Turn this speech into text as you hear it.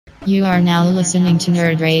You are now listening to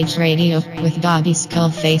Nerd Rage Radio with Bobby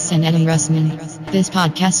Skullface and Adam Russman. This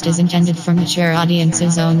podcast is intended for mature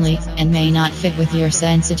audiences only and may not fit with your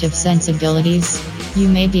sensitive sensibilities. You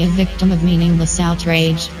may be a victim of meaningless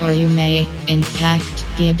outrage, or you may, in fact,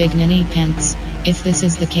 be a big ninny pants. If this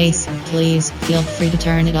is the case, please feel free to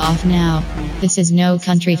turn it off now. This is no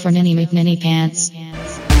country for Ninny McNinny pants.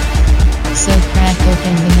 So crack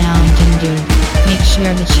open the Mountain Dew. Make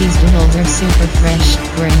sure the cheese doodles are super fresh.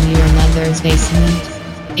 We're in your mother's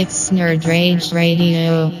basement. It's Nerd Rage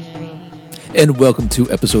Radio. And welcome to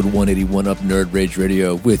episode 181 of Nerd Rage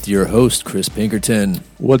Radio with your host, Chris Pinkerton.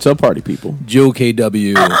 What's up, party people? Joe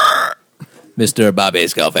KW. Mr. Bobby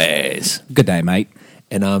Skullface. Good day, mate.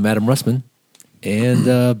 And I'm Adam Russman.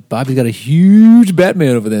 And Bobby's got a huge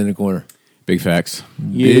Batman over there in the corner. Big facts.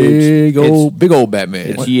 Big old Batman.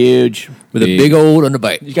 It's huge. With a big old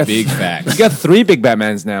underbite. You got big facts. You got 3 big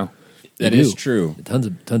Batmans now. That is true. Tons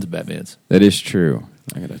of Batmans. That is true.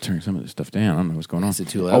 I gotta turn some of this stuff down. I don't know what's going on. Is it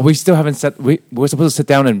too loud? Oh, we still haven't set. We're supposed to sit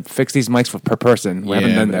down and fix these mics per person. We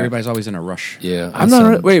haven't done that. Everybody's always in a rush. Yeah. I'm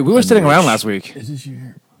not. Wait, we were sitting around last week. Is this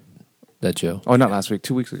your? That Joe. Oh, not last week.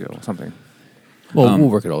 2 weeks ago, or something. Well, we'll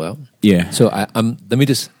work it all out. Yeah. So let me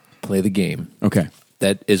just play the game. Okay.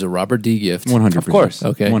 That is a Robert D gift. 100%. Of course.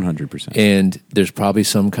 Okay. 100%. And there's probably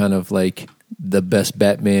some kind of like the best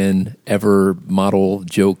Batman ever model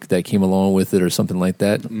joke that came along with it or something like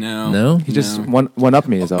that. No. He just one up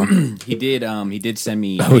me is all. He did send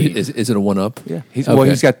me. Oh, is it a one up? Yeah.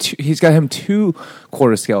 Okay. He's got him 2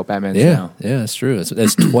 quarter scale Batmans now. Yeah, that's true.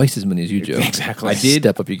 That's twice as many as you, Joe. Exactly. I did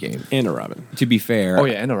step up your game. And a Robin. To be fair. Oh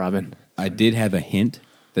yeah, and a Robin. I did have a hint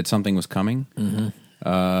that something was coming. Mm-hmm.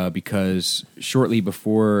 Because shortly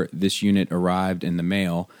before this unit arrived in the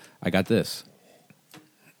mail, I got this.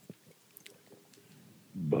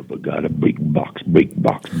 Bubba got a big box, big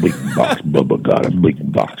box, big box. Bubba got a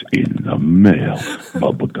big box in the mail.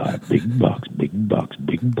 Bubba got a big box, big box,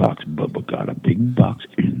 big box. Bubba got a big box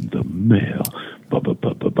in the mail. Bubba,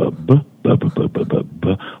 bubba, bubba, bubba, bubba,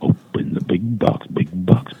 bubba. Open the big box, big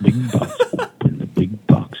box, big box. Open the big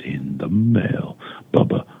box in the mail.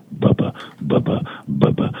 Bubba, bubba, bubba,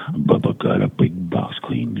 bubba. Bubba got a big box.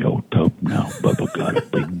 Clean your tub now. Bubba got a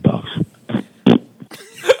big box.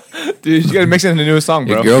 Dude, you gotta mix it in the newest song,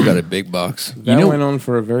 bro. Your girl got a big box. That went on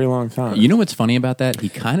for a very long time. You know what's funny about that? He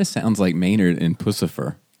kind of sounds like Maynard in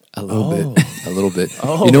Pussifer. A little bit. A little bit.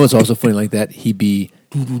 You know what's also funny like that? He'd be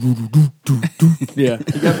Yeah,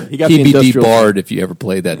 he got he'd the be industrial. debarred if you ever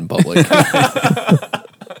played that in public.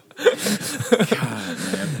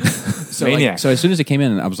 Maniac. So as soon as it came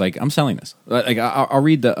in, I was like, I'm selling this. Like I'll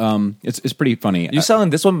read the. It's pretty funny. You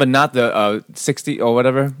selling this one, but not the 60 or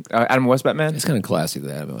whatever Adam West Batman? It's kind of classy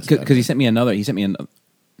that. Because he sent me another. He sent me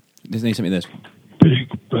this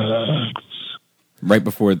Big bags. right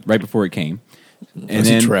before it came. And And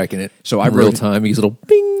then tracking it. So I in real wrote time. He's little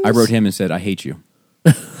bing. I wrote him and said, I hate you.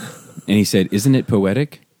 And he said, isn't it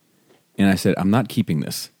poetic? And I said, I'm not keeping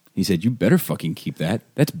this. He said, you better fucking keep that.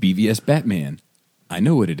 That's BVS Batman. I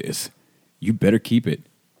know what it is. You better keep it.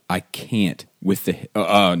 I can't with the.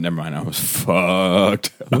 Oh, never mind. I was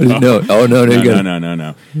fucked. What is it? No. Oh no. No. You got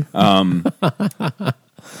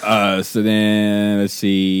No. So then let's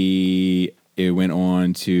see. It went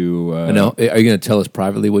on to. Now, are you going to tell us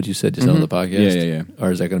privately what you said just on the podcast? Yeah.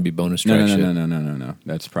 Or is that going to be bonus track shit? No.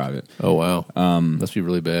 That's private. Oh wow. Must be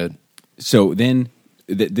really bad. So then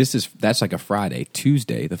that's like a Friday.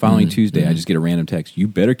 Tuesday, the following Tuesday, I just get a random text. You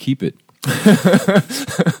better keep it.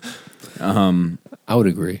 I would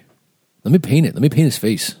agree. Let me paint it. Let me paint his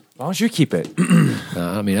face. Why don't you keep it?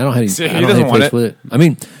 I mean, I don't have any. See, I he don't have doesn't any want place with it. I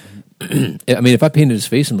mean, if I painted his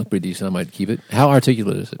face and looked pretty decent, I might keep it. How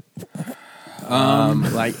articulate is it?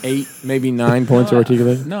 Like 8, maybe 9 points of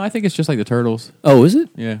articulation. No, I think it's just like the Turtles. Oh, is it?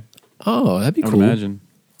 Yeah, Oh, that'd be I would cool. imagine.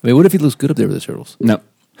 I mean, what if he looks good up there with the turtles? No.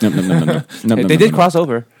 They did cross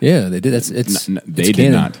over. Yeah, they did. It's They it's did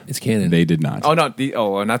canon. not. It's canon. They did not. Oh,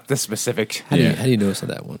 not this specific. How do you notice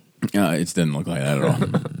that one? It doesn't look like that at all.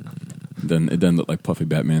 It doesn't look like Puffy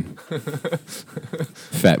Batman.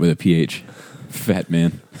 Fat with a PH. Fat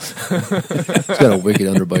man. It's got a wicked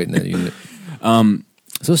underbite in that unit.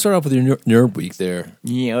 So let's start off with your nerd week there.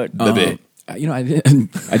 Yeah, I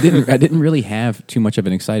didn't really have too much of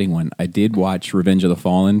an exciting one. I did watch Revenge of the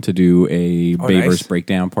Fallen to do a Bayverse nice.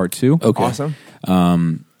 breakdown part 2. Okay. awesome.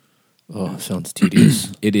 Oh, sounds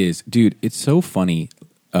tedious. It is, dude. It's so funny.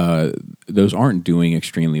 Those aren't doing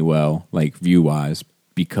extremely well, like view wise,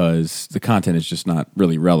 because the content is just not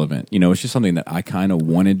really relevant. You know, it's just something that I kind of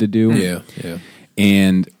wanted to do. Yeah.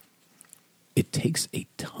 And it takes a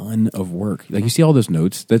ton of work. Like you see all those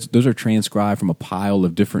notes, those are transcribed from a pile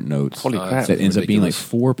of different notes. Holy crap. That ends up being like Ridiculous.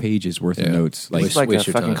 4 pages worth of Yeah. notes. Like It's like waste a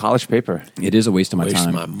your fucking time. college paper. it is a waste of my Waste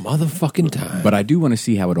time. my motherfucking time. But I do want to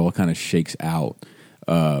see how it all kind of shakes out.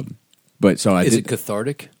 But so I is did, it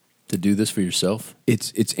cathartic to do this for yourself?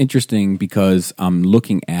 it's interesting because I'm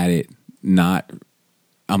looking at it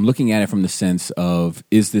I'm looking at it from the sense of,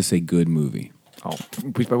 is this a good movie? Oh,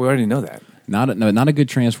 but we already know that. Not a good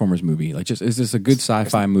Transformers movie. Like, just is this a good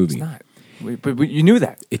sci-fi movie? It's not. But you knew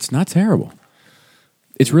that. It's not terrible.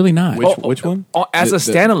 It's really not. Which one? As a The-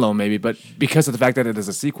 standalone, maybe, but because of the fact that it is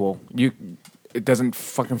a sequel, it doesn't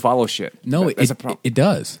fucking follow shit. No, That's a problem. it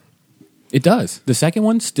does. It does. The second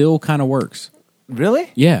one still kind of works.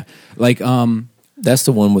 Really? Yeah, like That's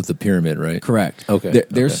the one with the pyramid, right? correct. Okay,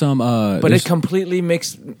 There's okay. some. But there's- it completely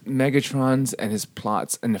makes Megatron's and his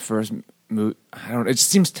plots in the first movie. I don't. It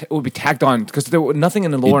seems it would be tacked on because there was nothing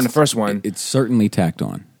in the lore in the it's- first one. It's certainly tacked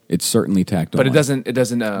on. It's certainly tacked on. But it doesn't. It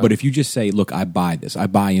doesn't. But if you just say, "Look, I buy this. I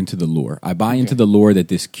buy into the lore. I buy into the lore that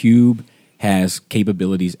this cube has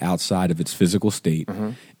capabilities outside of its physical state,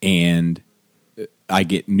 and I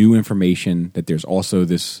get new information that there's also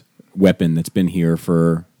this weapon that's been here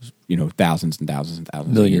for thousands and thousands and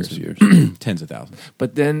thousands Millions of of years, years. tens of thousands."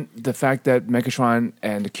 But then the fact that Megatron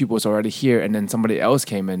and the cube was already here, and then somebody else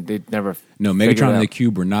came in, they never. No, figured Megatron it and the out.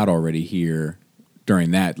 cube were not already here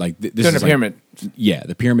during that. Like this During is the pyramid. Yeah,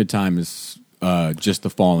 the pyramid time is just the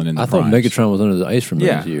fallen and the I thought primes. Megatron was under the ice for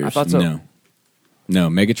millions of years. I thought so. No,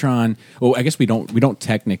 Megatron. Well, I guess we don't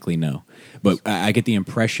technically know, but I get the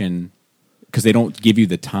impression because they don't give you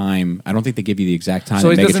the time. I don't think they give you the exact time. So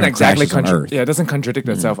that it doesn't Megatron exactly crashes on Earth. Yeah, it doesn't contradict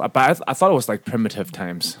itself. But I thought it was like primitive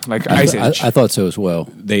times, like Ice Age. I thought so as well.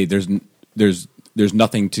 There's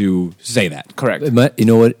nothing to say that. Correct. You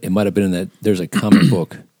know what? It might have been in that. There's a comic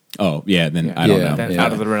book. Oh yeah, then Yeah. I don't Yeah. know. Then Yeah.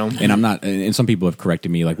 out of the realm. And I'm not. And some people have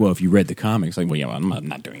corrected me, like, "Well, if you read the comics, like, well, yeah, well, I'm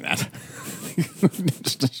not doing that."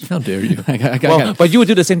 How dare you? Well, but you would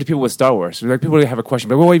do the same to people with Star Wars. Like people would have a question,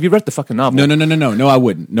 but well, if you read the fucking novel, No, I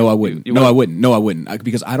wouldn't. No, I wouldn't. You No, I wouldn't? wouldn't. No, I wouldn't.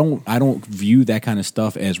 Because I don't view that kind of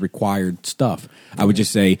stuff as required stuff. I would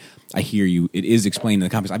just say, I hear you. It is explained in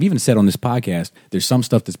the comics. I've even said on this podcast, there's some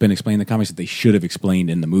stuff that's been explained in the comics that they should have explained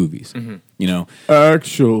in the movies. You know,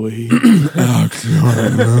 Actually,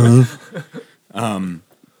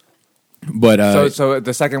 but so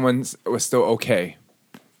the second one was still okay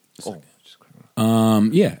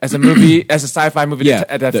yeah, as a movie, as a sci-fi movie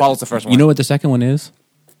yeah, that follows the first one. You know what the second one is?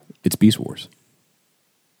 It's Beast Wars.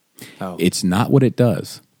 Oh. It's not what it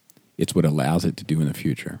does. It's what allows it to do in the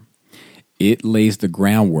future. It lays the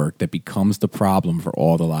groundwork that becomes the problem for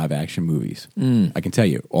all the live action movies. I can tell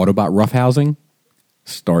you, Autobot roughhousing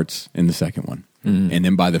starts in the second one. And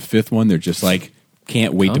then by the fifth one, they're just like,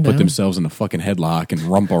 can't wait to Calm put down. themselves in a fucking headlock and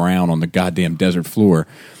rump around on the goddamn desert floor.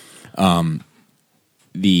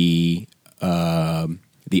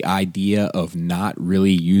 The idea of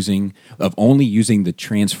only using the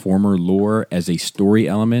Transformer lore as a story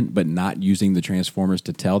element, but not using the Transformers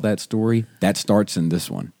to tell that story, that starts in this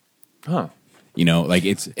one. Huh. You know, like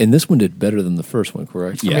it's And this one did better than the first one,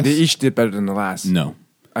 correct? I Yes. mean, they each did better than the last. no.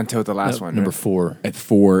 Until the last one. Number right? 4. At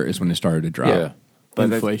 4 is when it started to drop. Yeah. But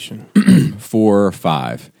they- inflation. 4 or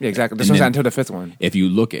 5. Yeah, exactly. This And was then until the fifth one. If you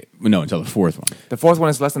look at until the fourth one, The fourth one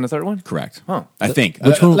is less than the third one? correct? Huh. I think.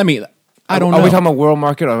 Which one- I don't Are know. we talking about world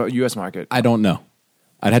market or U.S. market? I don't know.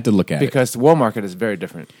 I'd have to look at it. Because the world market is very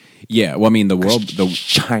different. Yeah. Well, I mean,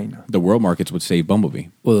 China. the world markets would save Bumblebee,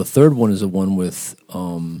 Well, the third one is the one with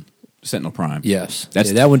Sentinel Prime. yes.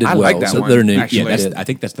 That's- that one did I well. like that so one, their name, actually. Yeah, did. I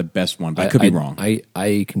think that's the best one, but I could be wrong.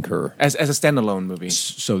 I concur. As a standalone movie.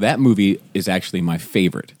 So that movie is actually my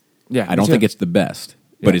favorite. Yeah, I don't me think too. it's the best,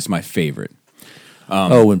 but Yeah. it's my favorite.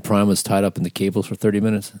 When Prime was tied up in the cables for 30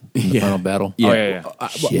 minutes in the final battle. Yeah. Oh, yeah.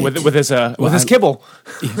 Shit. With his I- kibble.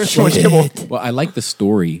 So much kibble. Well, I like the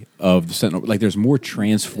story of the Sentinel. Like, there's more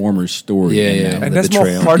Transformers story. Yeah, in yeah. that. And And the that's more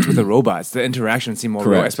betrayal. parts with the robots. The interaction seemed more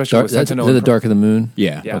real, Correct. especially with That's Sentinel. the and Dark of the Moon.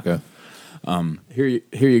 Yeah. Yeah. Okay.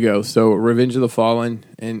 Here you go. So, Revenge of the Fallen,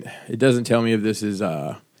 and it doesn't tell me if this is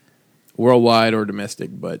worldwide or domestic,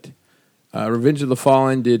 but Revenge of the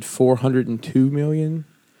Fallen did $402 million.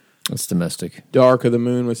 That's domestic. Dark of the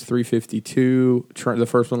Moon was 352. The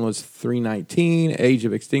first one was 319. Age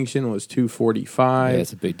of Extinction was 245. Yeah,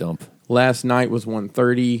 it's a big dump. Last Night was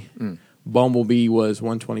 130. Bumblebee was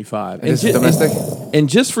 125. This is domestic? And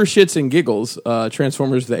just for shits and giggles,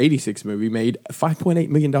 Transformers the 86 movie made $5.8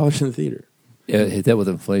 million in the theater. Yeah, hit that with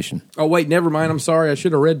inflation. Oh, wait, never mind. I'm sorry. I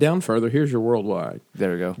should have read down further. Here's your worldwide.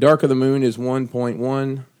 There we go. Dark of the Moon is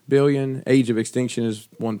 1.1 billion. Age of Extinction is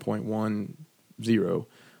 1.10.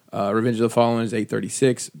 Revenge of the Fallen is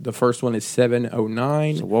 836. The first one is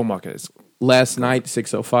 709. So world market is Last Night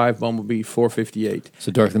 605. Bumblebee 458.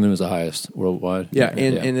 So Dark of the Moon was the highest worldwide. Yeah,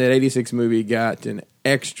 and that 86 movie got an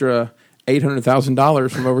extra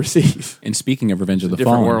 $800,000 from overseas. And speaking of Revenge of the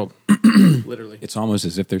Different Fallen, world. Literally. it's almost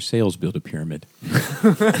as if their sales build a pyramid.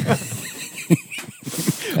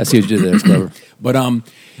 I see what you did there. It's clever. But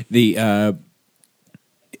there's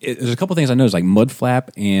a couple things I noticed, like Mudflap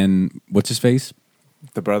and what's his face.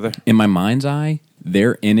 the brother. In my mind's eye,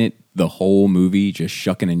 they're in it the whole movie, just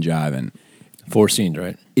shucking and jiving. 4 scenes,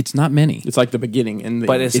 right? It's not many. It's like the beginning. And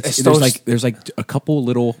But it's there's like a couple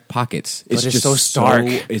little pockets. But it's just so stark.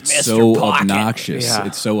 It's Mr. so Pocket. obnoxious. Yeah.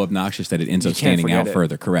 It's so obnoxious that it ends up You can't standing out forget it.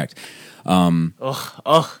 further. Correct.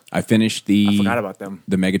 Ugh. I finished the I forgot about them.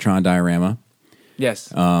 the Megatron diorama. Yes.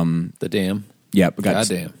 The Dam. Yep.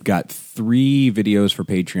 Goddamn. Got 3 videos for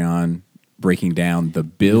Patreon breaking down the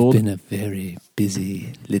build. Been a very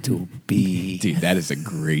busy little bee. Dude, that is a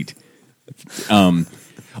great.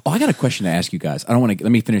 I got a question to ask you guys. I don't want to.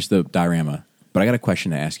 Let me finish the diorama, but I got a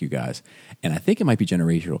question to ask you guys, and I think it might be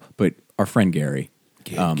generational. But our friend Gary,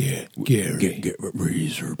 Gary.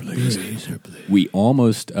 razor blades. We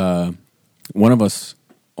almost, one of us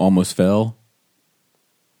almost fell,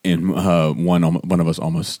 and one of us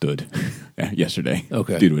almost stood yesterday.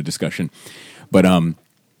 Okay. Due to a discussion, but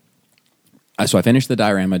so I finished the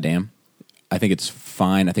diorama. Damn, I think it's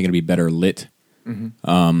fine. I think it'll be better lit.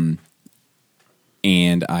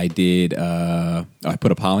 And I did. I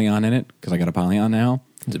put a Polyon in it because I got a Polyon now.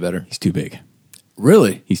 Is it better? He's too big.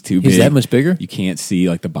 Really? He's too big. He's that much bigger? You can't see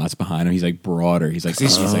like the bots behind him. He's like broader. He's like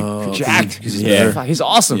jacked. Yeah. He's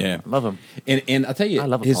awesome. Yeah. I love him. And I'll tell you, I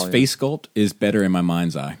love his Apollyon. face sculpt is better in my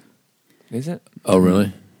mind's eye. Is it? Oh,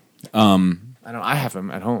 really? I don't. I have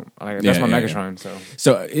him at home. That's my Megatron. So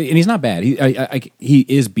So and he's not bad. He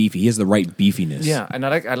is beefy. He has the right beefiness. yeah, and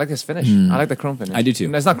I like his finish. I like the chrome finish. I do too.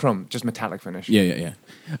 And it's not chrome, just metallic finish. Yeah.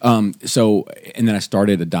 So and then I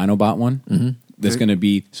started a Dinobot one. That's going to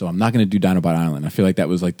be. So I'm not going to do Dinobot Island. I feel like that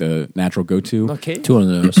was like the natural go-to. Okay. 2 on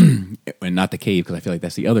the nose. And not the cave because I feel like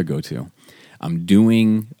that's the other go-to. I'm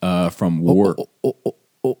doing from War. Yeah.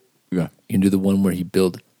 You can do the one where he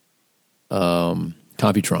built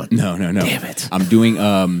Computron. No. Damn it. I'm doing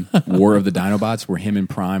War of the Dinobots where him and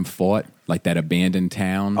Prime fought like that abandoned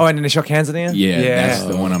town. Oh, and then they shook hands at the end. Yeah, that's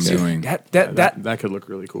the one I'm doing. That could look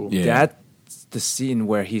really cool. Yeah. that's the scene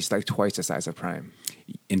where he's like twice the size of Prime.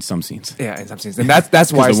 In some scenes. Yeah, in some scenes, and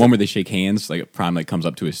that's why Because the one where they shake hands, like Prime like comes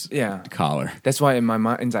up to his collar. That's why in my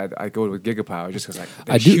mind's eye I go with Gigapower just because like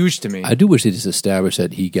they're I do- huge to me. I do wish they just established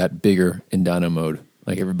that he got bigger in Dino mode,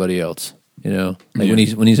 like everybody else. You know, like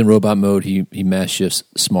when he's in robot mode, he mass shifts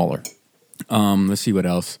smaller. Let's see what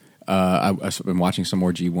else. I've been watching some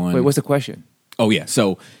more G1. Wait, what's the question? Oh yeah,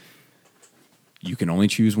 so you can only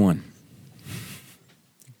choose one.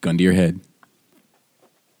 Gun to your head.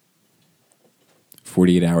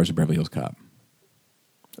 48 Hours of Beverly Hills Cop.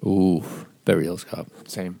 Ooh, Beverly Hills Cop.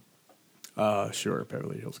 Same. Sure,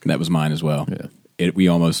 Beverly Hills. That was mine as well. Yeah. We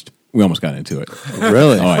almost got into it.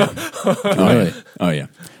 Really? Oh yeah. Really? Oh yeah.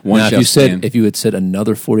 Now, chef stand- if you had said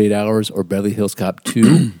another 48 Hours or Beverly Hills Cop 2,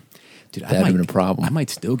 dude, that'd have been a problem. I might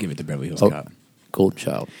still give it to Beverly Hills Oh, Cop. Golden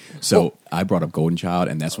Child. So I brought up Golden Child,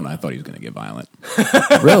 and that's when I thought he was going to get violent.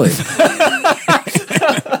 Really?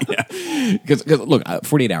 Because look,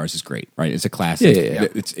 48 Hours is great, right? It's a classic. Yeah.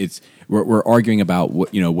 It's we're arguing about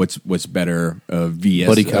what's better, a VS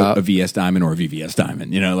Buddy Cop. a VS Diamond or a VVS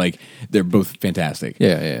Diamond. Like they're both fantastic.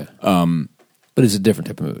 Yeah. But it's a different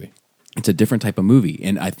type of movie. It's a different type of movie,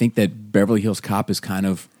 and I think that Beverly Hills Cop is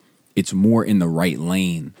it's more in the right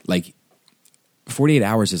lane. Like 48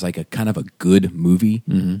 Hours is like a kind of a good movie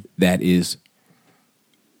that is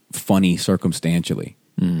funny circumstantially.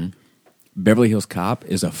 Beverly Hills Cop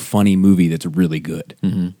is a funny movie that's really good.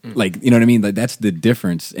 Like, you know what I mean? Like that's the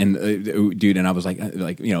difference. And dude, and I was like, and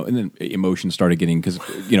then emotions started getting because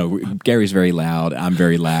Gary's very loud, I'm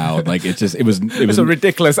very loud. Like it was a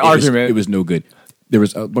ridiculous argument. It was no good. There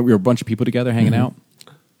was, but we were a bunch of people together hanging out.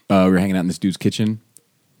 We were hanging out in this dude's kitchen.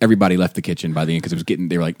 Everybody left the kitchen by the end because it was getting.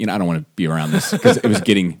 They were like, I don't want to be around this because it was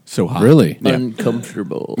getting so hot. Really? Yeah.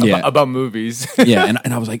 Uncomfortable. Yeah. About movies. Yeah,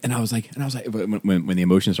 and I was like, when the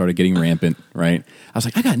emotions started getting rampant, right? I was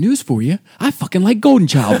like, I got news for you. I fucking like Golden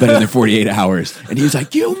Child better than 48 Hours. And he was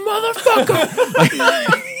like, you motherfucker.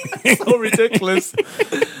 So ridiculous.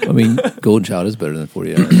 I mean, Golden Child is better than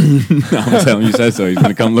 48 Hours. I'm telling you, he said so. He's going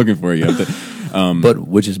to come looking for you. But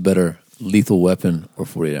which is better, Lethal Weapon or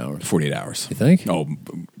 48 Hours? 48 Hours. You think? Oh,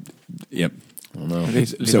 yep. I don't know.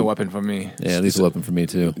 Lethal Weapon for me. Yeah, Lethal Weapon for me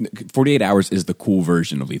too. 48 Hours is the cool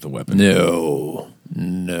version of Lethal Weapon. No.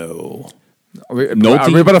 Are we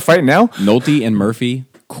about to fight now? Nolte and Murphy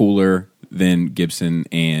cooler than Gibson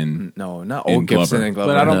and No, not and old Gibson Glover. and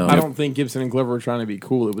Glover. But No. I don't think Gibson and Glover were trying to be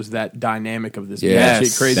cool. It was that dynamic of this Yes.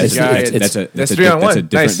 batshit crazy That's- guy. it's- That's 3-on-1.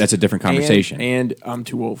 Nice. That's a different conversation. And I'm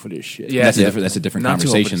too old for this shit. Yeah. That's a different Not too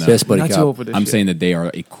old for conversation this. though. Best buddy Not too cop. old for this I'm shit. saying that they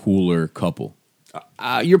are a cooler couple.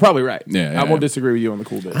 You're probably right. Yeah, I yeah. won't disagree with you on the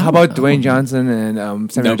cool bit. How about Dwayne Johnson and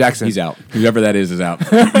Samuel Nope, Jackson? he's out. Whoever that is out.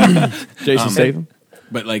 Jason Statham?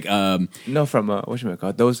 But like, No, from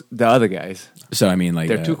whatchamacallit, the other guys. so I mean, like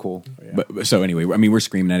They're too cool. But so anyway, I mean, we're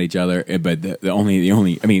screaming at each other. But the only,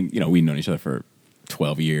 I mean, you know, we've known each other for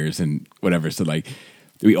 12 years and whatever. So like,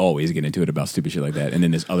 we always get into it about stupid shit like that. And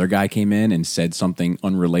then this other guy came in and said something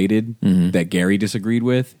unrelated that Gary disagreed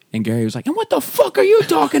with, and Gary was like, "And what the fuck are you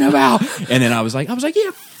talking about?" And then I was like,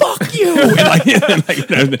 "Yeah, fuck you."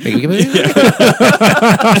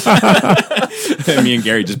 And me and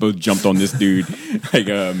Gary just both jumped on this dude. Like,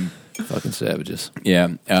 Fucking savages. yeah,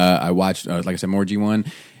 I watched, like I said, more G1,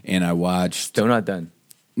 and I watched. Still not done.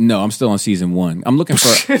 No, I'm still on season 1. I'm looking for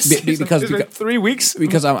because 3 weeks.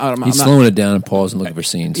 because I'm He's not, slowing it down and pausing, looking for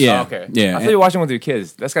scenes. Yeah. Oh, okay. Yeah. I thought you were watching with your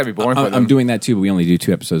kids. That's gotta be boring for them. I'm doing that too, but we only do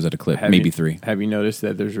 2 episodes at a clip, maybe 3 Have you noticed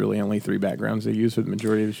that there's really only 3 backgrounds they use for the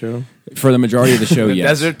majority of the show? for the majority of the show. The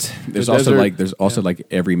yes. desert. There's The also desert. like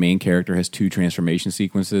every main character has 2 transformation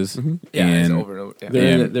sequences. Yeah, it's and over and over.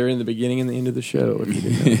 Yeah. They're in the beginning and the end of the show. If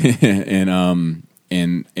you didn't know.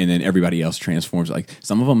 and then everybody else transforms. Like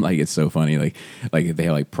some of them, like it's so funny. Like they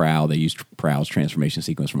have like Prowl. They use Prowl's transformation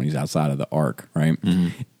sequence from when he's outside of the Ark, right?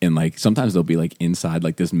 And like sometimes they'll be like inside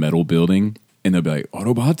like this metal building, and they'll be like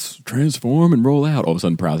Autobots transform and roll out. All of a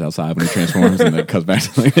sudden, Prowl's outside when he transforms, and then it comes back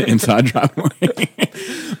to like the inside driveway.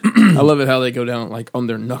 I love it how they go down like on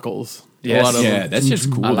their knuckles. Yes. A lot of Yeah, them. that's just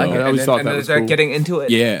cool. I like though. it. I always And thought then that they was start cool. getting into it.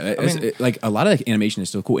 Yeah, I mean, like a lot of the animation is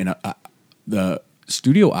still cool, and the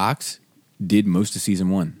Studio Ox did most of season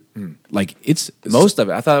 1. Like it's most of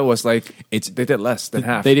it. I thought it was like It's- they did less than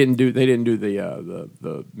half. They didn't do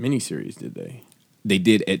the miniseries, did they? they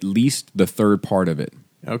did at least the third part of it.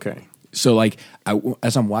 Okay. So like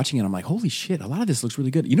as I'm watching it, I'm like, holy shit, a lot of this looks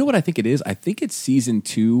really good. You know what I think it is? I think it's season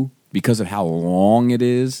 2 because of how long it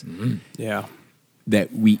is Yeah.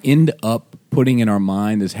 that we end up putting in our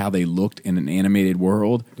mind as how they looked in an animated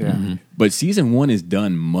world. Yeah. Mhm. But season 1 is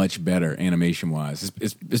done much better animation wise.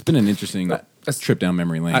 It's been an interesting trip down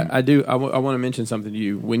memory lane. I want to mention something to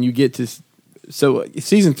you. When you get to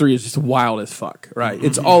season 3 is just wild as fuck, right?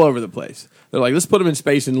 It's all over the place. They're like, let's put them in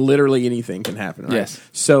space and literally anything can happen, right? Yes.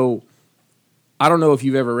 So I don't know if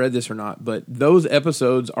you've ever read this or not, but those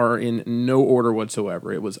episodes are in no order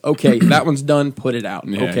whatsoever. It was, okay, that one's done, put it out.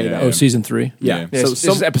 Yeah, okay, yeah, that yeah. Oh, season 3? Yeah. Yeah, So it's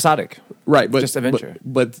just episodic. right, but just adventure.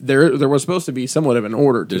 But there was supposed to be somewhat of an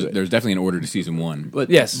order to it. there's definitely an order to season 1. But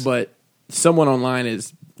Yes. but someone online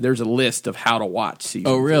there's a list of how to watch season.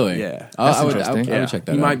 Oh, 2. really? Yeah. I would interesting. I would check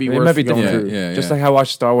that You out. might be It worth might be going different. through. Yeah, Just yeah. like how I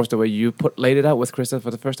watched Star Wars the way you laid it out with Krista for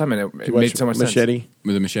the first time, and it You made watch so much sense. Machete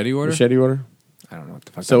With the machete order? Machete order. I don't know what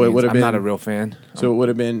the fuck. So that it means. would have I'm not been- a real fan. So it would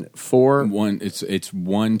have been 4. One, it's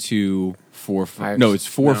 1, 2, 4, 5. Five. No, it's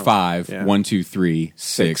 4, No. 5. Yeah. 1, 2, 3,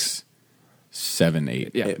 6, 7,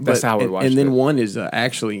 8. Yeah, It- that's but- how we and- watched And then it. one is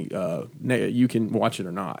actually you can watch it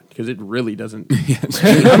or not because it really doesn't.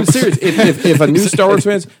 I'm serious. If a new Star Wars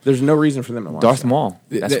fans, there's no reason for them to watch Darth that. Maul.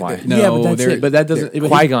 That's why. No, yeah, but that's they're- it. But that doesn't. but he-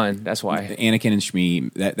 Qui-Gon. That's why. Anakin and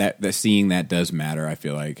Shmi, that seeing that does matter, I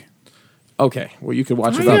feel like. Okay, well you could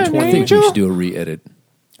watch Oh, about yeah, 20. I think we should do a re-edit.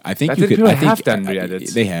 I think I you think could. people I think have done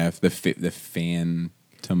re-edits. They have the Phantom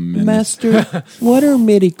Menace. Master, what are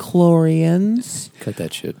midi-chlorians? Cut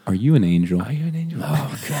that shit. Are you an angel? Are you an angel?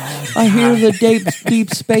 I hear the deep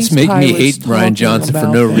space It's making me pilots hate Ryan talking Johnson for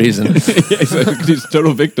about no them. reason. He's a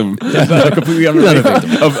total victim. Completely unrelated. Not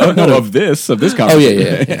a victim. Of this Oh,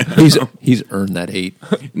 conversation. yeah. He's earned that hate.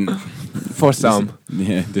 For some.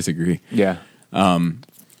 Yeah, disagree. Yeah.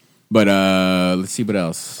 But let's see what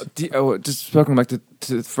else. Just spoken back to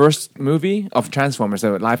the first movie of Transformers,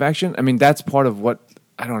 the live action. I mean, that's part of what,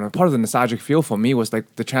 I don't know, part of the nostalgic feel for me was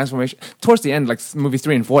like the transformation. Towards the end, like movie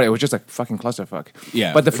 3 and 4, it was just like fucking clusterfuck.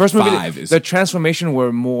 Yeah, But the first movie, 5 is- the transformation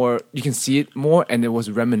were more, you can see it more, and it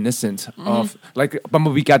was reminiscent of, like,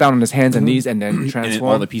 Bumblebee got down on his hands and knees and then And then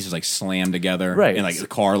transformed. all the pieces like slam together, Right. And like the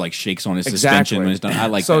car like shakes on its Exactly. suspension when it's done. I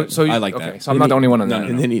like So- that. so you- I like okay, that. so I'm not the only one on that.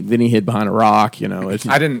 And then he hid behind a rock. You know, it's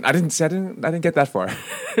I didn't get that far.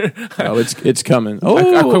 oh, it's coming.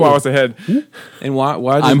 I quit while I Oh, was ahead. and why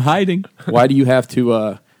I'm hiding. why do you have to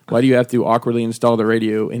awkwardly install the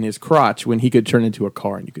radio in his crotch when he could turn into a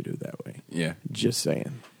car and you could do it that way? Yeah, Just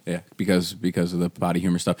saying. yeah, because of the body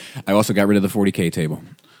humor stuff. I also got rid of the 40K table.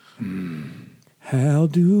 How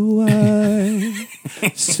do I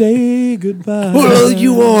Say goodbye. Well,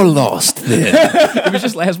 you are lost then. It was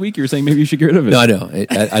just last week you were saying maybe you should get rid of it. No, I know.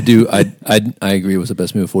 I do. I agree. It was the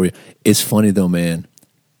best move for you. It's funny though, man.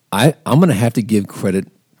 I'm gonna have to give credit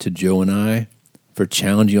to Joe and I for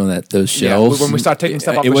challenging on those shelves. when we start taking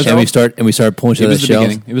stuff off it the was- shelf. and we started pulling shit It out was of the the shelves.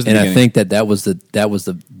 beginning. It was the and I beginning. think that was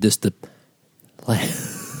the like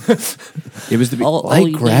It was the All like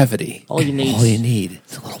you gravity. All you need. All you need.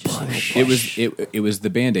 It's a little push. it was the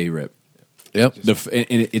Band-Aid rip. Yep.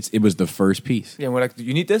 It was the first piece. Yeah, we're like,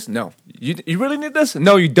 you need this? No. You really need this?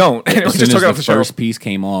 No, you don't. And we As just soon took it off as the the shelf. first piece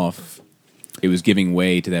came off, it was giving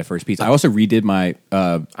way to that first piece. I also redid my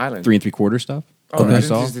Island. 3 3/4 stuff. Oh, that I I didn't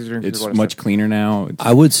saw. see the 3 It's 3/4 much stuff. cleaner now. It's-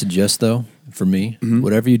 I would suggest though, for me,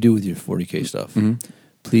 whatever you do with your 40K stuff,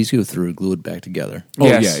 please go through, glue it back together. Oh,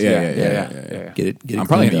 Yes, yeah. Get it. I'm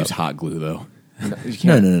probably cleaned gonna up. use hot glue though. You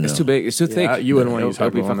can't. No. It's too big. It's too thick. you wouldn't want to use It'll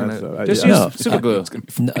hot be glue on fucking- that stuff. Just Yeah. use super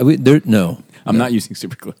glue. No. I'm not using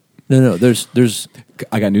super glue. No. There's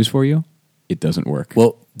I got news for you. It doesn't work.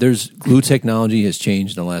 well, there's glue technology has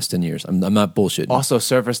changed in the last 10 years. I'm not bullshitting. Also,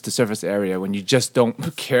 surface to surface area, when you just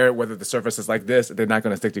don't care whether the surface is like this, they're not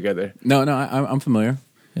going to stick together. No, I'm familiar.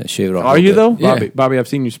 Yeah, shave it off. Are a you little bit. though? Yeah. Bobby, I've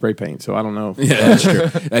seen you spray paint, so I don't know. Yeah, that's true.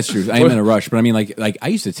 That's true. I am in a rush, but I mean, like I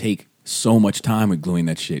used to take so much time with gluing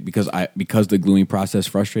that shit because the gluing process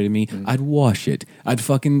frustrated me. I'd wash it. I'd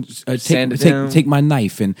fucking Sand it down. take my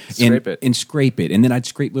knife and scrape it, and then I'd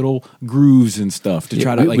scrape little grooves and stuff to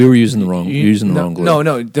try to like. we were using the wrong. We were using the wrong glue.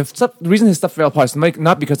 No. The reason his stuff fell apart is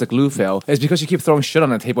not because the glue fell. It's because you keep throwing shit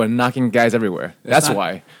on the table and knocking guys everywhere. That's not-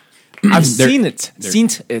 why. I've seen it. Seen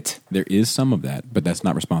it. There is some of that, but that's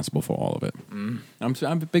not responsible for all of it.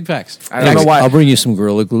 I'm big facts. I don't know why. I'll bring you some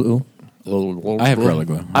Gorilla Glue. I have Gorilla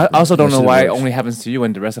Glue. I also don't know Rest of why it it works. only happens to you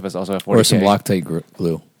and the rest of us also have 40K. Or some Loctite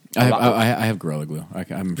glue. I have Gorilla Glue.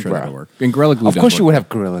 I'm sure Bruh. that'll work. And Gorilla Glue. Of does course you work. would have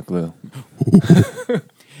Gorilla Glue.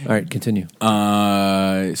 All right, continue.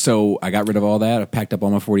 So I got rid of all that. I packed up all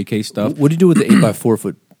my 40K stuff. What do you do with the 8x4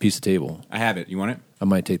 foot piece of table? I have it. You want it? I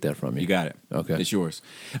might take that from you. You got it. Okay. It's yours.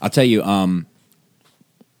 I'll tell you.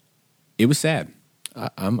 It was sad.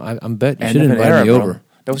 I'm bet you End should of an invite era, me bro. over.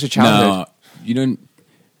 That was your childhood. No, you don't.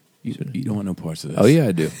 You don't want no parts of this. Oh yeah,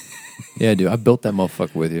 I do. Yeah, I do. I built that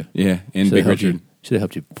motherfucker with you. Yeah, and Big Richard, Should have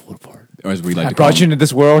helped you pull it apart. or as we like I to call brought you him, into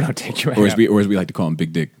this world. I'll take you out. or as we like to call him,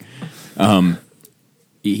 Big Dick.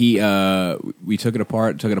 We took it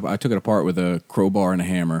apart. I took it apart with a crowbar and a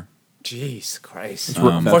hammer, Jeez Christ.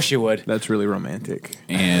 Of course you would. That's really romantic.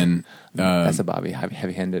 and That's a Bobby.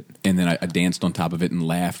 Heavy-handed. and then I danced on top of it and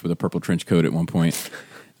laughed with a purple trench coat at one point.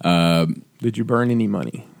 Did you burn any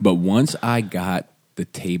money? But once I got the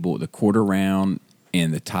table, the quarter round,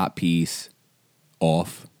 and the top piece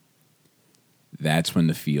off, that's when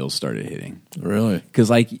the feels started hitting. Really? Because,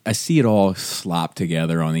 like, I see it all slopped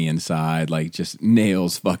together on the inside, like, just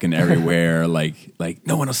nails fucking everywhere, like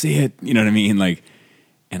no one will see it, you know what I mean? Like,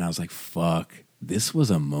 and I was like, fuck, this was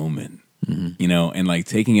a moment, you know? And, like,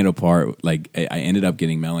 taking it apart, like, I ended up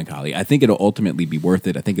getting melancholy. I think it'll ultimately be worth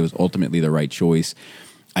it. I think it was ultimately the right choice.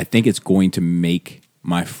 I think it's going to make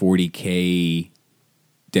my 40K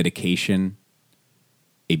dedication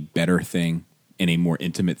a better thing, and a more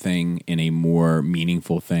intimate thing, and a more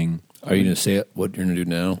meaningful thing. Are you going to say it? What you're going to do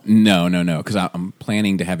now? No, because I'm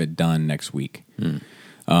planning to have it done next week.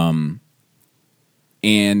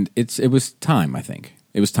 And it was time. I think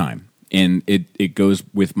it was time, and it goes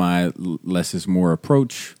with my less is more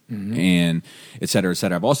approach, and et cetera, et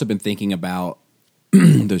cetera. I've also been thinking about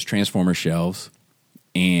those Transformer shelves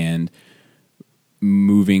and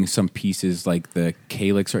moving some pieces like the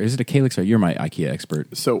Calyx, or is it a Calyx? Or you're my IKEA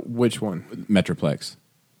expert, So which one? Metroplex.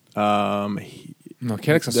 No,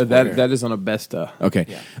 Calyx is That is on a Besta. Okay,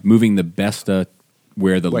 Yeah. moving the Besta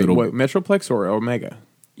where the Wait, little Metroplex or Omega?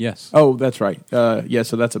 yes, Oh, that's right. Yeah,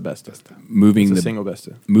 so that's a Besta. moving It's a the single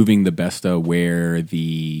Besta. moving the Besta where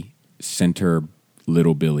the center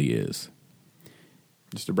Little Billy is,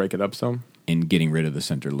 Just to break it up some. and getting rid of the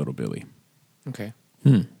center Little Billy. Okay.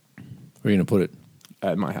 Where are you going to put it?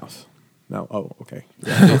 At my house. No. Oh, okay.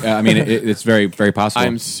 I mean, it's very, very possible.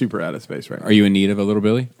 I'm super out of space right now. Are you in need of a Little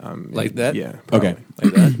Billy? Like that? Yeah. Okay.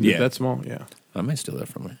 Like that? Yeah. That small? Yeah. I might steal that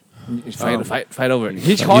from you. Fight over it.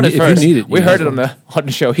 He caught it if you first. need it, We you heard know. it on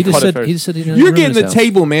the show. He caught just it said first. he just said he didn't You're have room in getting the his house.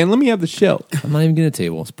 table, man. Let me have the shelf. I'm not even getting a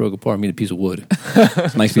table. It's broke apart. I need a piece of wood.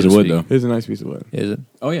 It's a nice piece of wood, though. It's a nice piece of wood. Is it?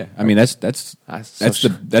 Oh yeah. I mean, that's That's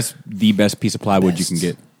the best piece of plywood you can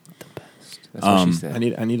get. That's what she said.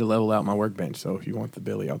 I need to level out my workbench. So if you want the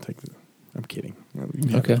Billy, I'll take the. I'm kidding.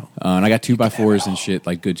 Okay. And I got 2x4s and shit,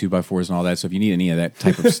 like good 2x4s and all that. So if you need any of that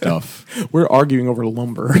type of stuff, We're arguing over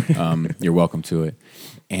lumber. you're welcome to it.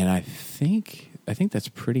 And I think that's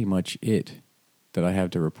pretty much it. that I have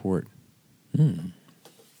to report.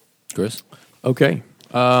 Chris? Okay.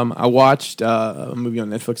 I watched a movie on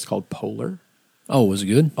Netflix called Polar. Oh, was it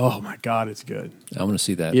good? Oh my God, it's good. I'm going to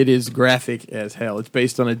see that. It is graphic as hell. It's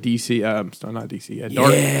based on a DC, not DC,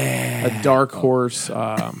 a Dark Horse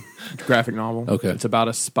graphic novel. Okay. It's about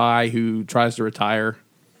a spy who tries to retire.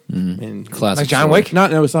 And Classic Like John story. Wick?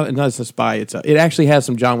 No, it's not. It's a spy. It actually has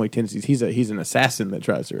some John Wick tendencies. He's an assassin that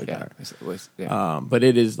tries to Yeah. retire. Yeah. But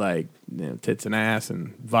it is like tits and ass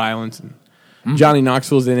and violence and Johnny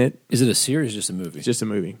Knoxville's in it. Is it a series or just a movie? It's just a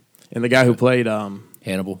movie. And the guy who played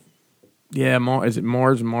Hannibal. is it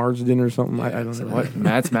Marsden or something? I don't know. What?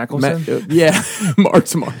 Mads Mikkelsen? Yeah,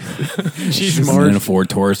 Mars. Jesus, and a Ford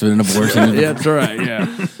Taurus with an abortion. Yeah, that's right.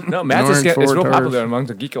 Yeah. No, Mads is Orange real Ford popular Taurus. among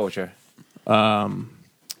the geek culture.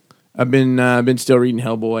 I've been still reading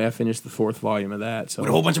Hellboy. I finished the 4th volume of that. So With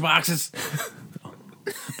a whole bunch of boxes.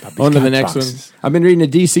 on to the next boxes. one. I've been reading a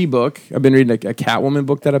DC book. I've been reading a Catwoman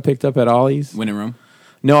book that I picked up at Ollie's. When in Rome.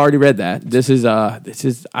 No, I already read that. This is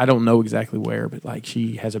I don't know exactly where, but like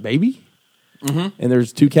she has a baby, and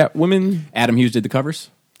there's 2 Catwomen. Adam Hughes did the covers.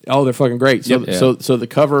 Oh, they're fucking great. So Yep. so the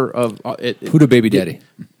cover of Who the baby daddy?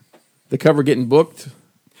 the cover getting booked.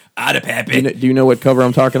 Ada Pappy. Do you know what cover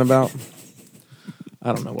I'm talking about?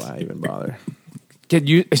 I don't know why I even bother.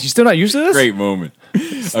 Is she still not used to this? Great moment.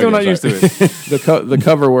 Still not used to it. The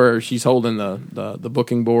cover where she's holding the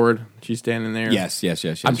booking board. She's standing there. Yes.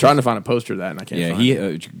 I'm trying to find a poster of that, and I can't. Yeah, find he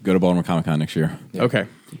it. go to Baltimore Comic Con next year. Okay.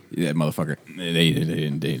 That motherfucker. They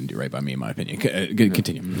didn't do right by me, in my opinion.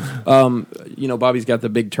 Continue. Bobby's got the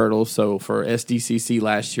big turtle. So for SDCC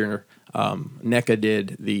last year, NECA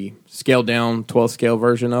did the scaled down 12 scale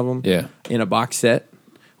version of them. Yeah. In a box set.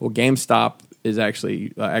 Well, GameStop is actually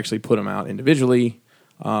put them out individually,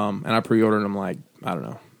 and I pre-ordered them like I don't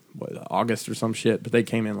know August or some shit, but they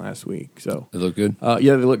came in last week. So They look good?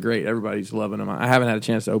 yeah, they look great. Everybody's loving them. I haven't had a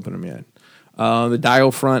chance to open them yet. The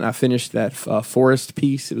Dial front, I finished that forest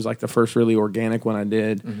piece. It was like the first really organic one I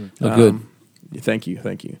did. Look good. Thank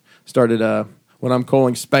you. Started what I'm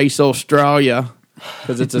calling Space Australia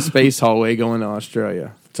because it's a space hallway going to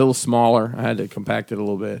Australia. It's a little smaller. I had to compact it a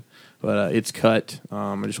little bit, but it's cut.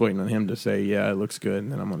 I'm just waiting on him to say, yeah, it looks good,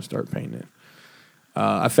 and then I'm going to start painting it.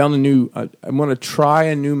 I found I'm going to try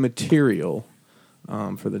a new material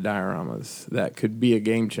for the dioramas that could be a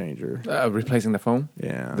game changer. Replacing the foam?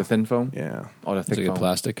 Yeah. The thin foam? Yeah. Or the It's thick like a foam?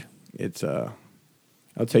 plastic. It's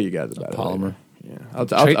I'll tell you guys about it. Polymer.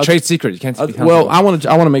 later. Yeah. Trade secret. You can't speak on well, it. I want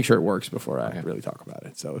to make sure it works before I really talk about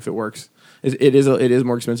it. So if it works, it is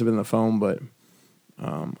more expensive than the foam, but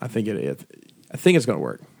I think it's going to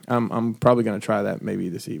work. I'm probably going to try that maybe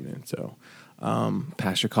this evening. So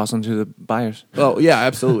Pass your cost on to the buyers. well, yeah,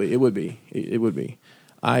 absolutely, it would be. It would be.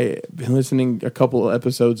 I've been listening a couple of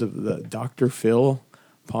episodes of the Dr. Phil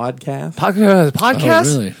podcast.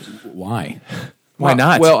 Podcast? Oh, really? Why? Why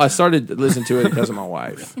not? Well, I started to listen to it because of my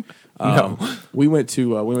wife. We went to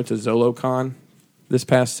ZoloCon this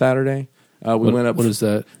past Saturday. We went up. What is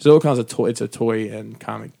that? ZoloCon's a toy. It's a toy and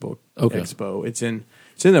comic book expo. It's in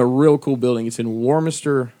a real cool building. It's in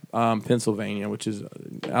Warminster, Pennsylvania, which is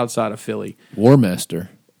outside of Philly. Warmaster.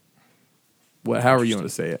 However you want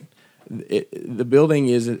to say it. The building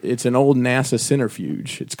it's an old NASA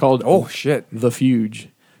centrifuge. It's called the Fuge.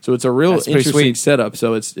 So it's a real That's pretty interesting sweet. setup.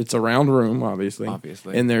 So it's a round room, obviously,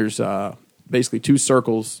 and there's basically 2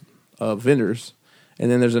 circles of vendors, and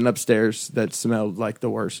then there's an upstairs that smelled like the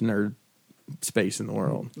worst nerd space in the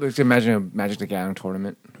world. Let's imagine a Magic the Gathering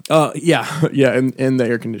tournament. Yeah, and the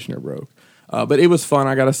air conditioner broke. But it was fun.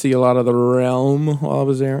 I got to see a lot of the realm while I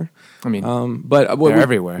was there. I mean, But they're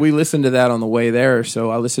everywhere. We listened to that on the way there. So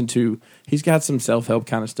I listened to. He's got some self-help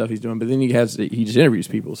kind of stuff he's doing, but then he just interviews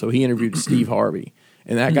people. So he interviewed Steve Harvey,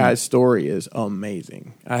 and that guy's story is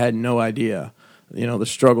amazing. I had no idea, the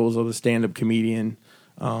struggles of a stand-up comedian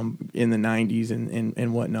in the '90s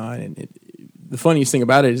and whatnot. And the funniest thing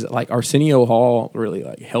about it is like Arsenio Hall really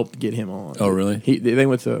like helped get him on. Oh, really? They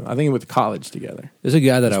went to college together. There's a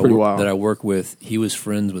guy that pretty wild. that I work with. He was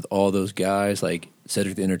friends with all those guys, like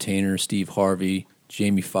Cedric the Entertainer, Steve Harvey,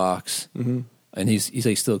 Jamie Foxx, and he's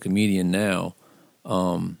like still a comedian now.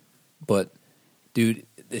 But dude,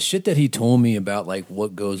 the shit that he told me about like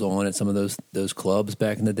what goes on at some of those clubs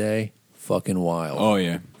back in the day, fucking wild. Oh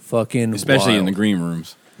yeah, fucking especially in wild. the green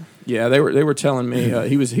rooms. Yeah, they were telling me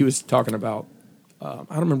he was talking about. I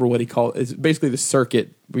don't remember what he called it. It's basically the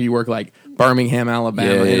circuit where you work like Birmingham,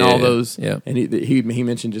 Alabama, and all those. Yeah. And he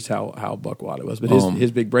mentioned just how buckwild it was. But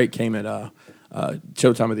his big break came at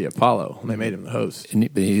Showtime of the Apollo, and they made him the host. And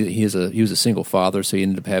he was a single father, so he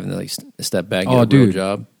ended up having to like step back and Oh, get a real dude.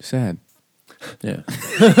 job. Sad. Yeah.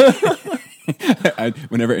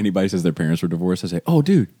 Whenever anybody says their parents were divorced, I say, "Oh,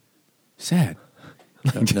 dude, sad."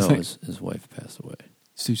 No, his wife passed away.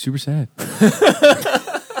 Super sad.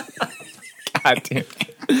 God damn.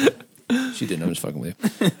 She didn't. I'm just fucking with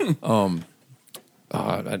you.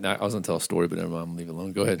 I was gonna tell a story, but never mind. I'm leave it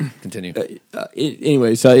alone. Go ahead, continue.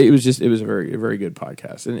 Anyway, so it was a very good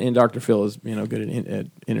podcast, and Dr. Phil is good at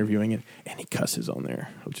interviewing it, and he cusses on there,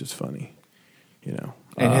 which is funny.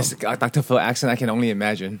 And his Dr. Phil accent, I can only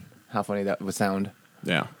imagine how funny that would sound.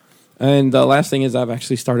 Yeah. And the last thing is I've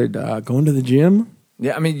actually started going to the gym.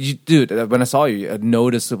 Yeah, I mean, dude, when I saw you, you're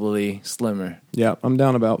noticeably slimmer. Yeah, I'm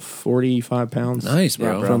down about 45 pounds. Nice,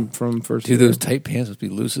 bro. From first Dude, year. those tight pants must be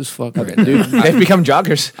loose as fuck right Dude, now. They've become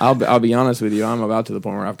joggers. I'll be honest with you. I'm about to the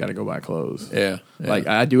point where I've got to go buy clothes. Yeah. Like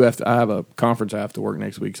I do have to. I have a conference I have to work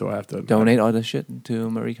next week, so I have to Donate all this shit to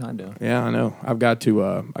Marie Kondo. Yeah, I know. I've got to.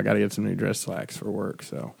 I got to get some new dress slacks for work.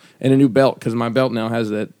 So and a new belt because my belt now has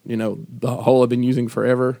that. The hole I've been using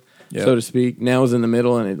forever. Yep. So to speak, now is in the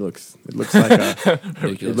middle, and it looks like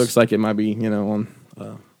Ridiculous. it looks like it might be on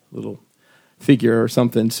a little figure or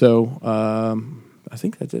something. So I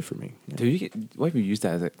think that's it for me. Yeah. Dude, what if you use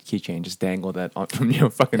that as a keychain? Just dangle that from your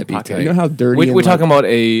fucking That'd be pocket. tight. You know how dirty We're and, talking about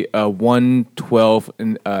a 112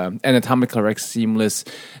 anatomically correct, seamless,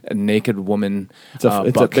 naked woman. It's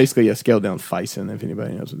buck. basically a scaled down Fison, if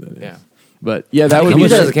anybody knows what that is. Yeah. But yeah, that would How be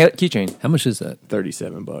much is a keychain? How much is that?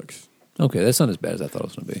 $37. Okay, that's not as bad as I thought it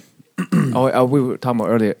was gonna be. We were talking about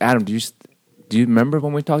earlier. Adam, do you remember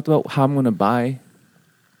when we talked about how I'm going to buy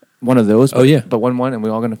one of those? Oh, yeah. But one, and we're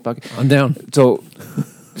all going to fuck it. I'm down. So,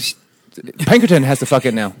 Pinkerton has to fuck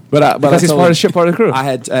it now. But Because he's part of the crew. I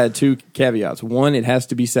had two caveats. One, it has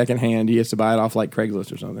to be secondhand. He has to buy it off like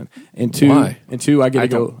Craigslist or something. And two, Why? I get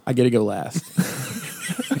to go last.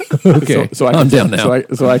 Okay, so I I'm can, down now.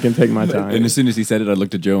 So I can take my time. And as soon as he said it, I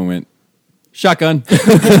looked at Joe and went, "Shotgun."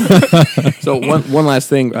 So one last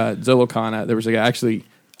thing, Zolokana. There was a guy actually.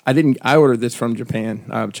 I ordered this from Japan,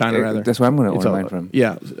 China rather. That's where I'm going to It's order all- mine from.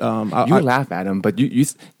 Yeah, You laugh at him, but you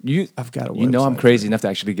I've got a you know I'm website. crazy enough to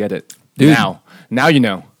actually get it. Dude. Now you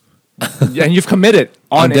know. And you've committed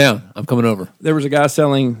on I'm it. down. I'm coming over. There was a guy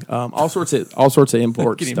selling all sorts of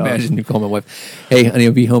import Can you stuff. imagine you call my wife, "Hey, honey,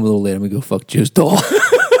 I'll be home a little later. I'm gonna go fuck Joe's doll."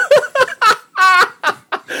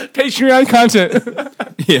 Patreon content.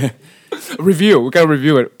 Yeah. Review. We got to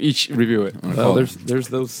review it. Each review it. Well, there's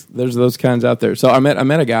those kinds out there. So I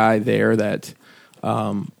met a guy there that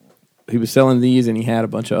he was selling these, and he had a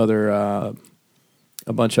bunch of other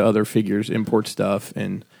figures, import stuff,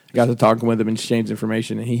 and I got to talking with him and exchange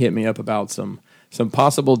information, and he hit me up about some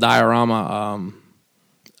possible diorama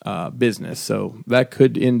business. So that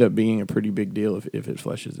could end up being a pretty big deal if it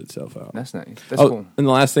fleshes itself out. That's nice. That's Oh, cool. and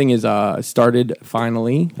the last thing is I started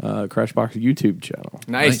finally Crashbox YouTube channel.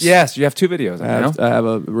 Nice. Yes, you have 2 videos. I have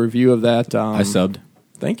a review of that. I subbed.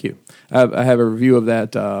 Thank you. I have a review of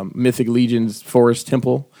that Mythic Legion's Forest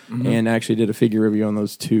Temple, and actually did a figure review on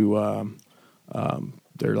those 2.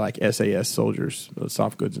 They're like SAS soldiers,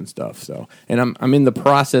 soft goods and stuff. So, and I'm in the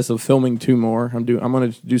process of filming 2 more. I'm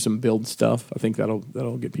going to do some build stuff. I think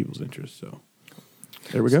that'll get people's interest. So,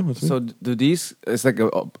 there we go. That's So me. do these? It's like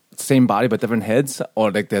a same body but different heads,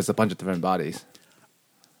 or like there's a bunch of different bodies.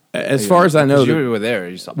 As far as I know, you were there.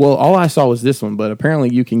 You saw. well, all I saw was this one, but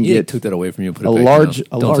apparently you can Yeah, get took that away from you. And put a it back large- down.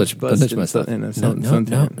 a Don't large touch, bust don't touch my in stuff. sun- in a No, sun- no,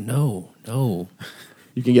 suntan. no.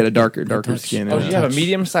 you can get a darker touch. skin. Oh, in you it. have a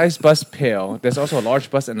medium-sized bust pale. There's also a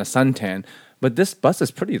large bust and a suntan. But this bust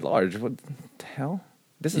is pretty large. What the hell?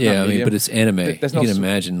 This is Yeah, not I mean, medium. but it's anime. There's You no can s-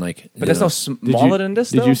 imagine, like, But there's no smaller than this.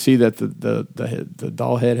 Did though? you see that the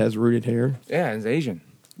doll head has rooted hair? Yeah, it's Asian.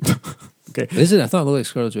 Okay, Is it? I thought it looked like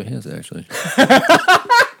Scarlett Johansson actually.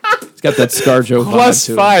 it's got that ScarJo vibe Plus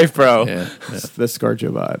to it. 5, bro. Yeah. It's the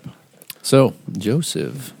ScarJo vibe. So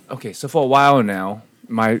Joseph, Okay, so for a while now,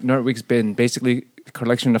 my Nerd Week's been basically a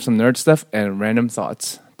collection of some nerd stuff and random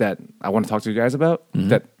thoughts that I want to talk to you guys about.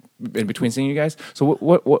 That in between seeing you guys. So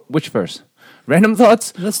which first? Random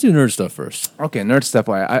thoughts. let's do nerd stuff first. Okay, nerd stuff.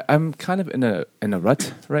 I'm kind of in a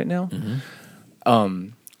rut right now.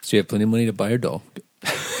 So you have plenty of money to buy your doll.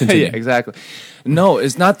 Yeah, exactly. No,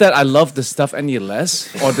 it's not that I love the stuff any less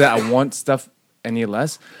or that I want stuff any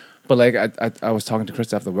less. But like I was talking to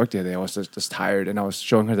Krista after work the other day. I was just tired, and I was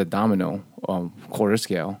showing her the Domino quarter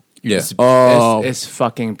scale. Yeah. It's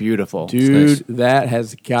fucking beautiful, Dude, that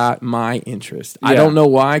has got my interest. I Yeah. don't know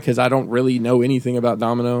why, because I don't really know anything about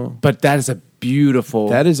Domino. But that is a beautiful.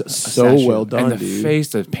 That is so statue. well done, and the dude. face,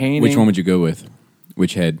 the painting. Which one would you go with?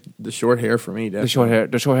 Which head? The short hair for me, The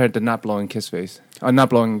definitely. short hair, the not blowing kiss face, not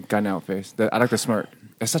blowing gun out face. I like the smirk.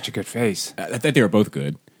 It's such a good face. I think they were both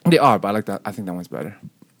good. They are, but I like that. I think that one's better.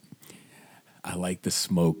 I like the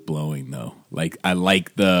smoke blowing though. Like I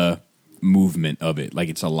like the movement of it, like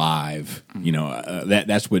it's alive. You know,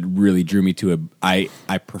 that's what really drew me to it. I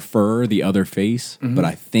prefer the other face, but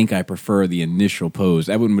I think I prefer the initial pose.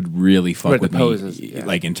 That one would really fuck Right, with the poses, me, yeah.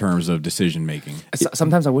 like in terms of decision making.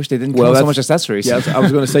 Sometimes I wish they didn't Well, come with so that's- much accessories. Yeah, I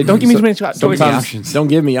was going to say, Don't give me too many don't give me sometimes- options. Don't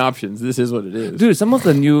give me options. This is what it is. Dude, some of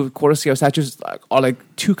the new quarter scale statues are like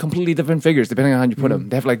two completely different figures, depending on how you put them.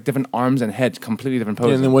 They have like different arms and heads, completely different Yeah,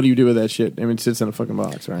 poses. and then what do you do with that shit? I mean, it sits in a fucking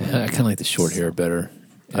box, right? I kind of like the short hair better.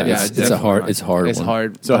 Yeah, it's a hard. It's hard. It's one.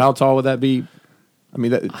 hard. So how tall would that be? I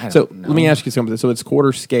mean, I so don't let me know. ask you something. So it's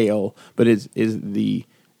quarter scale, but is the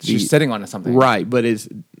She's sitting on something, right? But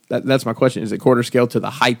that's my question? Is it quarter scale to the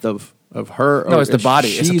height of her? No, or it's the is body.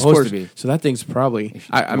 It's she's supposed quarter- to be. So that thing's probably.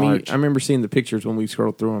 I mean, large. I remember seeing the pictures when we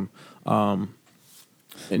scrolled through them,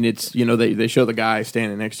 and it's they show the guy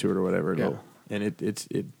standing next to it or whatever. Yeah. And it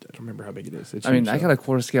I don't remember how big it is. It's I mean, huge, I so. got a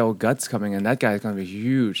quarter scale guts coming, and that guy's gonna be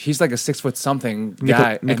huge. He's like a 6 foot something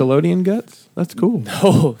guy. and- Nickelodeon guts. That's cool.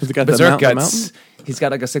 Oh, Has it got the berserk mountain- guts. He's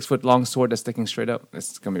got like a 6 foot long sword that's sticking straight up.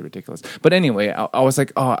 It's gonna be ridiculous. But anyway, I was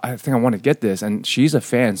like, oh, I think I want to get this, and she's a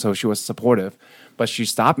fan, so she was supportive. But she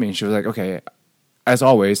stopped me, and she was like, okay, as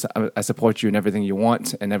always, I support you in everything you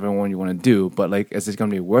want and everyone you want to do. But like, is it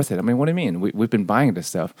gonna be worth it? I mean, what do you mean? We've been buying this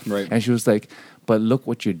stuff, Right. And she was like, but look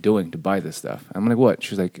what you're doing to buy this stuff. I'm like, what?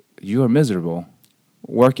 She was like, you are miserable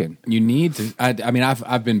working. You need to. I mean,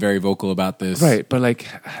 I've been very vocal about this, Right, but like,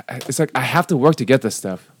 it's like I have to work to get this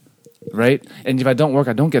stuff, right? And if I don't work,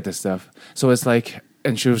 I don't get this stuff. So it's like,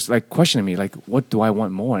 and she was like questioning me, like, what do I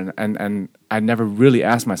want more? And I never really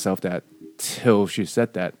asked myself that till she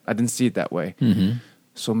said that. I didn't see it that way.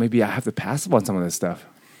 So maybe I have to pass up on some of this stuff.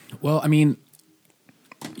 Well, I mean,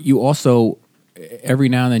 you also every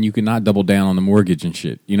now and then you cannot double down on the mortgage and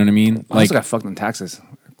shit. You know what I mean? I also got fucked on taxes.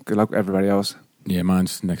 Good luck, everybody else. Yeah,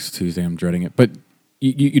 mine's next Tuesday. I'm dreading it, but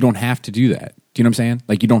you don't have to do that. Do you know what I'm saying?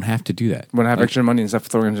 Like, you don't have to do that. When I have Like, extra money and stuff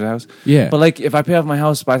throwing into the house. Yeah. But like, if I pay off my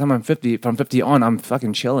house by the time I'm 50, from 50 on, I'm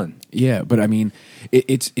fucking chilling. Yeah, but I mean,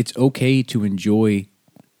 it's okay to enjoy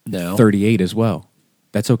Now, 38 as well.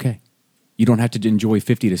 That's okay. You don't have to enjoy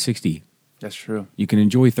 50 to 60. That's true. You can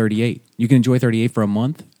enjoy 38. You can enjoy 38 for a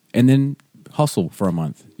month and then hustle for a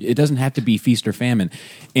month. It doesn't have to be feast or famine.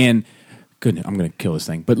 And goodness, I'm going to kill this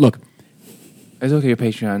thing. But look, It's okay, your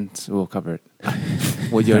Patreon will cover it.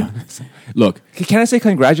 With your, look, can I say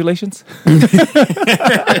congratulations?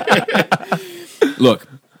 look.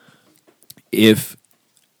 If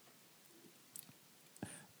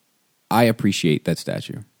I appreciate that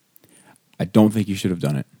statue, I don't think you should have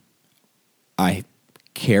done it. I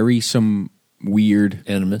carry some weird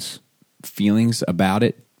animus. feelings about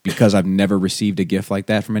it because I've never received a gift like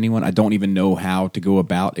that from anyone. I don't even know how to go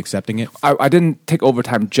about accepting it. I didn't take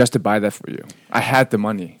overtime just to buy that for you. I had the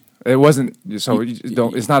money. It wasn't so. You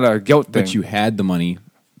don't, it's not a guilt thing. But you had the money.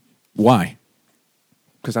 Why?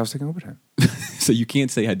 because I was taking overtime. So you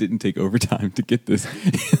can't say I didn't take overtime to get this.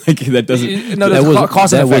 Like that doesn't. No, that there's wasn't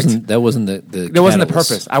cause and effect. that wasn't the There wasn't a catalyst.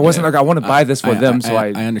 purpose. I wasn't like I want to buy this for them. So I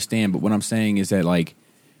I understand, but what I'm saying is that, like,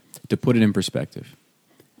 to put it in perspective,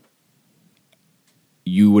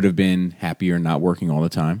 you would have been happier not working all the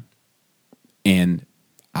time, and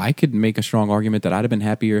I could make a strong argument that I'd have been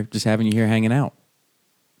happier just having you here hanging out.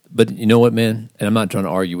 But you know what, man? And I'm not trying to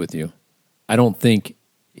argue with you. I don't think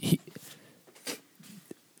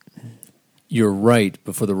you're right,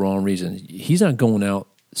 but for the wrong reason. He's not going out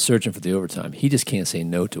searching for the overtime. He just can't say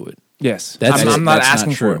no to it. yes, That's- I'm not that's not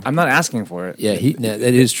asking for true. it. I'm not asking for it. Yeah, that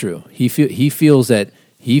is true. He feels that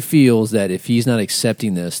if he's not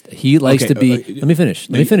accepting this, he likes Okay, to be. Let me finish.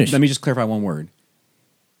 Let me finish. Let me just clarify one word.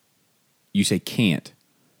 You say can't,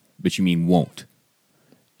 but you mean won't.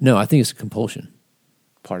 No, I think it's a compulsion.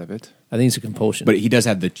 Part of it. I think it's a compulsion. But he does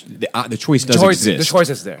have the choice does exist. The choice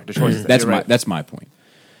is there. The choice is there. That's You're my right. that's my point.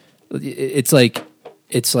 it's like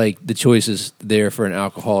the choice is there for an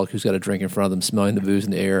alcoholic who's got a drink in front of them, smelling the booze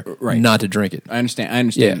in the air, Right. not to drink it. I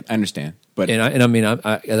understand. Yeah. I understand. But And I mean,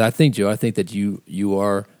 I think, Joe, I think that you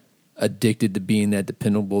are addicted to being that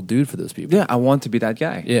dependable dude for those people. Yeah, I want to be that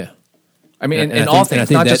guy. Yeah. I mean, And in I all think- and I things,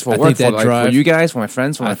 think not that- just for I work, think for, that like, drive- for you guys, for my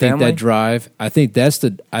friends, for my I think family. that drive. I think that's the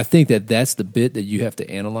bit that you have to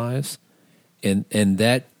analyze, and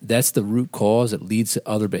that's the root cause that leads to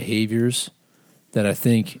other behaviors. That I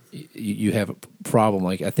think you have a problem.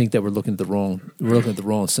 Like, I think that we're looking at the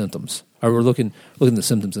wrong symptoms, or we're looking at the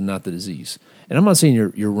symptoms and not the disease. And I'm not saying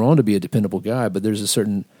you're wrong to be a dependable guy, but there's a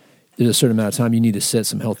certain amount of time you need to set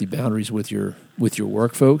some healthy boundaries with your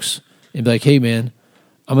work folks and be like, hey man,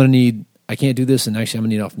 I can't do this, and actually I'm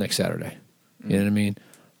gonna need off next Saturday. You know what I mean?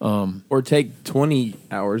 Or take 20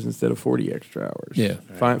 hours instead of 40 extra hours. Yeah.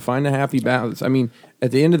 Find a happy balance. I mean,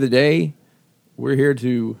 at the end of the day, We're here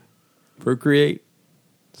to procreate.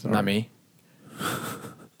 Sorry. Not me.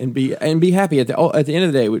 And be happy at the end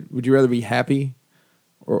of the day. Would you rather be happy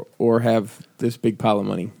or have this big pile of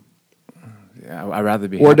money? Yeah, I'd rather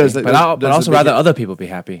be Or happy. does it- but I'll does also the big- rather other people be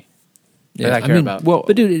happy. That I care about. Well,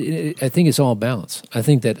 but dude, I think it's all balance. I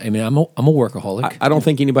think that I'm a workaholic. I don't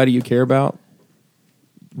think anybody you care about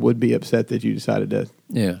would be upset that you decided to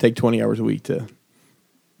Yeah. take 20 hours a week to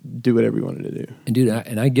do whatever you wanted to do. And dude,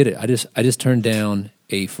 I get it. I just turned down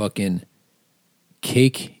a fucking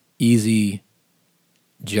cake easy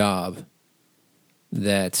job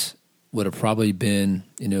that would have probably been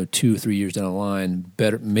 2 or 3 years down the line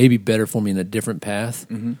maybe better for me in a different path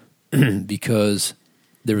because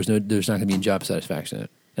there's not going to be job satisfaction in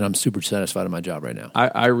it, and I'm super satisfied in my job right now.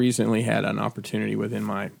 I recently had an opportunity within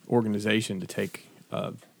my organization to take.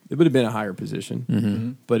 It would have been a higher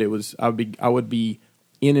position, but it was I would be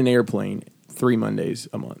in an airplane 3 Mondays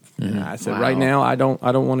a month. And I said, right now I don't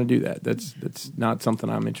want to do that. That's not something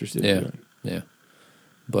I'm interested in doing. Yeah.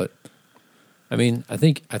 But I mean, I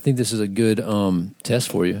think this is a good test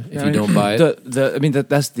for you if you don't buy it.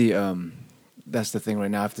 That's the thing right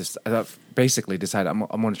now. I've basically decided I'm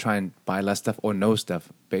going to try and buy less stuff or no stuff,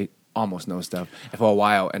 almost no stuff, for a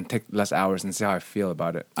while and take less hours and see how I feel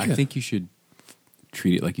about it. I think you should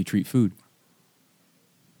treat it like you treat food.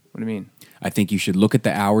 What do you mean? I think you should look at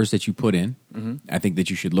the hours that you put in. I think that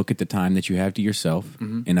you should look at the time that you have to yourself.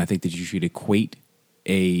 And I think that you should equate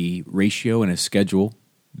a ratio and a schedule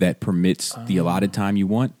that permits the allotted time you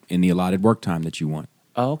want and the allotted work time that you want.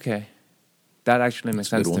 Oh, okay. That actually makes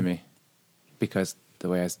That's a sense good to one. me because the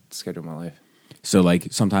way I schedule my life. So, like,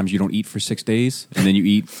 sometimes you don't eat for 6 days, and then you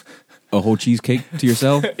eat a whole cheesecake to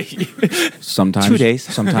yourself. Sometimes 2 days.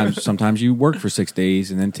 sometimes you work for 6 days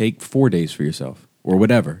and then take 4 days for yourself or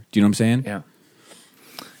whatever. Do you know what I'm saying? Yeah.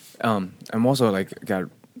 I'm also got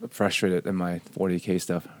frustrated in my 40K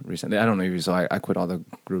stuff recently. I don't know if you saw. I quit all the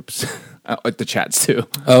groups, the chats too.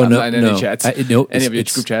 Oh, I'm no, not in any no. chats. No, any of your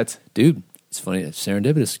it's- group chats. Dude, it's funny. It's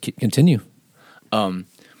serendipitous. Continue.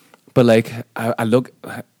 But I look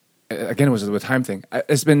again. It was a time thing.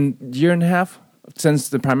 It's been a year and a half since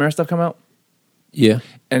the Primera stuff come out, Yeah.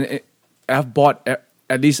 and I've bought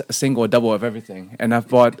at least a single or double of everything, and I've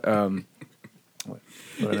bought.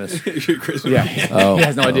 What is this? Yeah, Oh, he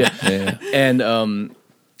has no idea. Yeah. And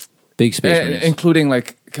Big space. Marines. including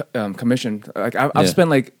commission. I've Yeah.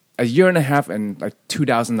 spent a year and a half and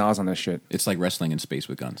 $2,000 on this shit. It's like wrestling in space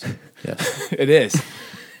with guns. Yes. It is.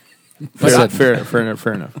 Fair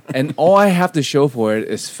enough. And all I have to show for it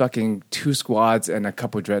is fucking 2 squads and a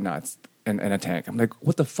couple dreadnoughts and a tank. I'm like,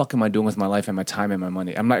 what the fuck am I doing with my life and my time and my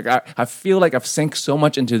money? I'm like, I feel like I've sank so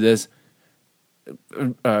much into this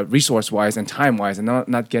resource-wise and time-wise and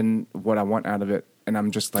not getting what I want out of it. And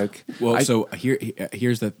I'm just like... So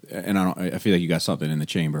here's the, and I feel like you got something in the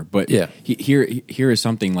chamber, but Yeah. here is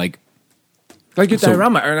something like Like your So-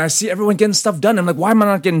 diorama, and I see everyone getting stuff done. I'm like, why am I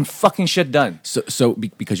not getting fucking shit done?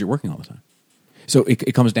 because you're working all the time. So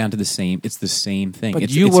it comes down to the same. It's the same thing. But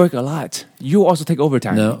it's, you it's- work a lot. You also take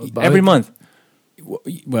overtime No, but every month.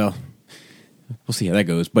 Well, we'll see how that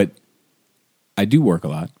goes. But I do work a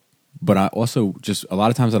lot. But I also just a lot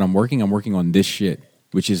of times that I'm working on this shit,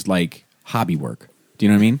 which is like hobby work. Do you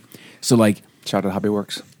know what I mean? So like, Shout out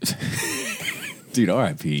Hobbyworks. dude,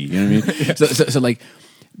 R.I.P. You know what I mean? So like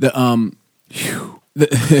the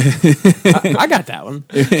I got that one.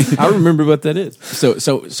 I remember what that is.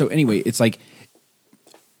 So anyway, it's like,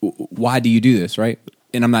 why do you do this, right?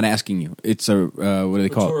 And I'm not asking you. It's a what do they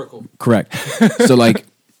call Rhetorical. it? Correct. So like,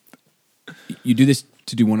 you do this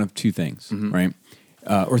to do one of two things, right?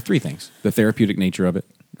 Or three things: the therapeutic nature of it,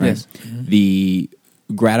 right? Yes. The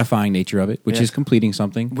gratifying nature of it, which Yeah. is completing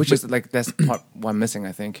something, Which is that's part one missing,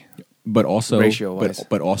 I think. but also ratio-wise.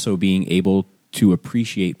 but also being able to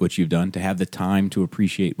appreciate what you've done, to have the time to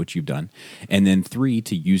appreciate what you've done, and then 3,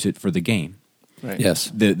 to use it for the game. Right.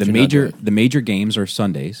 Yes. The You're not major doing it. the major games are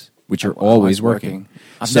Sundays, which are I'm always working.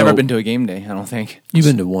 I've So- never been to a game day. I don't think. You've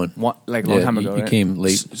been to one. One, a long time ago. You right? came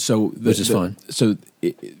late. So Which is fine. So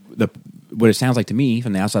what it sounds like to me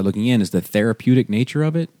from the outside looking in is the therapeutic nature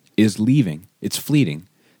of it is leaving. It's fleeting.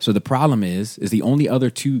 So the problem is the only other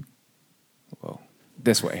two. Whoa.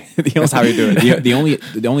 This way. The That's how you do it.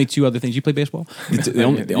 The only two other things you play baseball. You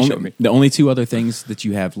showed me. The only two other things that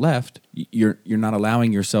you have left, you're not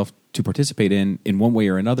allowing yourself to participate in one way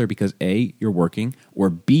or another because A, you're working, or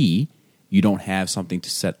B, you don't have something to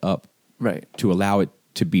set up Right. to allow it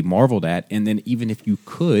to be marveled at. And then even if you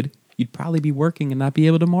could, you'd probably be working and not be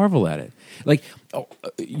able to marvel at it. Like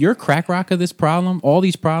your crack rock of this problem, all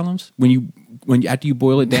these problems, when after you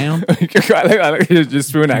boil it down, Just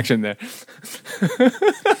spoon action there.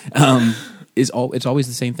 it's always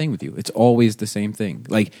the same thing with you. It's always the same thing.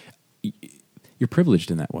 Like you're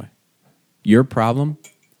privileged in that way. Your problem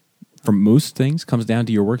for most things comes down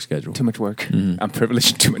to your work schedule. Too much work. I'm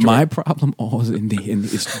privileged. Too much My work. problem all is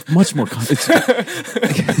it's much more.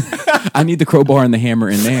 I need the crowbar and the hammer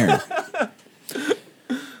in there.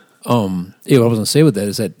 Yeah, what I was going to say with that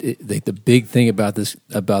is that the big thing about this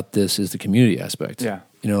is the community aspect. Yeah.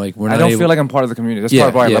 Like we're I not don't able, feel like I'm part of the community. That's part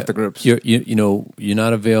of why I left the groups. You're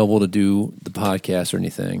not available to do the podcast or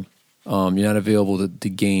anything. You're not available to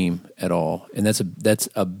game at all, and that's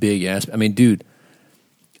a big aspect. I mean, dude,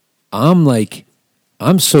 I'm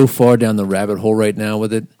so far down the rabbit hole right now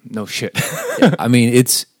with it. No shit. I mean,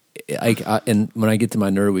 it's and when I get to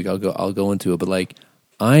my nerd week, I'll go into it. But like,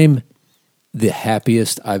 I'm the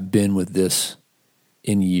happiest I've been with this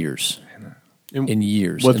in years. In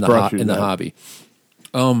years, What's in brought you to the that? hobby.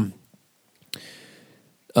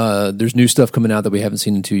 There's new stuff coming out that we haven't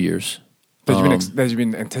seen in 2 years. That you've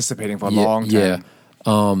been anticipating for a long time.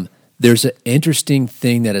 Yeah. There's an interesting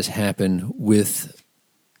thing that has happened with.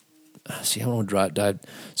 See, I don't want to dive.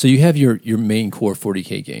 So you have your main core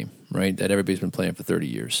 40K game, right? That everybody's been playing for 30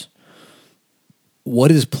 years.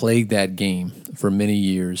 What has plagued that game for many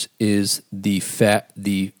years is the fight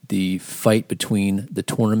between the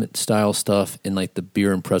tournament style stuff and like the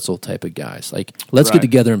beer and pretzel type of guys. Like, let's get Right.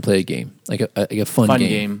 together and play a game, like a fun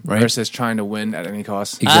game, right? versus trying to win at any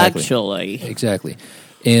cost. Exactly. Exactly.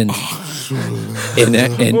 And the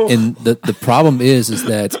problem is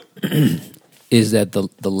that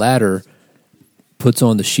the latter puts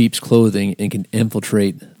on the sheep's clothing and can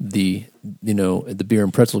infiltrate the beer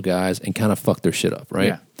and pretzel guys and kind of fuck their shit up, right?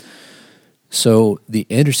 Yeah. So the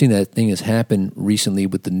interesting thing has happened recently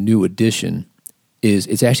with the new edition is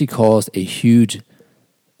it's actually caused a huge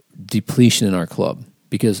depletion in our club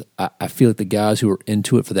because I feel like the guys who are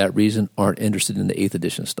into it for that reason aren't interested in the 8th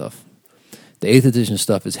edition stuff. The 8th edition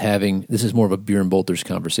stuff is this is more of a beer and bolters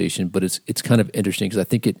conversation, but it's kind of interesting because I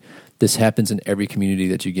think this happens in every community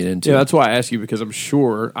that you get into. Yeah, that's why I ask you, because I'm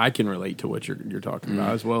sure I can relate to what you're talking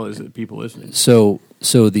about as well as the people listening. So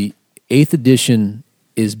the 8th edition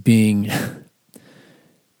is being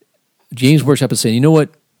James Workshop is saying, you know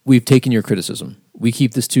what? We've taken your criticism. We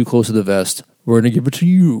keep this too close to the vest. We're going to give it to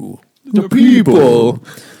you, the people.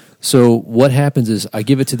 So what happens is I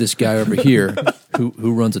give it to this guy over here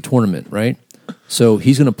who runs a tournament, right? So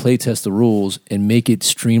he's going to play test the rules and make it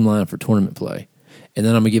streamlined for tournament play. And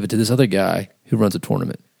then I'm going to give it to this other guy who runs a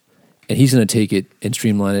tournament. And he's going to take it and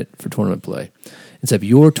streamline it for tournament play. And so if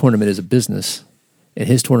your tournament is a business and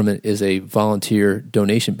his tournament is a volunteer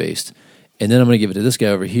donation based, and then I'm going to give it to this guy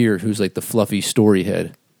over here who's like the fluffy story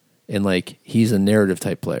head, and like he's a narrative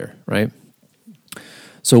type player, right?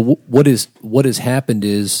 So what has happened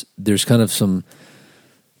is there's kind of some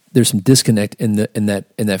disconnect in that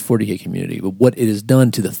 40K community. But what it has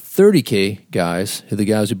done to the 30K guys, the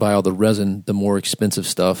guys who buy all the resin, the more expensive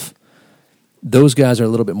stuff, those guys are a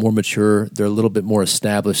little bit more mature. They're a little bit more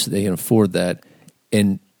established. They can afford that,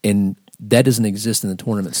 and that doesn't exist in the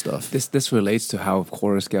tournament stuff. This relates to how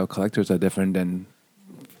quarter scale collectors are different than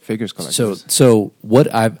figures collectors. So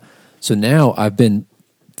now I've been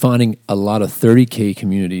finding a lot of 30K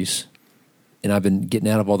communities, and I've been getting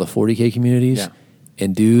out of all the 40K communities. Yeah.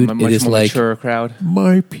 And dude, much it is more like mature crowd.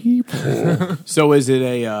 My people. So is it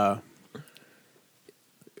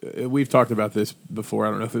we've talked about this before. I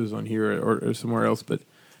don't know if it was on here or somewhere else, but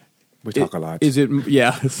We talk a lot. Is it?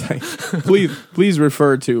 Yeah. It's like, please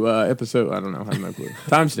refer to episode. I don't know. I have no clue.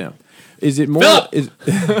 Timestamp. Is it more? Philip!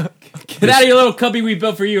 Get out of your little cubby we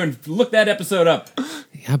built for you and look that episode up.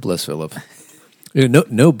 God bless Philip.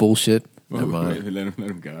 No bullshit. Never mind. Let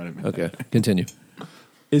him go. Okay, continue.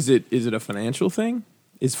 Is it a financial thing?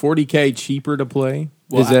 Is 40K cheaper to play?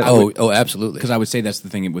 Well, Is that, absolutely. Because I would say that's the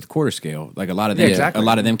thing with quarter scale. Like a lot of them, Yeah, exactly. a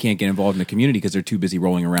lot of them can't get involved in the community because they're too busy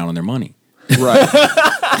rolling around on their money. right.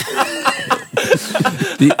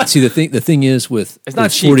 The thing is with It's not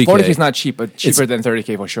with cheap. 40K, 40K is not cheap, but cheaper than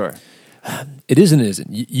 30K for sure. It isn't. It isn't.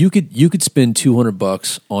 You could spend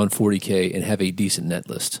 $200 on 40K and have a decent net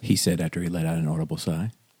list. He said after he let out an audible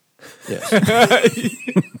sigh. Yes.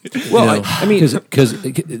 Well, I mean, because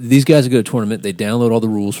these guys go to a tournament, they download all the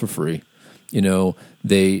rules for free. They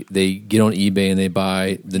get on eBay and they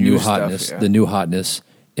buy the new Used stuff, hotness, yeah. the new hotness,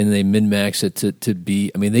 and they min max it to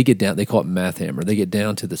be. I mean, they get down. They call it math hammer. They get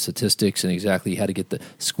down to the statistics and exactly how to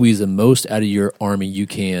squeeze the most out of your army you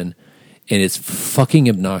can, and it's fucking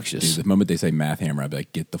obnoxious. Dude, the moment they say math hammer, I'd be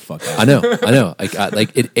like, get the fuck out. I know.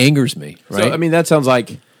 Like it angers me. Right. so I mean, that sounds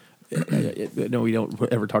like no, we don't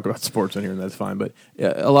ever talk about sports on here, and that's fine. But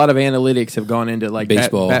a lot of analytics have gone into like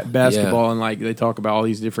Baseball, basketball, and like they talk about all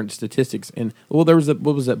these different statistics. And well, there was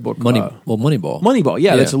what was that book? Moneyball. Moneyball.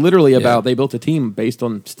 Yeah, Yeah. that's literally about Yeah. they built a team based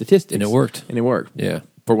on statistics, And it worked. Yeah.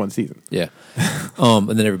 for one season. Yeah. And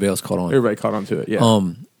then everybody else caught on. Everybody caught on to it. Yeah.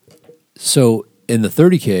 So in the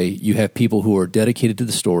 30K, you have people who are dedicated to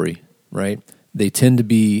the story, right? They tend to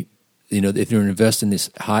be, if you're investing in this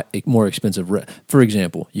more expensive, for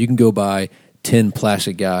example, you can go buy 10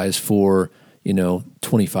 plastic guys for,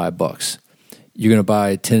 $25. You're going to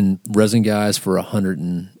buy 10 resin guys for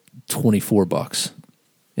 $124.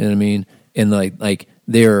 You know what I mean? And like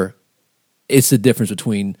it's the difference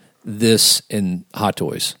between this and Hot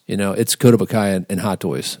Toys. It's Kota Bukai and Hot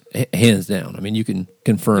Toys, hands down. I mean, you can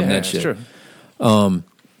confirm that shit. True.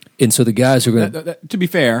 And so the guys are going to... To be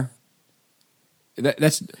fair,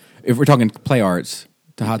 that's if we're talking Play Arts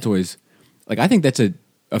to Hot Toys, like I think that's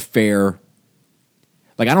a fair.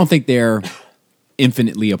 Like I don't think they're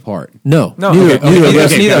infinitely apart. No. Neither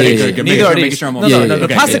good. Neither are these. Sure I'm No, on the same the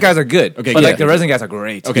page. plastic guys are good. Okay, but good. like the resin guys are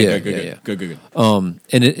great. Okay, Yeah, good.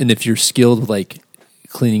 And if you're skilled with like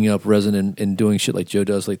cleaning up resin and doing shit like Joe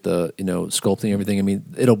does, like the sculpting everything, I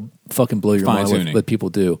mean, it'll fucking blow your mind Fine-tuning. what people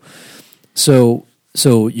do. So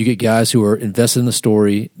you get guys who are invested in the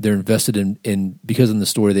story. They're invested in because in the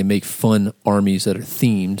story they make fun armies that are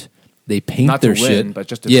themed. They paint Not to their win, shit, but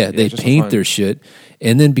just to- they yeah, just for paint fun. their shit,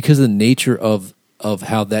 and then because of the nature of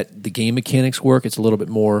how the game mechanics work, it's a little bit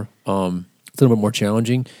more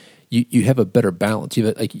challenging. You have a better balance.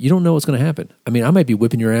 You don't know what's going to happen. I mean, I might be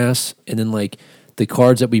whipping your ass, and then like the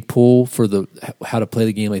cards that we pull for how to play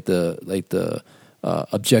the game, like the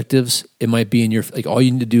objectives, it might be in your all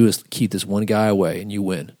you need to do is keep this one guy away and you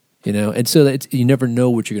win. And so you never know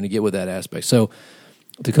what you're going to get with that aspect. So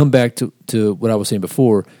to come back to what I was saying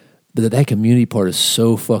before, that community part is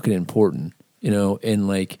so fucking important. And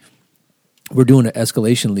like we're doing an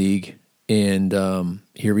escalation league and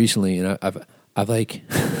here recently, and I've like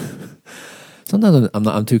sometimes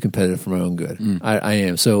I'm too competitive for my own good. I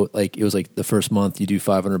am. So like it was like the first month you do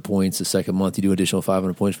 500 points, the second month you do additional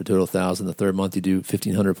 500 points for a total of 1,000, the third month you do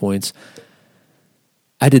 1,500 points.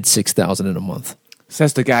 I did 6,000 in a month.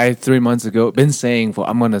 Says the guy 3 months ago, been saying,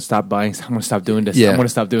 "I'm going to stop buying. I'm going to stop doing this. Yeah, I'm going to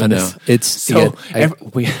stop doing I know. this." It's So,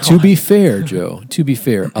 to be fair, Joe. To be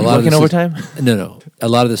fair, a lot of working this overtime? No. A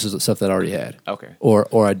lot of this is stuff that I already had. Okay.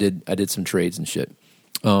 Or I did some trades and shit.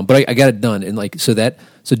 But I got it done, and like so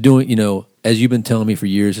doing as you've been telling me for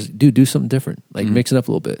years, is, do something different, like mix it up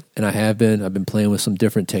a little bit. And I've been playing with some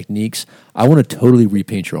different techniques. I want to totally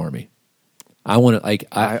repaint your army. I want to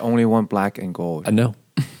I only want black and gold. I know.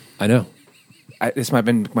 This might have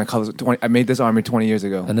been my colors. I made this army 20 years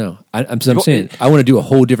ago. I know. I'm saying I want to do a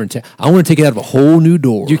whole different. I want to take it out of a whole new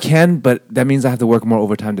door. You can, but that means I have to work more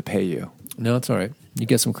overtime to pay you. No, it's all right. You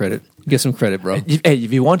get some credit. Bro.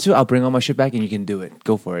 If you want to, I'll bring all my shit back and you can do it.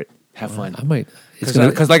 Go for it. Have fun. I might.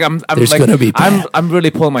 Because like I'm there's like gonna be I'm really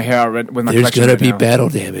pulling my hair out with my There's collection gonna right be now. battle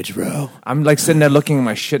damage, bro. I'm like sitting there looking at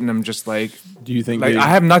my shit and I'm just like, Do you think? like they- I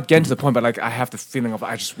have not getting to the point, but like I have the feeling of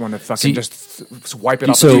I just want to fucking See, just wipe it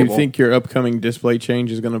off so- the Do table. you think your upcoming display change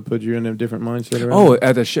is going to put you in a different mindset? Around Oh,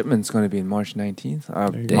 it? the shipment's going to be in March 19th.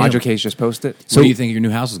 go. Module Case just posted. So what do you think your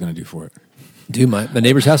new house is going to do for it? Dude, my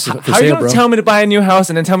neighbor's house is for How are you sale, going bro. to tell me to buy a new house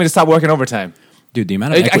and then tell me to stop working overtime? Dude, the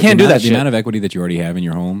amount of I equity, can't do that the shit. amount of equity that you already have in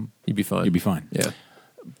your home, You'd be fine. you'd be fine. Yeah.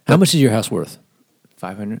 How much is your house worth?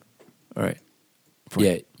 500. All right. For Yeah,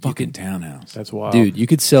 a you fucking could- townhouse. That's wild, Dude, you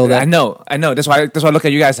could sell that. I know. That's why I look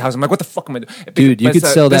at you guys' house. I'm like, what the fuck am I doing? Dude, you But could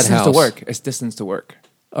it's, sell that distance house. to work. It's distance to work.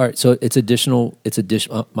 All right, so it's additional.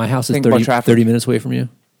 My house is Think about 30, traffic. 30 minutes away from you.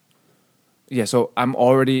 Yeah, so I'm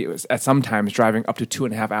already at sometimes driving up to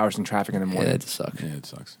 2.5 hours in traffic in the Yeah, morning. that sucks. Yeah, it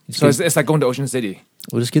sucks. So it's like going to Ocean City.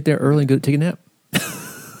 We'll just get there early and go take a nap.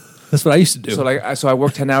 That's what I used to do. So I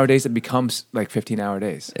work 10-hour days. It becomes like 15-hour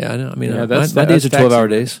days. yeah, I know. I mean, Yeah, my that's days are taxing. 12-hour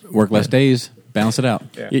days. Work less days, balance it out.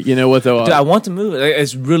 You know what though? Dude, I want to move.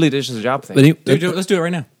 It's really just a job thing. But, Let's do it right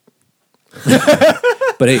now.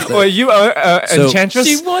 but hey, Well, you So- Enchantress.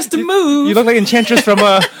 She wants to move. You look like Enchantress from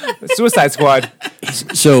Suicide Squad.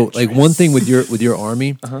 so like one thing with your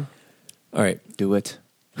army. All right, Do it.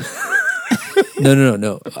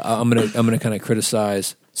 no. I'm gonna kind of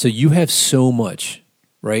criticize. So you have so much,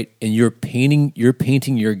 right? And you're painting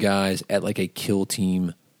your guys at like a kill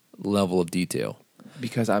team level of detail.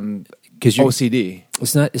 Because I'm 'Cause you're- OCD.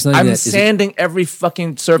 It's not even I'm that. It's- sanding every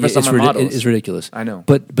fucking surface on my models. It's ridiculous. I know.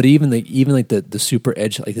 But even like the super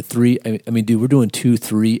edge, like the three. I mean, dude, we're doing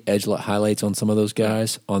 2-3 edge highlights on some of those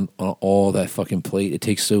guys on all that fucking plate. It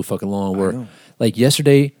takes so fucking long. Where know. like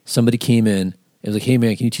yesterday, somebody came in and was like, "Hey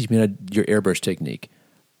man, can you teach me your airbrush technique?"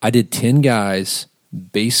 I did 10 guys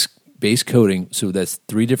base coating, so that's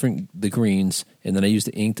 3 different the greens, and then I used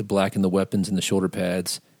the ink to blacken the weapons and the shoulder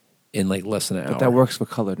pads in like less than an hour. But that works for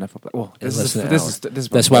color, not for black. Well, In this less is than an this hour. is this is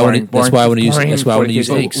That's why I wanna- that's why I wanna use- boring that's why I wanna use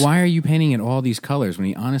 40K. inks. Why are you painting in all these colors when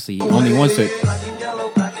he honestly only wants it?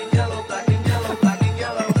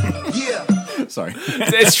 Sorry.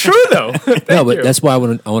 It's true though. No, but that's why I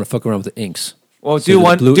want to fuck around with the inks. Well, So do the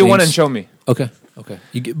one blue and inks- show me. Okay.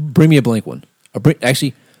 Bring me a blank one. Or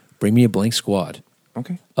bring me a blank squad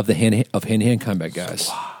Okay. of the hand-to-hand combat guys.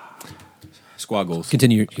 Squad goals.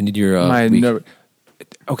 Continue your My week.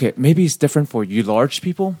 okay, maybe it's different for you large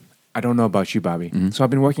people. I don't know about you, Bobby. Mm-hmm. So I've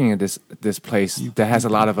been working at this place that has a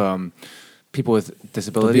lot of people with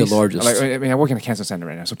disabilities. largest. Like, I mean, I work in a cancer center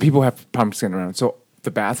right now, so people have problems getting around. So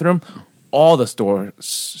the bathroom, all the stalls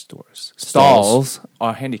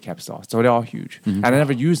are handicap stalls, so they're all huge. Mm-hmm. And I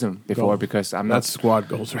never used them before Goal. because I'm That's not. squad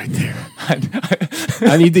goals right there.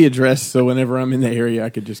 I need the address so whenever I'm in the area, I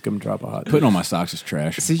could just come drop a hot. Putting on my socks is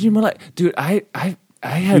trash. See, you might like, dude. I have.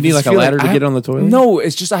 You need this like a feeling- ladder to I get have- on the toilet? No,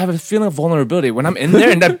 it's just I have a feeling of vulnerability when I'm in there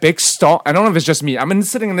in that big stall. I don't know if it's just me.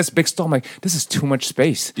 Sitting in this big stall. I'm like, this is too much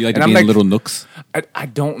space. Do you like and to I'm be in little nooks? I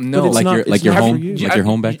don't know. it's Like not- your like it's your not for home, you. like your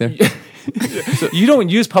home back there. You don't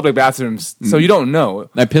use public bathrooms, so you don't know.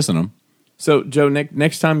 I piss on them. So, Joe,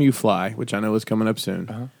 next time you fly, which I know is coming up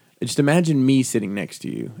soon, just imagine me sitting next to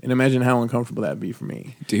you, and imagine how uncomfortable that'd be for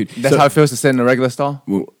me. Dude. That's how it feels to sit in a regular stall.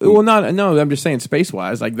 Well, no, I'm just saying space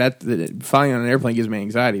wise, like that flying on an airplane gives me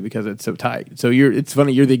anxiety because it's so tight. So it's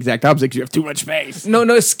funny, you're the exact opposite because you have too much space. No,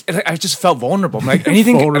 I just felt vulnerable. I'm like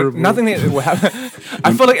anything, Vulnerable. nothing that would happen.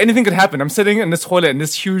 I felt like anything could happen. I'm sitting in this toilet in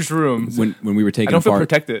this huge room. When we were taking I don't feel apart,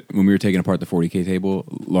 protected. When we were taking apart the 40K table,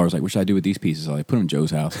 Laura's like, "What should I do with these pieces?" I was like, "Put them in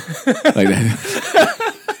Joe's house." Like that.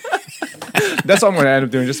 That's what I'm going to end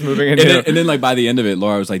up doing, just moving in And here. then, and then, like by the end of it,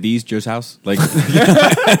 Laura was like, "These Joe's house." Like,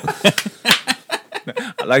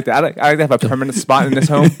 I like that. I like to have a permanent spot in this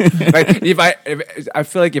home. Like if I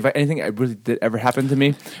feel like if anything really did ever happen to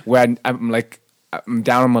me, where I'm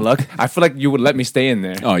down on my luck, I feel like you would let me stay in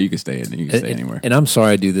there. oh, you can stay in. You can stay anywhere. And I'm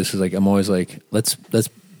sorry I do this because like I'm always like let's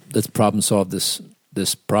problem solve this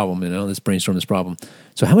problem. Let's brainstorm this problem.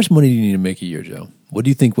 So how much money do you need to make a year, Joe? What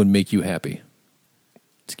do you think would make you happy?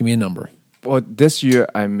 Just give me a number. Well, this year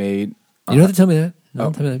I made. You don't have to tell me that. No,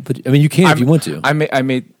 don't tell me that. But I mean, you can if you want to. I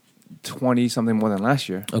made 20 something more than last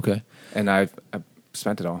year, Okay. and I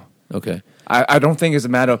spent it all. Okay. I don't think it's a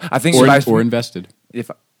matter of. I think or, if I, or invested. if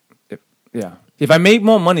I make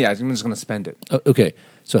more money, I'm just going to spend it. Okay.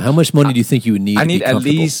 So how much money do you think you would need? I to be need at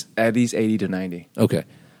comfortable? least 80 to 90. Okay.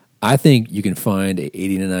 I think you can find a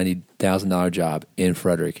 $80,000 to $90,000 job in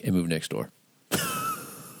Frederick and move next door.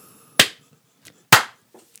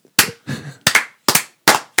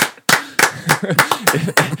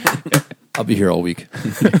 I'll be here all week.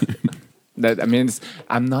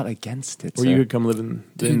 I'm not against it. Or sir. you could come live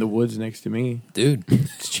in the woods next to me. Dude,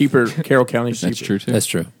 It's cheaper. Carroll County's cheaper. That's true too. that's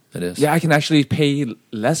true. It is. Yeah, I can actually pay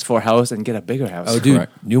less for a house and get a bigger house. Oh, dude,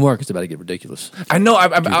 Correct. Newmarket's about to get ridiculous. I know.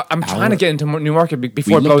 I'm trying to get into Newmarket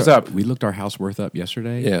before it blows up. We looked our house worth up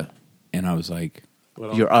yesterday. Yeah. and I was like,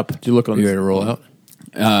 You're up. Did you look on? You ready to roll out?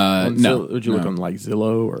 on no. Zillow? Would you look no. on like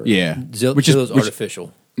Zillow or? Yeah, Zillow's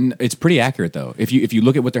artificial. It's pretty accurate though. If you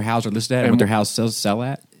look at what their houses are listed at and what their house sell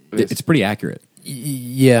at, it's pretty accurate.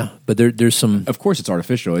 Yeah, but there's some. Of course, it's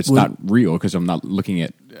artificial. It's not real because I'm not looking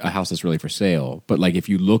at a house that's really for sale. But like, if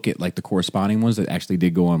you look at like the corresponding ones that actually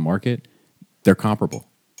did go on market, they're comparable.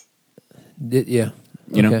 Yeah.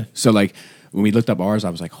 You know. Okay. So like when we looked up ours, I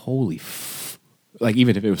was like, holy. Like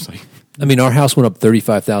even if it was like, I mean, our house went up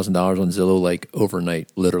 $35,000 on Zillow like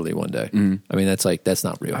overnight, literally one day. Mm-hmm. I mean, that's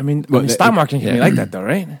not real. I mean, stock market can be like that, though,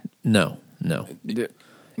 right? no.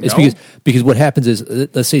 It's No? because what happens is,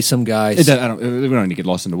 let's say some guy. we don't need to get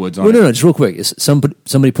lost in the woods on Well, it. no, just real quick.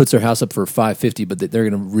 Somebody puts their house up for $550, but they're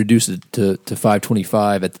going to reduce it to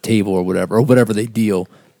 $525 at the table or whatever they deal,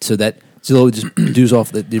 so that Zillow just reduce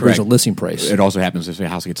off the original Correct. listing price. It also happens if a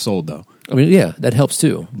house gets sold though. I mean, yeah, that helps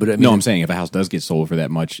too. But I mean, No, I'm saying if a house does get sold for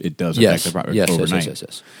that much, it does affect the property overnight.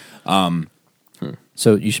 Yes.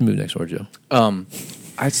 So you should move next door, Joe.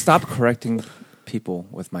 I stopped correcting people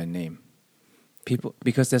with my name. People,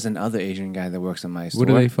 because there's another Asian guy that works in my store. What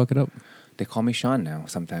do they fuck it up? They call me Sean now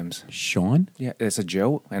sometimes. Sean? Yeah, it's a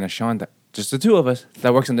Joe and a Sean, just the two of us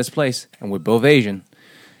that works in this place, and we're both Asian.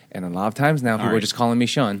 And a lot of times now, people right. are just calling me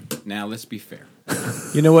Sean. Now let's be fair.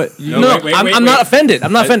 You know what? I'm not offended.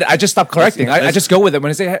 I'm not offended. I just stop correcting. I just go with it. When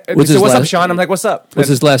I say, What's so his what's up, last- Sean? I'm like, what's up? What's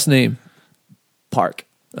his last name? Park.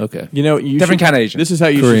 Okay. You know, you Different should- kind of Asian. This is how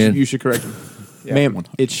Korean. you should correct him. Ma'am,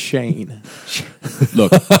 it's Shane.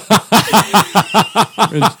 Look,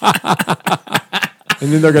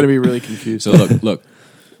 And then they're going to be really confused. So look.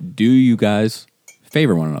 Do you guys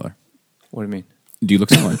favor one another? What do you mean? Do you look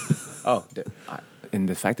similar? Oh, in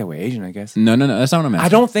the fact that we're Asian, I guess. No. That's not what I'm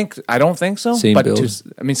asking. I don't think so. Same but build.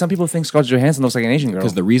 I mean, some people think Scarlett Johansson looks like an Asian girl.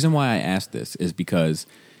 Because the reason why I asked this is because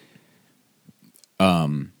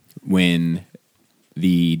when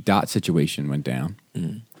the Dot situation went down,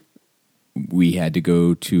 we had to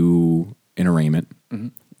go to an arraignment,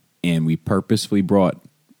 and we purposefully brought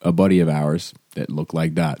a buddy of ours that looked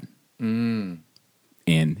like Dot.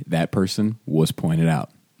 And that person was pointed out.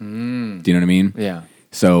 Do you know what I mean? Yeah.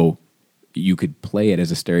 So you could play it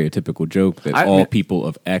as a stereotypical joke that all people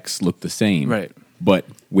of X look the same. Right. But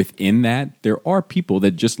within that, there are people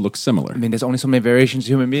that just look similar. I mean, there's only so many variations of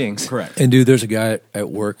human beings. Correct. And dude, there's a guy at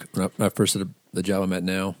work when I first at the job I'm at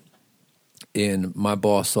now, and my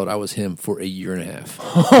boss thought I was him for a year and a half.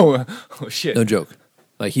 Oh shit. No joke.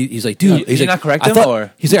 Like he's like, dude, Did you not correct him,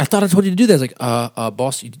 or? He's like, I thought I told you to do that. I was like,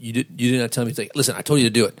 boss, you did not tell me. He's like, listen, I told you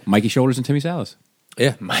to do it. Mikey Shoulders and Timmy Salas.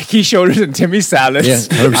 Yeah, Mikey Shoulders and Timmy Salas. Yeah,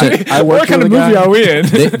 100%. I What worked kind of with a movie guy- are we in?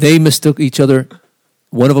 they mistook each other.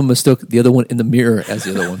 One of them mistook the other one in the mirror as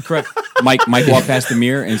the other one. Correct. Mike walked past the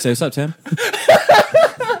mirror and said, "What's up, Tim?"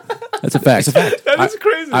 That's a fact. That is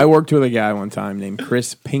crazy. I worked with a guy one time named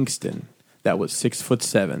Chris Pinkston that was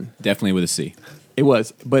 6'7". Definitely with a C. It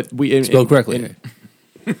was, but we Spelled correctly.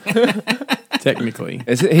 technically.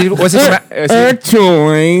 Was he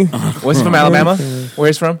from Alabama? Where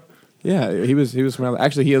he's from? Yeah, he was from.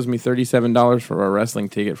 Actually, he owes me $37 for a wrestling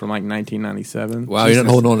ticket from like 1997. Wow, you're not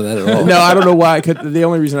holding on to that at all. No, I don't know why. 'Cause the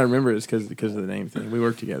only reason I remember it is because of the name thing. We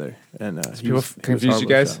worked together, and people confuse you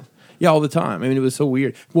guys? Yeah, all the time. I mean, it was so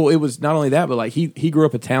weird. Well, it was not only that, but like he grew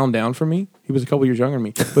up a town down from me. He was a couple years younger than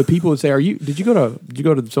me. But people would say, Did you go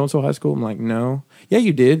to so and so high school?" I'm like, "No." "Yeah,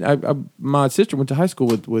 you did. My sister went to high school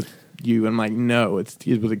with you." I'm like, "No, was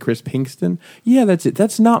it Chris Pinkston?" "Yeah, that's it.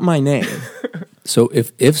 That's not my name." So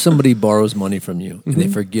if somebody borrows money from you and they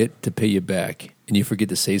forget to pay you back, and you forget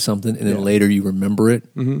to say something, and then later you remember it,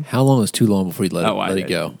 how long is too long before you let it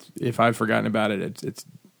go? If I've forgotten about it, it's.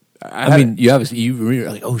 I mean, you obviously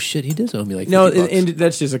you're like, oh shit, he does owe me like No, $50. and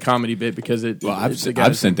that's just a comedy bit because it. Well, it's the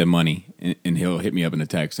I've sent them money, and he'll hit me up in a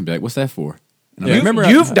text and be like, "What's that for?" And I'm like, Remember,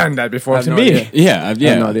 "Remember, you've done that before I have to no me. idea. Yeah, yeah. I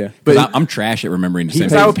have no idea. But But I'm trash at remembering the same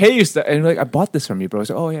Because I would thing. pay you stuff, and like, I bought this from you, bro. I was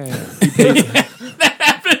like, oh yeah.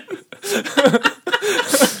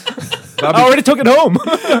 I already took it home.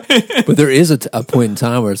 But there is a point in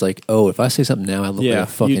time where it's like, oh, if I say something now, I look like a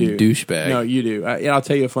fucking you do. douchebag. No, you do. I'll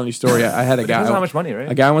tell you a funny story. I had a guy. Depends on how much money,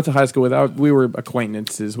 right? A guy I went to high school with. We were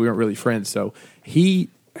acquaintances. We weren't really friends. So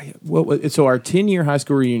so our 10-year high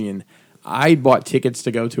school reunion, I bought tickets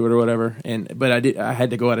to go to it or whatever, but I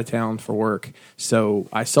had to go out of town for work. So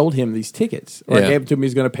I sold him these tickets. Or I Yeah. gave them to him.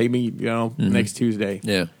 He's going to pay me, next Tuesday.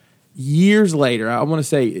 Yeah. Years later, I want to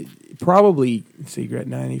say probably, Secret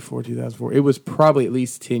 94, 2004. It was probably at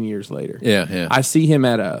least 10 years later. Yeah, yeah. I see him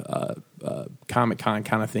at a Comic-Con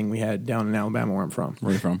kind of thing we had down in Alabama where I'm from.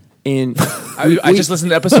 Where are you from? And I just listened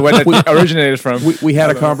to the episode where that originated from. we had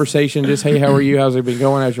a conversation, just, "Hey, how are you? How's it been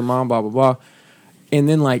going? How's your mom? Blah, blah, blah." And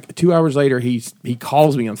then like 2 hours later, he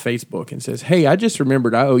calls me on Facebook and says, "Hey, I just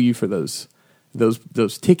remembered I owe you for those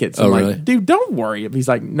tickets." I'm Oh, like, really? "Dude, don't worry." He's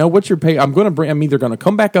like, "No, what's your pay? I'm either going to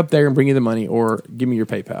come back up there and bring you the money or give me your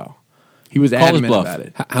PayPal." He was his adamant bluff. about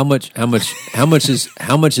it. How much is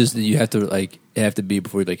that you have to be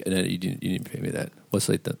before you like? No, you didn't pay me that. What's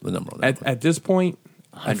like the number on that? At this point,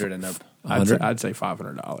 100 and up. I'd say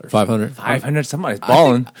 $500. 500. 500. Somebody's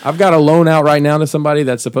balling. I've got a loan out right now to somebody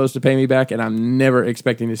that's supposed to pay me back, and I'm never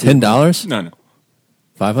expecting to see $10. No.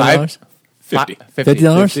 $500. 50.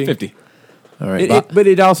 $50. 50. All right. But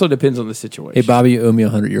it also depends on the situation. Hey Bobby, you owe me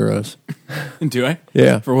 €100. Do I?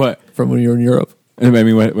 Yeah. For what? From when you were in Europe. I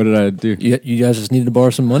mean, what did I do? You guys just needed to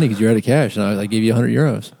borrow some money because you're out of cash, and I gave you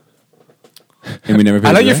 €100. And we never paid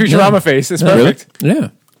I like it your back? Futurama face. It's perfect. Yeah.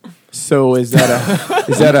 So is that a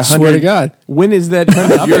 $100? Swear to God. When is that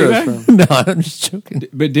 €100 from? No, I'm just joking.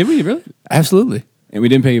 But did we really? Absolutely. And we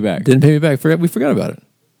didn't pay you back. Didn't pay me back. We forgot about it.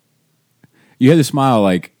 You had to smile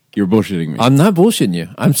like you're bullshitting me. I'm not bullshitting you.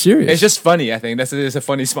 I'm serious. It's just funny. I think it's a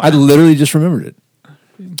funny smile. I literally just remembered it.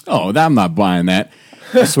 I'm not buying that.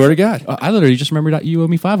 I swear to God. I literally just remembered that you owe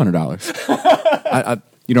me $500.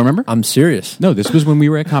 You don't remember? I'm serious. No, this was when we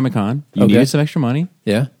were at Comic-Con. You Okay. needed some extra money.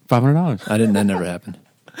 Yeah. $500. I didn't. That never happened.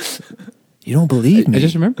 You don't believe me. I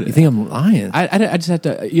just remembered it. You think I'm lying? I just had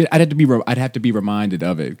to. I'd have to be reminded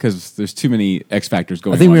of it because there's too many X factors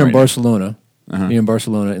going. I think on we were in right now. Barcelona. Uh-huh. We were in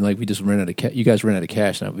Barcelona, and like we just ran out of cash. You guys ran out of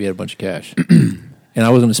cash, and we had a bunch of cash. And I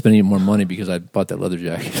wasn't going to spend any more money because I bought that leather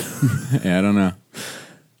jacket. Yeah, I don't know.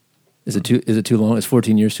 Is it too long? Is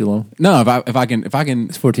 14 years too long? No, if I can,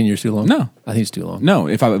 Is 14 years too long? No. I think it's too long. no.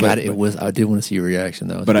 If I, God, it was. I did want to see your reaction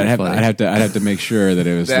though. It's but pretty I'd funny. have to make sure that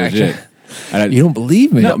it was The legit. You don't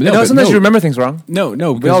believe me? No, No, but sometimes no. you remember things wrong. No,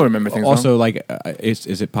 We all remember things Also, like,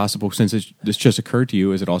 is it possible since this just occurred to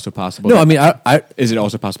you? Is it also possible? No, that- I mean, I is it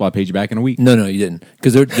also possible I paid you back in a week? no, you didn't,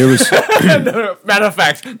 because there was. Matter of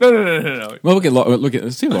fact, no. Well,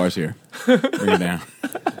 let's see if Laura's here. Bring it down.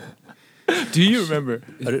 Do you remember?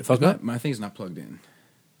 I did fuck up. My thing's not plugged in.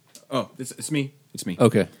 Oh, it's me. It's me.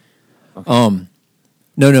 Okay.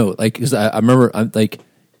 No, like, because I remember, I'm like,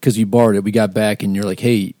 because you borrowed it, we got back, and you're like,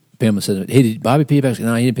 hey, Pamela said, hey, did Bobby pay you back? I said,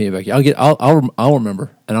 no, he didn't pay me back. I'll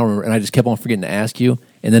remember, and I just kept on forgetting to ask you,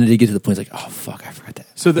 and then it did get to the point, it's like, oh fuck, I forgot that.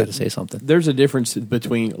 So I forgot to say something. There's a difference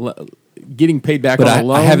between getting paid back But on I a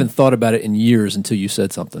loan. haven't thought about it in years until you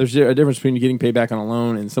said something. There's a difference between getting paid back on a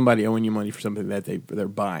loan and somebody owing you money for something that they're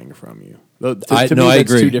buying from you. To I me, that's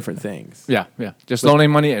agree. two different things. Yeah. Just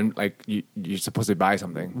loaning money and like you're supposed to buy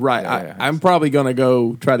something. Right. Yeah. I'm probably going to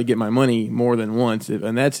go try to get my money more than once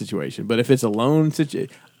in that situation. But if it's a loan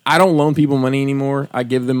situation, I don't loan people money anymore. I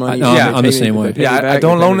give them money. No, If they I'm pay the me- same if way. they pay Yeah, me I back,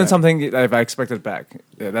 don't they pay loan me in back. something if I expect it back.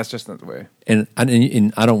 Yeah, that's just not the way. and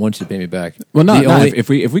I don't want you to pay me back. Well, no, The only- if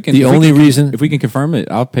we can, the only reason- if we can confirm it,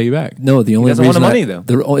 I'll pay you back. No, the only doesn't want reason the money,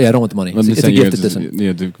 though. Yeah, I don't want the money. Let me It's a send gift you,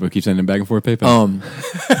 that doesn't. we keep sending back and forth PayPal.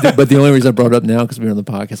 But the only reason I brought it up now because we're on the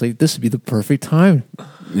podcast, like this would be the perfect time.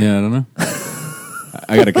 Yeah, I don't know.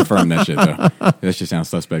 I got to confirm that shit though. That shit sounds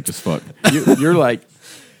suspect as fuck. You're like,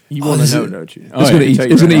 you want this to know, is- don't you? It's gonna eat.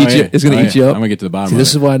 It's gonna eat you. It's gonna eat you up. I'm gonna get to the bottom. See, of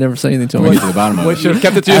this it. is why I never say anything to I'm him. gonna get to the bottom of it. Should have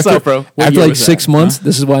kept it to yourself, bro. After year like was 6 that? months,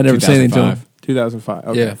 this is why I never say anything to him. 2005.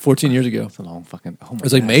 Okay. Yeah, 14 years ago. It's a long fucking. Oh my It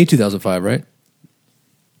was like God. May 2005, right?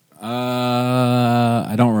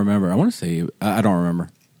 I don't remember. I want to say I don't remember.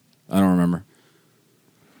 I don't remember.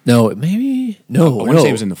 No, maybe no. I want to no. say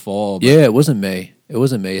it was in the fall. Yeah, it wasn't May. It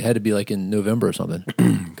wasn't May. It had to be like in November or something.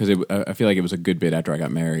 because I feel like it was a good bit after I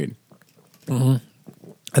got married.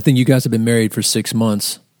 I think you guys have been married for 6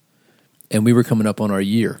 months, and we were coming up on our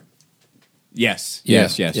year. Yes. Yeah.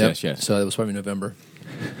 Yes. Yep. Yes. So it was probably November.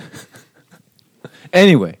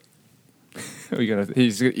 Anyway.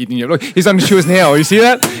 He's eating your look. He's on to chew his nail. You see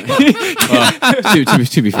that?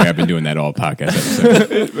 to be fair, I've been doing that all podcast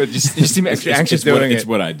episode. But you seem extra anxious it's what, doing it's it.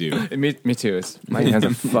 what I do. Me too. My hands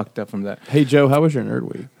are fucked up from that. Hey Joe, how was your nerd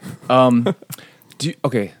week?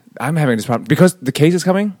 Okay, I'm having this problem because the case is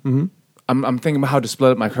coming. Mm-hmm. I'm thinking about how to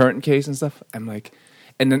split up my current case and stuff. I'm like,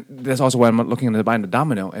 and then that's also why I'm looking into buying the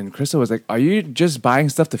Domino. And Krista was like, "Are you just buying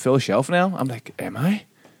stuff to fill a shelf now?" I'm like, "Am I?"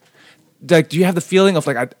 Like, do you have the feeling of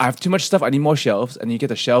like I have too much stuff? I need more shelves, and you get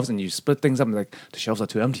the shelves and you split things up. And like the shelves are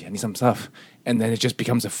too empty. I need some stuff, and then it just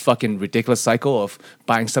becomes a fucking ridiculous cycle of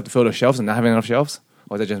buying stuff to fill the shelves and not having enough shelves.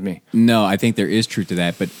 Or is that just me? No, I think there is truth to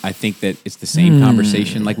that, but I think that it's the same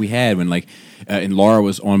conversation like we had when and Laura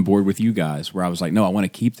was on board with you guys, where I was like, no, I want to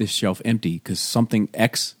keep this shelf empty because something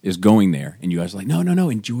X is going there, and you guys are like, no,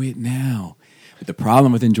 enjoy it now. But the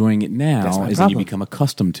problem with enjoying it That's now my is that you problem. become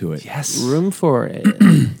accustomed to it. Yes. Room for it.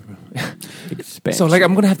 Expansion. So like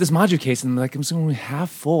I'm gonna have this module case and like I'm just only half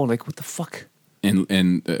full. Like what the fuck? And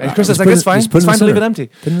And Chris is Just like, put it's it- fine. just put It's it in fine the to leave it center. empty.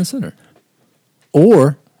 Put it in the center.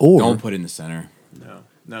 Or don't put it in the center.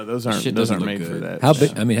 No, those aren't. Shit those doesn't aren't look made for good. that. how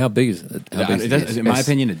big? I mean, how big is it? How big It is doesn't- it? in my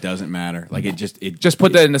opinion, it doesn't matter. Like it Just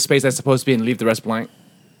put that in the space that's supposed to be and leave the rest blank.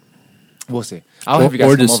 We'll see. I'll have you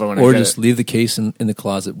guys or come just, over when I or get just it. leave the case in the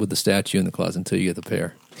closet with the statue in the closet until you get the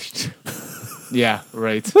pair. Yeah,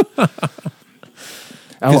 right.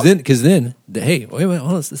 Because then, hey, wait,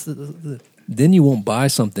 hold on. Then you won't buy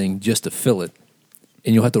something just to fill it,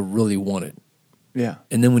 and you'll have to really want it. Yeah.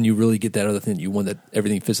 And then when you really get that other thing, you want that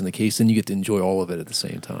everything fits in the case, then you get to enjoy all of it at the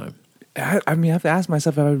same time. I mean, I have to ask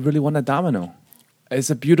myself if I really want that domino. It's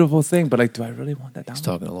a beautiful thing, but like, do I really want that domino? He's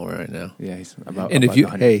talking to Laura right now. Yeah, he's about. And about if you,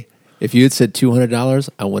 the 100. hey, if you had said $200,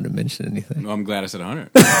 I wouldn't have mentioned anything. Well, I'm glad I said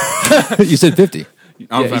 100. You said 50.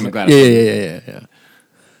 I'm he's- glad. Yeah, I said yeah.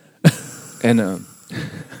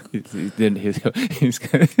 And he's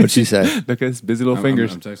gonna What'd she say? look at his busy little I'm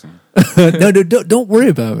fingers. texting. No, don't worry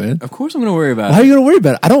about it, man. Of course, I'm going to worry about Why are it. you going to worry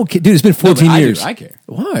about it? I don't care. Dude, it's been 14 I do. years. I care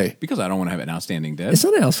Why? because I don't want to have an outstanding debt. It's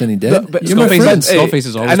not an outstanding debt. But You're my Skullface- friend. hey,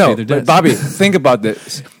 Skullfaces always I know, pay their but debts. Bobby, think about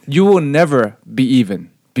this. You will never be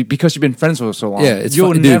even because you've been friends for so long. Yeah, it's you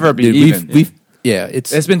will fine. Dude, never be dude, even. We've it's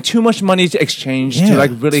There's been too much money to exchange Yeah, to like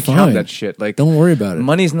really it's count fine. that shit. Like, Don't worry about it.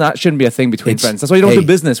 money's shouldn't be a thing between It's- friends. That's why you don't hey, do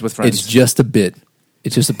business with friends. It's just a bit.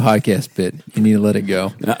 It's just a podcast bit. You need to let it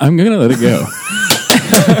go. I'm going to let it go.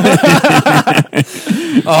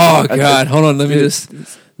 Oh God! Hold on. Let me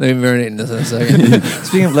marinate in this in a second.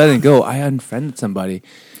 Speaking of letting go, I unfriended somebody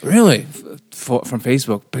Really? from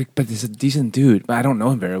Facebook, but he's a decent dude. But I don't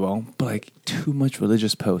know him very well. But like too much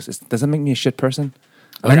religious posts. Does that make me a shit person?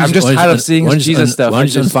 Like, I'm just tired of seeing his Jesus stuff. Why don't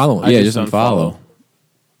you just unfollow him? Yeah, just unfollow.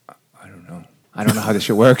 I don't know how this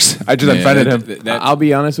shit works. I just unfriended him. I'll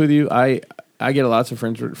be honest with you. I get lots of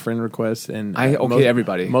friend requests, and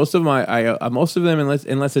everybody. Most of them,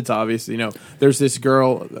 unless it's obvious, there's this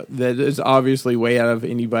girl that is obviously way out of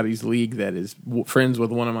anybody's league that is friends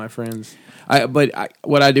with one of my friends.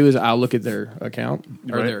 What I do is I'll look at their account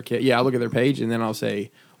or I'll look at their page, and then I'll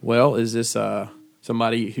say, well, is this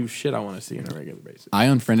somebody whose shit I want to see on a regular basis? I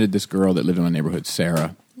unfriended this girl that lived in my neighborhood,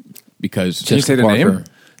 Sarah, because Can you say the name?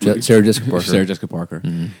 Sarah Jessica Parker. Sarah Jessica Parker.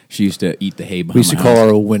 Mm-hmm. She used to eat the hay behind We used to my call house.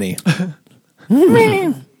 her a Winnie.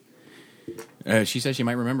 She said she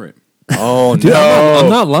might remember it. Oh Dude, no! I'm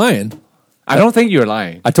not lying. I don't think you're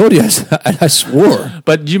lying. I told you. I swore.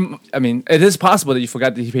 But it is possible that you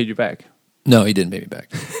forgot that he paid you back. No, he didn't pay me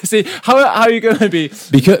back. See, how are you going to be?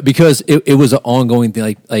 Because it was an ongoing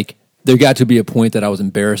thing. Like there got to be a point that I was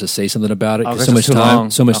embarrassed to say something about it. 'Cause so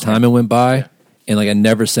much time it went by, and like I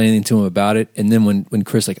never said anything to him about it. And then when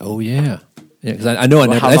Chris like, oh yeah, because I know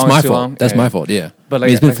that's my fault. That's my fault. Yeah, but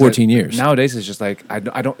like, it's been 14 years. Nowadays, it's just like I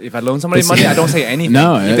don't. If I loan somebody money, I don't say anything.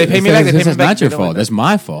 No, if they pay me back, they pay me back. That's not your fault. That's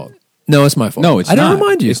my fault. No, it's my fault. No, it's I not. didn't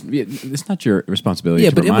remind you. It's not your responsibility. Yeah,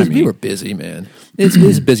 to but remind me. we were busy, man. It's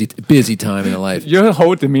busy time in your life. Your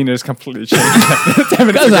whole demeanor is completely changed. I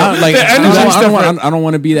don't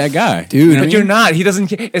want to be that guy, dude. But you're not. He doesn't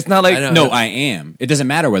care. It's not like no, I am. It doesn't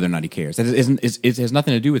matter whether or not he cares. It has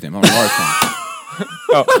nothing to do with him. I'm a large fan.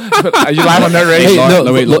 Are you live on that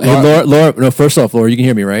radio? Hey, Laura. No, first off, Laura, you can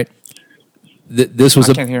hear me, right? This was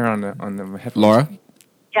I can't hear on the headphones. Laura.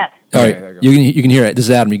 Yes. All right, you can hear it. This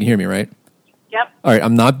is Adam. You can hear me, right? Yep. All right,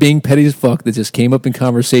 I'm not being petty as fuck. That just came up in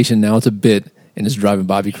conversation. Now it's a bit, and it's driving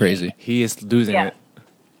Bobby crazy. He is losing it.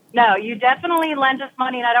 No, you definitely lent us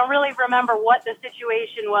money, and I don't really remember what the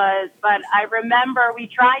situation was, but I remember we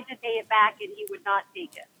tried to pay it back, and he would not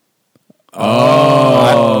take it.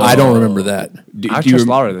 Oh, I don't remember that. I trust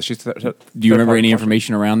Laura. Do you remember any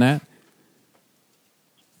information around that?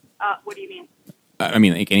 What do you mean? I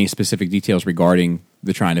mean, like any specific details regarding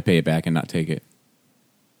the trying to pay it back and not take it?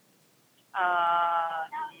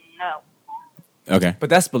 No. Okay, but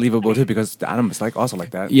that's believable too because Adam is also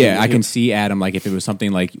like that. Yeah, I can see Adam like if it was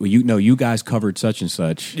something like you guys covered such and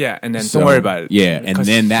such. Yeah, and then don't worry about it. Yeah, and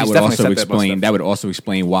then that would also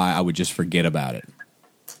explain why I would just forget about it.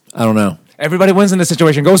 I don't know. Everybody wins in this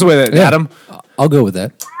situation. Goes with it, Adam. I'll go with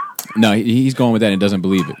that. No, he's going with that and doesn't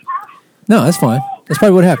believe it. No, that's fine. That's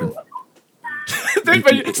probably what happened.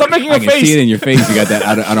 Stop making a face. I can see it in your face. You got that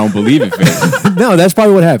I don't believe it face. No, that's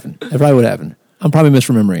probably what happened. I'm probably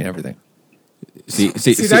misremembering everything. See,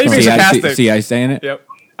 now you're being sarcastic. See, I saying it? Yep.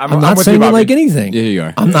 I'm not saying it like anything. Yeah, you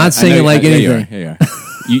are. I'm not saying it like anything. Yeah,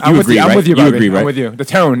 you agree, right? I'm with you, Bobby. You agree, right? I'm with you. The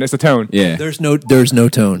tone. It's the tone. Yeah. There's no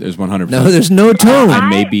tone. There's 100%. No, there's no tone. I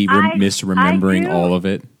may be misremembering all of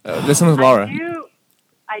it. Listen to Laura.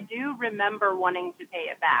 I do remember wanting to pay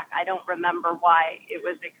it back. I don't remember why it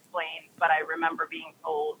was explained, but I remember being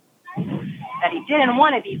told that he didn't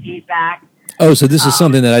want to be paid back. Oh, so this is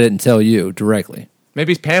something that I didn't tell you directly.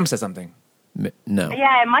 Maybe Pam said something. No.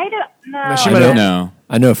 Yeah, it might have. No. She might have. No.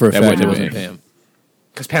 I know for a fact it wouldn't wasn't be. Pam.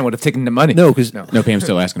 Because Pam would have taken the money. No, because No, Pam's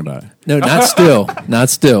still asking about it. No, not still. Not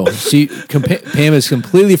still. Pam has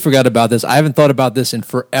completely forgot about this. I haven't thought about this in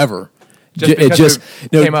forever. Just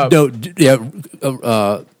came up.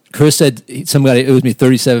 Chris said somebody owes me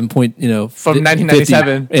 37 point, from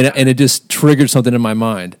 1997, and it just triggered something in my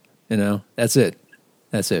mind. That's it.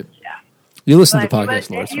 Yeah. You listen to the podcast,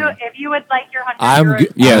 Laura. If you would like your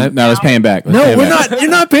 €100, No, let's pay him back. No, we're not. You're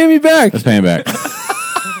not paying me back. Let's pay him back.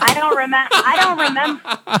 I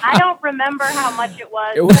don't remember how much it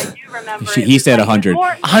was. But I do remember. He said 100.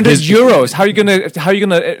 100 euros. How are you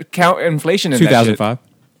gonna count inflation in 2005.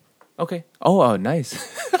 Okay. Oh, nice.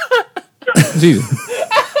 That's easy.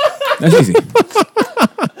 That's easy.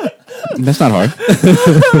 That's not hard.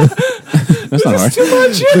 That's not hard.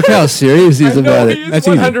 Look how serious he's about it. That's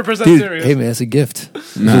 100% Dude, serious. hey man, it's a gift.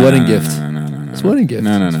 It's a wedding gift. No. It's a wedding gift.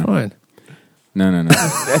 No. It's fine. No.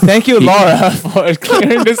 Thank you, Laura, for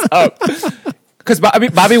clearing this up. Because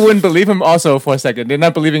Bobby wouldn't believe him also for a second. They're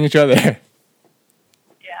not believing each other.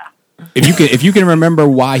 Yeah. If you can remember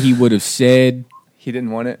why he would have said he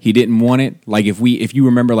didn't want it. He didn't want it. Like if you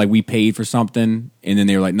remember, like we paid for something, and then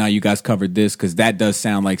they were like, "No, you guys covered this," because that does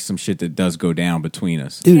sound like some shit that does go down between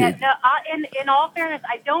us. Dude. Yeah, no, in all fairness,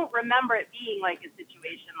 I don't remember it being like a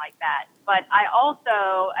situation like that. But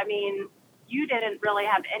you didn't really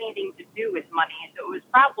have anything to do with money, so it was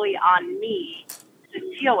probably on me to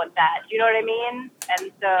deal with that. You know what I mean?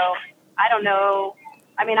 And so I don't know.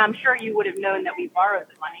 I mean, I'm sure you would have known that we borrowed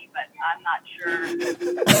the money, but I'm not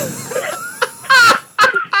sure.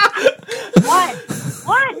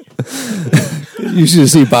 What? You should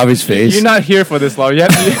see Bobby's face. You're not here for this, Laura. You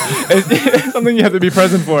have it's something you have to be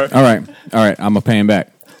present for. All right. I'm gonna pay him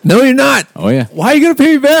back. No, you're not. Oh yeah, Why are you gonna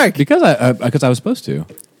pay me back? because I was supposed to.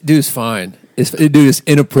 Dude, it's fine. It's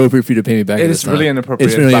inappropriate for you to pay me back. It at is this time. really inappropriate,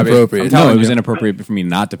 It's really Bobby. inappropriate. I'm No, telling it was you. inappropriate for me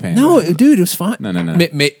not to pay him. No, back. dude, it was fine. No.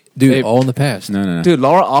 Dude, Hey, all in the past. No. Dude,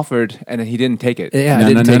 Laura offered and then he didn't take it. Yeah, No, I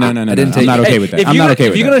didn't no, take no, it. no, no, I didn't no. take I'm not it. okay with that. If I'm you're not gonna- okay If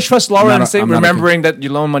with you're that. gonna trust Laura I'm and not- say I'm not okay. remembering that you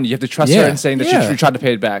loan money, you have to trust Yeah. her and saying that Yeah. you tried to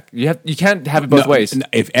pay it back. You can't have it both No, ways.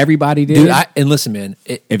 If everybody did, Dude, and listen, man.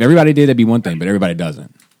 if everybody did, that'd be one thing, but everybody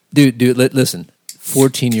doesn't. Dude, listen.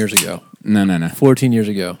 14 years ago. No. 14 years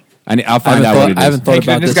ago. I'll find out what it I haven't is. thought Hey, about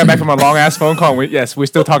Clint, just this. got back from a long ass phone call. Yes, we're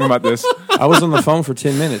still talking about this. I was on the phone for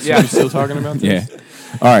 10 minutes. Yeah. Are you still talking about this? Yeah.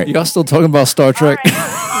 All right. Y'all still talking about Star Trek?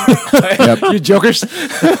 You jokers.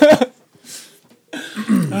 We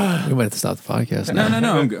might have to stop the podcast. Now.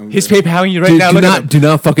 No. He's PayPaling you right Dude, now. do Look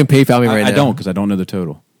not fucking PayPal me right now. I don't because I don't know the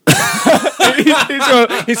total. at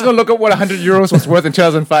him. He's gonna look up what 100 euros was worth in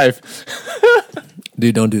 2005.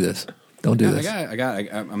 Dude, don't do this. Don't do this.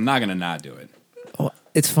 I'm not gonna not do it. Oh,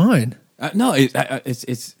 it's fine. No, it's gonna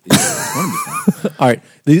be fun. All right,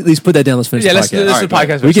 at least put that down. Let's finish Yeah, the let's podcast. do All the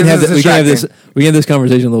podcast. We can have This is we can have this distracting. we can have this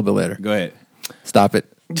conversation a little bit later. Go ahead. Stop it.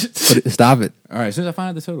 Stop it. All right. As soon as I find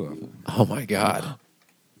out the total, Oh my god.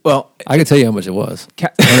 Well, I can tell you how much it was.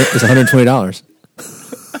 It's $120.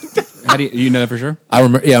 how do you know that for sure? I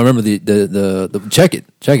remember. Yeah, I remember the check it.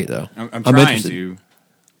 Check it though. I'm trying interested. to.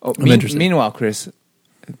 oh, I'm interested. meanwhile, Chris,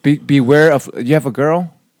 beware of. You have a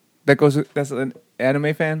girl that's an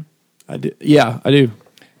anime fan. I do. Yeah, I do.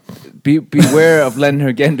 Beware of letting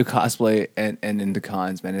her get into cosplay and into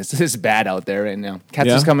cons, man. It's bad out there right now. Cats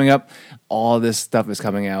Yeah. is coming up. All this stuff is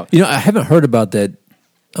coming out. You know, I haven't heard about that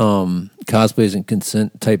cosplays and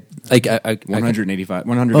consent type. Like I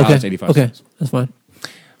 $185. okay, 85 okay, cents. that's fine.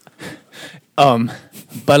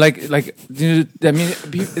 But like, you know, I mean,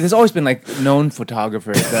 there's always been like known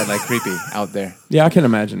photographers that are like creepy out there. Yeah, I can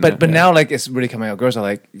imagine. But that, yeah. now like it's really coming out. Girls are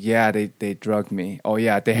like, yeah, they drugged me. Oh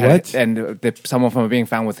yeah, they had What? and some of them are being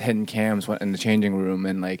found with hidden cams in the changing room.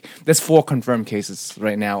 And like, there's 4 confirmed cases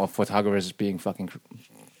right now of photographers being fucking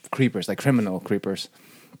creepers, like criminal creepers.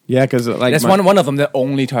 Yeah, because like That's my- one of them that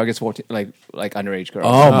only targets 14, like underage girls.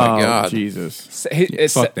 Oh my God. Jesus! So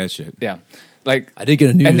it's, Fuck that shit. Yeah, like I did get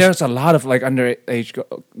a news. and there's a lot of like underage,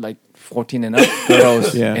 like 14 and up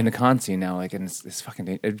girls Yeah. in the con scene now. Like, and it's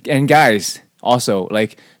fucking and guys also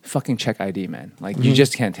like fucking check ID, man. Like you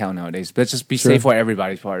just can't tell nowadays. But just be safe for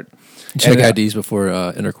everybody's part. check And, IDs before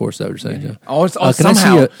intercourse. That what you're saying, Joe. Or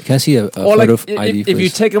Can I see a or photo like of ID? if you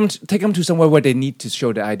please? take them to somewhere where they need to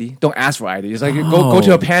show the ID, don't ask for ID. It's like go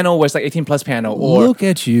to a panel where it's like 18 plus panel. Or Look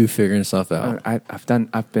at you figuring stuff out.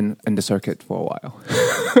 I've been in the circuit for a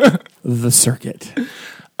while. The circuit.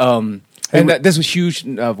 And this was huge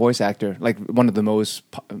voice actor, like one of the most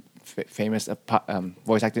famous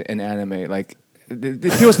voice actor in anime. Like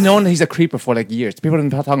he was known he's a creeper for like years. People have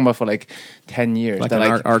been talking about for like 10 years. Like That, an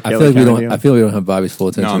like, R. I Kelly feel like we kind of don't. deal. I feel we don't have Bobby's full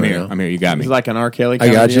attention No, I'm right here. now. I'm here. You got me. He's like an R. Kelly. I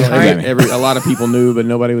Kind got of you. deal. I got Like, a lot of people knew, but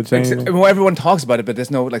nobody would say anything. well, everyone talks about it, but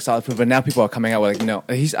there's no like solid proof. But now people are coming out with like, no,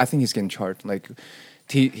 I think he's getting charged. Like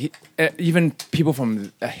he even people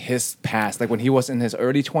from his past, like when he was in his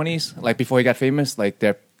early 20s, like before he got famous, like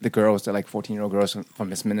the girls, the like 14-year-old girls from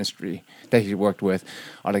his ministry that he worked with,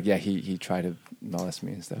 are like, yeah, he tried to molest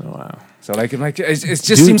me and stuff. Oh, wow. So like it just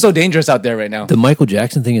Dude, seems so dangerous out there right now. The Michael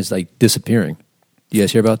Jackson thing is like disappearing. Do you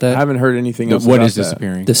guys hear about that? I haven't heard anything else. What about is that.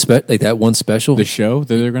 disappearing? Like that one special. The show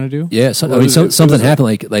that they're going to do? Yeah, What is it? something What is it?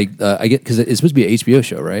 happened. Like I get because it's supposed to be an HBO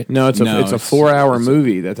show, right? No, it's a No, it's a it's- 4-hour it's a-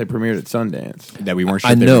 movie that they premiered at Sundance. That we weren't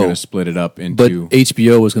I sure they know, were going to split it up But into.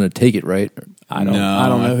 HBO was going to take it, right? I don't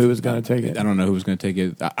know who was going to take it. I don't know who was going to take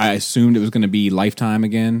it. I assumed it was going to be Lifetime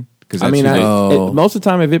again. Because I mean, Oh. most of the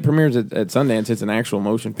time, if it premieres at Sundance, it's an actual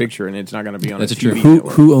motion picture, and it's not going to be on. That's a true. TV Who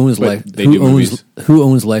network. who owns But Life? they Who do owns movies. who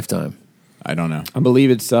owns Lifetime? I don't know. I believe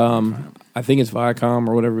it's. I think it's Viacom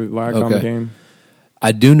or whatever Viacom Okay. became.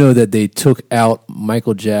 I do know that they took out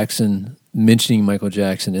Michael Jackson, mentioning Michael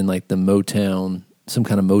Jackson in like the Motown, some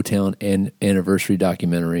kind of Motown anniversary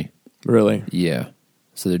documentary. Really? Yeah,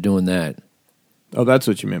 so they're doing that. Oh, that's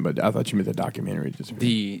what you meant. But I thought you meant the documentary. Just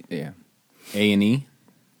A&E,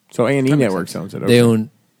 so A&E Network owns it. Okay.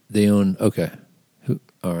 They own. Okay,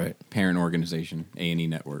 all right. parent organization, A&E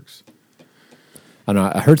Networks. I don't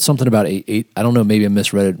know. I heard something about eight. I don't know. Maybe I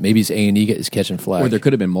misread it. Maybe it's A&E is catching flag. Or there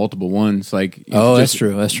could have been multiple ones. Like Oh, that's just-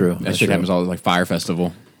 true. That's true. That That's shit true. happens all like Fire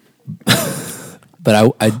Festival.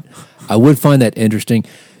 But I would find that interesting.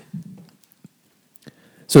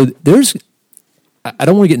 So there's, I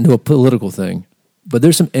don't want to get into a political thing, but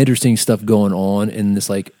there's some interesting stuff going on in this,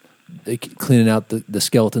 like cleaning out the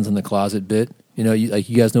skeletons in the closet bit. You know,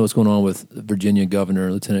 you guys know what's going on with Virginia governor,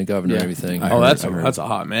 lieutenant governor, and everything. That's a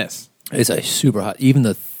hot mess. It's a super hot. Even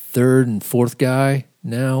the third and fourth guy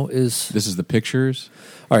now is. This is the pictures.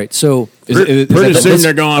 All right, so Pretty soon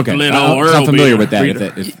they're going to let all I'm familiar with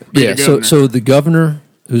that. yeah. So the governor,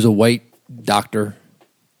 who's a white doctor,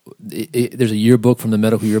 there's a yearbook from the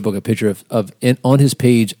medical yearbook, a picture of on his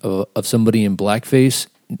page of somebody in blackface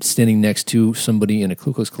standing next to somebody in a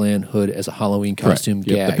Ku Klux Klan hood as a Halloween costume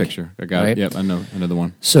Yep, gag. the picture. I got right? it. Yep, I know the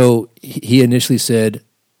one. So he initially said,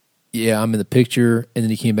 "Yeah, I'm in the picture," and then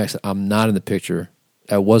he came back and said, "I'm not in the picture.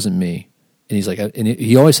 That wasn't me." And he's like, and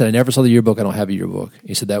he always said, "I never saw the yearbook. I don't have a yearbook."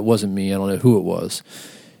 He said, "That wasn't me. I don't know who it was."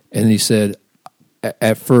 And then he said,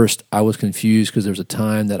 "At first, I was confused because there was a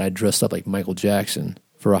time that I dressed up like Michael Jackson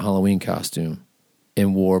for a Halloween costume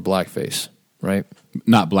and wore blackface, right?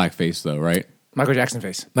 Not blackface though, right? Michael Jackson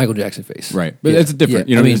face. Michat Jackson face, Right, but Yeah. it's different.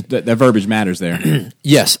 Yeah, You know, I mean, that verbiage matters there.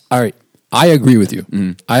 yes. All right, I agree with you.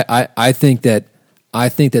 I think that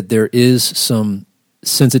there is some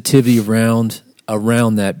sensitivity around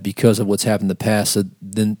that because of what's happened in the past. So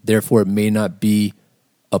then, therefore, it may not be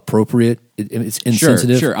appropriate. It's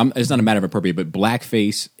insensitive. Sure. It's not a matter of appropriate, but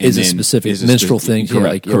blackface Is a then specific minstrel thing. Yeah,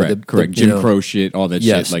 Correct, like, correct, correct. Jim Crow shit, all that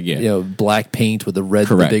Yes, shit. Like, yeah, you know, black paint with the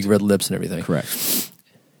big red lips and everything. correct.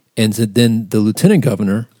 And so then the lieutenant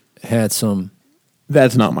governor had some.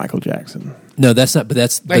 That's not Michael Jackson. No, that's not. But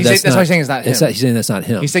that's. No, But he's that's saying- that's not, why he's saying it's not him. He's saying that's not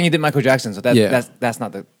him. He's saying he did Michael Jackson, so Yeah. that's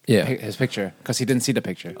not the his picture because he didn't see the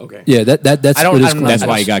picture. Okay. yeah, that's. I don't- what I his don't know. claim That's is.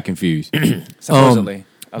 why he got confused. Supposedly. Then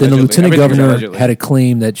the Allegedly. lieutenant Everything's governor allegedly. had a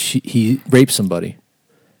claim that he raped somebody,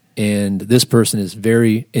 and this person is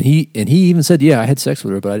very. And he even said, "Yeah, I had sex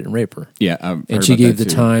with her, but I didn't rape her." Yeah, I've heard And she about gave that the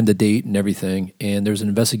too. time, the date, and everything. And there was an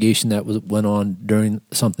investigation that went on during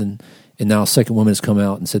something, and now a second woman has come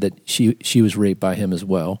out and said that she was raped by him as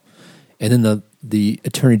well. And then the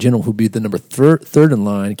attorney general, who'd be the number third in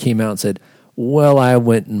line, came out and said, "Well, I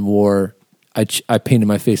went and wore, I painted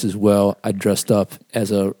my face as well. I dressed up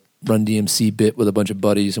as a Run DMC bit with a bunch of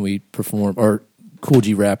buddies, and we performed or Cool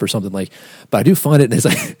G Rap or something like." But I do find it, it's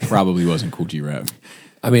like, Probably wasn't Cool G Rap.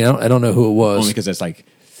 I mean, I don't know who it was. Only because that's like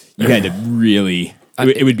you had to really.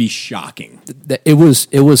 It would be shocking. It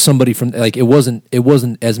was somebody from, like, it wasn't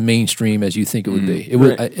as mainstream as you think it would be. It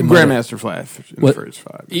was Grandmaster Flash in the What? first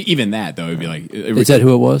five. Even that though, it'd be like. Is that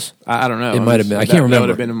who it was? I don't know. It might have been. I can't That remember. would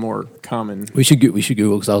have been a more common. We should Google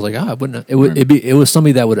because I was like, I wouldn't. It was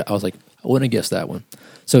somebody that would. I was like, I wouldn't have guessed that one.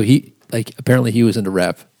 So he, like, apparently he was into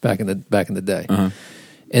rap back in the day. And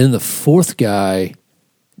then the fourth guy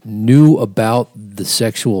knew about the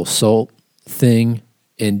sexual assault thing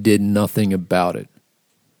and did nothing about it.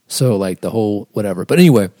 So, like, the whole whatever. But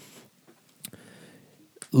anyway,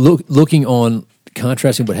 looking on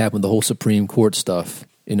contrasting what happened with the whole Supreme Court stuff,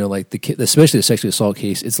 you know, like especially the sexual assault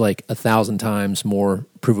case, it's like 1,000 times more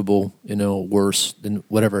provable, you know, worse than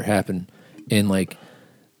whatever happened, and like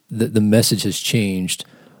the message has changed.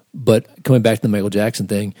 But coming back to the Michael Jackson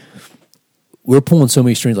thing, we're pulling so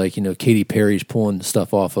many strings. Like, you know, Katy Perry's pulling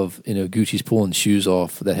stuff off of, you know, Gucci's pulling shoes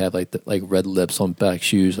off that have like red lips on back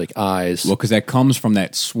shoes, like eyes. Well, because that comes from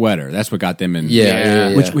that sweater. That's what got them in.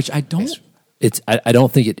 Yeah. Which I don't. I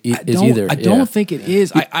don't think it is either. I don't think it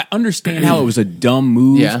is. I understand how it was a dumb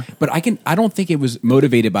move. Yeah. But I don't think it was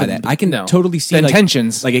motivated by that. I can No. totally see The like,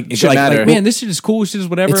 intentions Like it should like, matter. like, man, this shit is cool. Shit is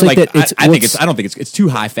whatever. It's like that- it's I think what's- I don't think it's too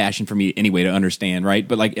high fashion for me anyway to understand. Right.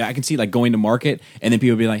 But like I can see like going to market and then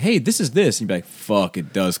people be like, hey, this is this. And you'd be like, fuck,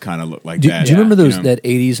 it does kind of look like that. Do you remember those know? that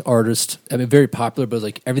 80s artist? I mean, very popular, but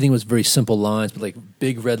like everything was very simple lines, but like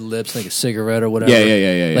big red lips, like a cigarette or whatever.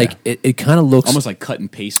 Yeah. Like it kind of looks Almost like cut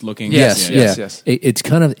and paste looking. Yes, Yes, yeah. yes. It's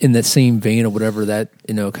kind of in that same vein or whatever. That,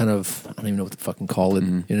 you know, kind of, I don't even know what to fucking call it. You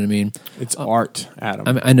know what I mean? It's art, Adam.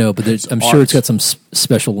 I mean, I know, but I'm sure art. it's got some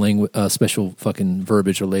special language, special fucking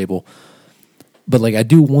verbiage or label. But like, I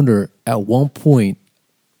do wonder at one point,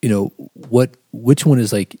 you know, which one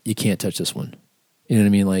is like, you can't touch this one. You know what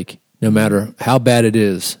I mean? Like, no matter how bad it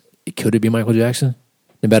is, could it be Michael Jackson?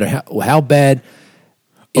 No matter how bad,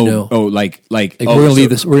 you know. Like we're gonna leave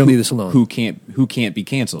this. We're gonna leave this alone. Who can't be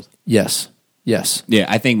canceled? Yes. Yeah,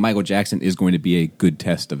 I think Michael Jackson is going to be a good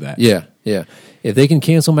test of that. Yeah. If they can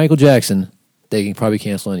cancel Michael Jackson, they can probably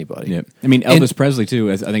cancel anybody. Yeah. I mean, Elvis Presley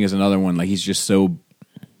too. I think is another one. Like he's just so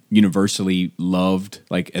universally loved,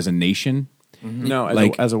 like as a nation. No,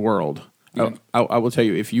 as a world. I will tell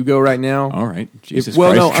you, if you go right now. All right, Jesus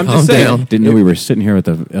well, Christ. no, I'm Calm just saying. down. Didn't know we were sitting here with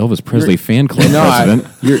the Elvis Presley fan club No, president.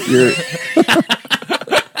 you're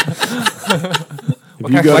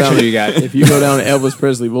What kind of collection do you got? If you go down Elvis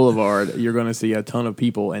Presley Boulevard, you're going to see a ton of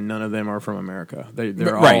people, and none of them are from America. They're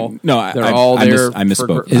Right. all No, they're I all there. I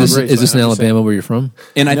misspoke. Is this in Alabama where you're from?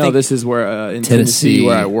 And I No, think this is where in Tennessee. Tennessee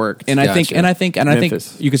where I worked. and I think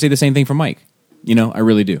Memphis. you could say the same thing for Mike. You know, I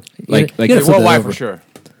really do. You gotta flip Well, that why over. for sure?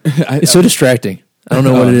 It's so distracting. I don't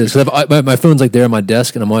know what it is. 'Cause my phone's like there on my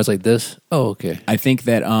desk, and I'm always like this. Oh, okay. I think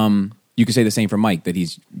that you could say the same for Mike, that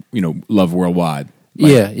he's loved worldwide.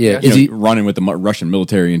 Yeah. Is he running with the Russian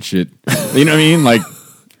military and shit? You know what I mean? Like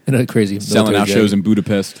in a crazy selling out military shows jag? in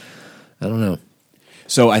Budapest. I don't know.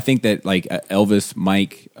 So I think that like Elvis,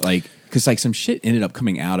 Mike, like because like some shit ended up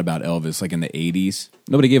coming out about Elvis like in the 80s.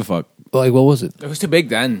 Nobody gave a fuck. Like, what was it? It was too big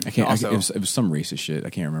then. It also. was some racist shit. I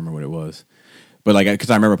can't remember what it was. But like, because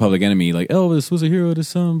I remember Public Enemy, like Elvis was a hero to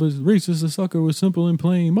some, but racist, a sucker was simple and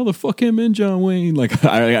plain. Motherfuck him and John Wayne. Like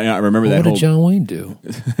I remember that. What whole, did John Wayne do?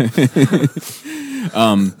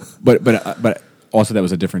 But also that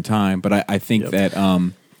was a different time. But I think that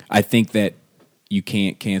I think that you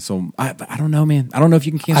can't cancel. I don't know, man. I don't know if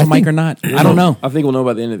you can cancel Mike or not. I don't know. I think we'll know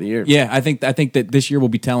by the end of the year. Yeah, I think that this year will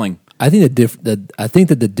be telling. I think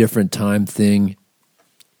that the different time thing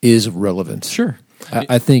is relevant. Sure.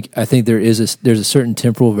 I think there's a certain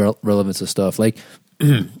temporal relevance of stuff. Like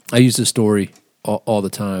I use this story all the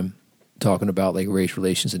time, talking about like race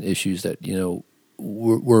relations and issues that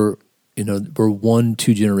we're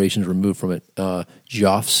 1-2 generations removed from it.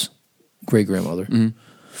 Joff's great grandmother,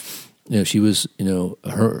 she was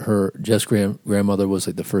her Jeff's grandmother was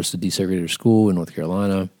like the first to desegregate her school in North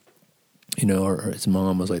Carolina. His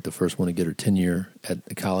mom was like the first one to get her tenure at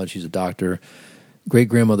the college. She's a doctor. Great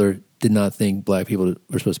grandmother did not think black people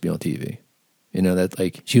were supposed to be on TV. That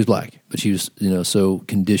like she was black, but she was so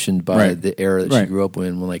conditioned by the era that she grew up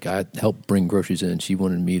in. When like I helped bring groceries in, she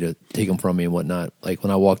wanted me to take them from me and whatnot. Like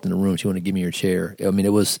when I walked in the room, she wanted to give me her chair. I mean,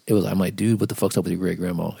 it was. I'm like, dude, what the fuck's up with your great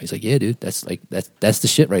grandma? He's like, yeah, dude, that's the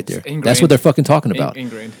shit right there. That's what they're fucking talking about.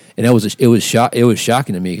 Ingrained. And it was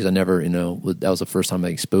shocking to me because I never that was the first time I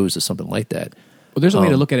exposed to something like that. Well, there's a way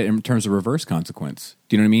to look at it in terms of reverse consequence.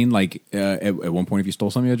 Do you know what I mean? Like at one point, if you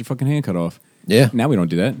stole something, you had your fucking hand cut off. Yeah. Now we don't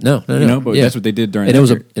do that. No. But Yeah. that's what they did during. And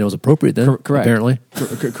that it was appropriate then. Correct. Apparently.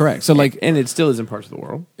 Correct. So like, And it still is in parts of the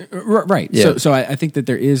world. right. Yeah. So I think that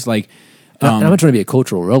there is like. And I'm not trying to be a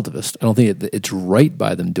cultural relativist. I don't think it's right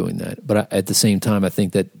by them doing that. But at the same time, I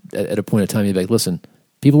think that at a point in time, you'd be like, listen,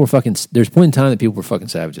 people were fucking. There's a point in time that people were fucking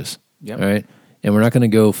savages. Yep. All right. And we're not going to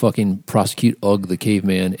go fucking prosecute Ugg the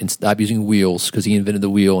caveman and stop using wheels because he invented the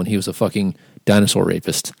wheel and he was a fucking dinosaur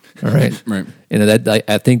rapist. All right. Right. And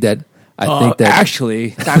I think that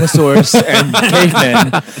actually dinosaurs and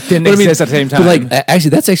cavemen didn't exist at the same time. But like,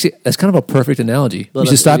 that's kind of a perfect analogy. We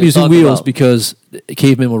should stop you're using talking wheels about- because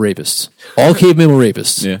cavemen were rapists. All cavemen were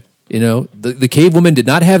rapists. Yeah. The cave woman did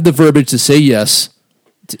not have the verbiage to say yes.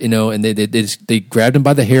 And they grabbed him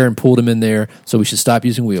by the hair and pulled him in there. So we should stop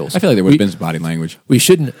using wheels. I feel like there would have been some body language. We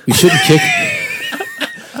shouldn't kick.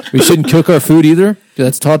 We shouldn't cook our food either.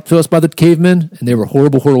 That's taught to us by the cavemen, and they were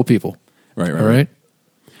horrible people. Right. All right.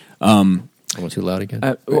 I went too loud again.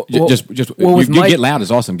 Just with you Mike- get loud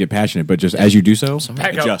is awesome. Get passionate, but just as you do so,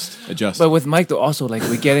 adjust. But with Mike, though, also like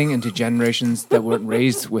we're getting into generations that weren't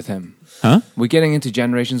raised with him. Huh? We're getting into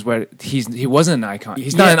generations where he wasn't an icon.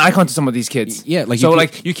 He's not an icon to some of these kids. Yeah, like so you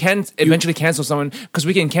like you can eventually cancel someone because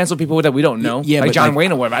we can cancel people that we don't know. Yeah, like but John like-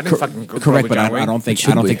 Wayne or whatever. I didn't fucking grow up Correct, with but John I Wayne. don't think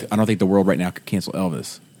Should we? I don't think the world right now could cancel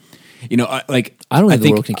Elvis. I don't think the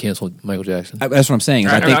think world can cancel Michael Jackson. that's what I'm saying.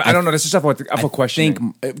 is I don't know. This is stuff for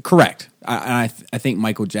question. Correct. I think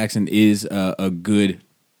Michael Jackson is a good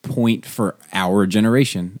point for our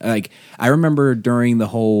generation. Like I remember during the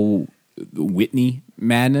whole Whitney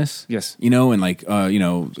madness. Yes. And like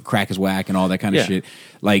crack is whack and all that kind of Yeah. shit.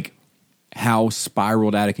 Like how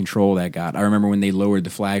spiraled out of control that got. I remember when they lowered the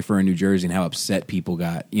flag for in New Jersey and how upset people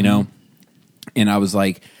got. And I was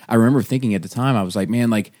like, I remember thinking at the time, I was like, man,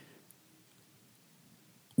 like.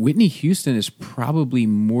 Whitney Houston is probably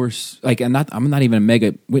more like I'm not even a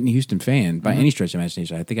mega Whitney Houston fan by any stretch of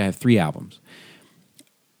imagination. I think I have 3 albums.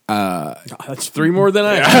 That's 3 more than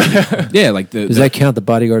I have. Yeah, like Does that count the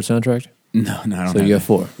Bodyguard soundtrack? No, I don't. So have you that. got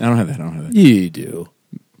 4. I don't have that. You do.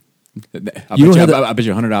 I You don't have I bet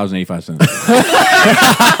you $100.85.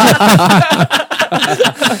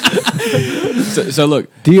 So look,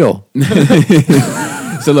 Deal.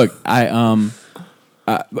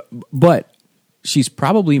 but she's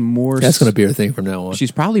probably more. That's going to be our thing from now on.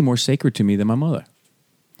 She's probably more sacred to me than my mother,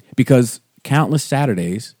 because countless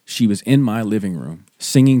Saturdays she was in my living room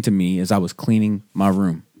singing to me as I was cleaning my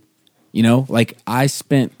room. Like I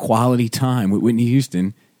spent quality time with Whitney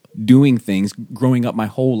Houston doing things growing up my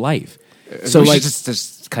whole life. So We should like,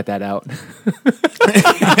 just cut that out.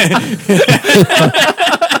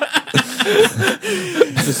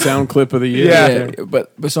 It's a sound clip of the year. yeah,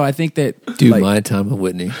 but so I think that Dude, like, My Time with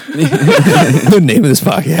Whitney. The name of this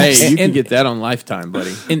podcast. Hey, you can And- get that on Lifetime,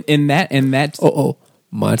 buddy. in that Oh,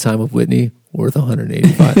 My Time with Whitney, worth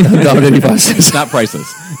 $185. it's not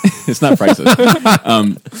priceless. It's not priceless.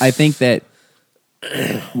 I think that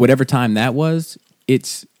whatever time that was,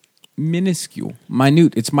 it's minuscule,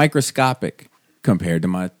 minute. It's microscopic compared to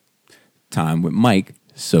my time with Mike,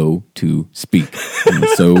 so to speak. And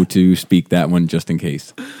so to speak that one just in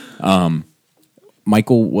case.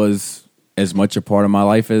 Michael was as much a part of my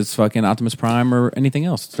life as fucking Optimus Prime or anything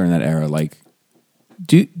else during that era. Like,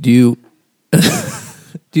 Do you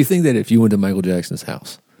do you think that if you went to Michael Jackson's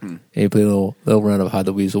house and he played a little round of Hide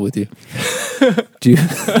the Weasel with you, do you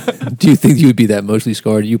think you would be that emotionally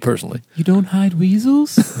scarred? You personally, you don't hide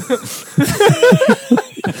weasels? you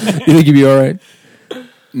think you'd be all right?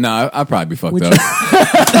 No, I'd probably be fucked Would up.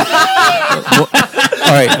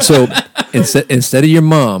 All right. So instead of your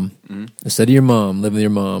mom living with your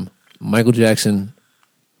mom, Michael Jackson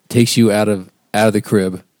takes you out of the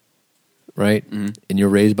crib, right? And you're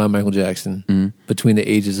raised by Michael Jackson. Between the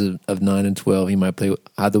ages of 9 and 12, he might play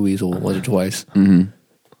Hide the Weasel once or twice.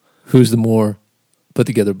 Who's the more put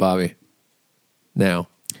together Bobby now?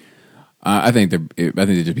 I think they'd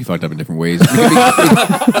just be fucked up in different ways. because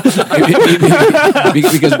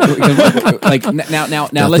like now Now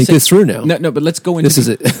let's think say, this through now. No, but let's go into This is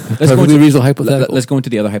it. let's go Perfectly into reasonable hypothetical. Let's go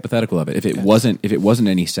into the other hypothetical of it. If it wasn't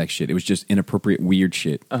any sex shit, it was just inappropriate weird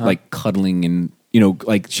shit like cuddling and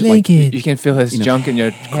like shit like You can feel his junk in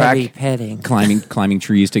your Heavy crack. petting. climbing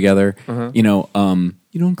trees together.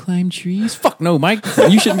 You don't climb trees. Fuck no, Mike.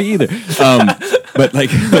 You shouldn't be either. But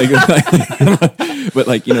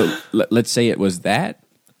but let's say it was that.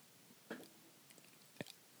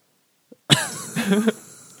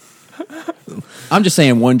 I'm just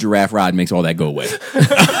saying one giraffe ride makes all that go away.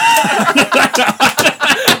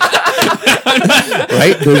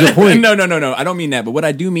 Right? There's a point. No. I don't mean that. But what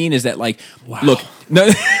I do mean is that, like, look, no.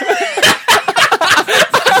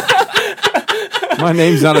 My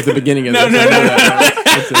name's not at the beginning of this. No.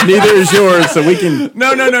 Neither is yours, so we can.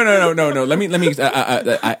 No. Let me.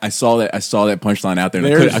 I saw that punchline out there.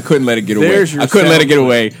 And There's- I couldn't let it get away. there's your I couldn't let it get sound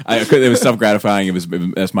away. It was self gratifying.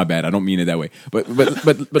 That's my bad. I don't mean it that way. But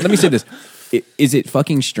let me say this: is it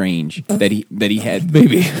fucking strange that he had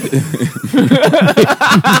Maybe.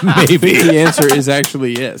 Maybe the answer is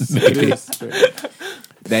actually yes. It is.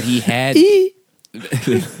 that he had. You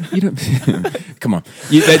don't. Come on.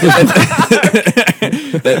 That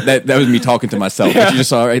was me talking to myself. What you just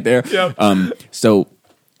saw right there. Yep. So,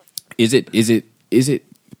 is it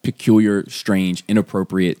peculiar, strange,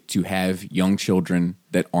 inappropriate to have young children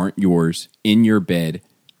that aren't yours in your bed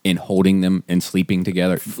and holding them and sleeping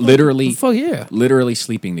together? Literally, Fuck yeah. literally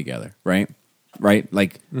sleeping together. Right.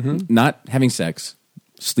 Like not having sex,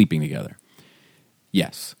 sleeping together.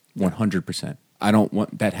 Yes, 100%. I don't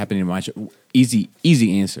want that happening to my child. Easy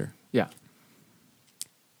answer. Yeah.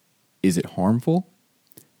 Is it harmful?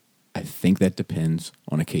 I think that depends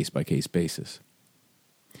on a case-by-case basis.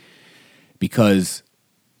 Because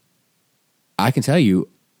I can tell you,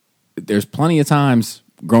 there's plenty of times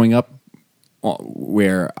growing up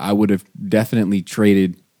where I would have definitely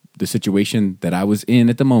traded the situation that I was in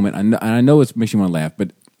at the moment. I know it makes you want to laugh,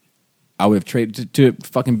 but I would have traded to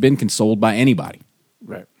fucking been consoled by anybody.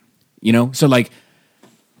 Right. So like,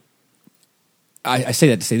 I say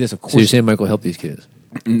that to say this. Of course, So you're saying Michael helped these kids?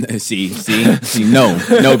 See,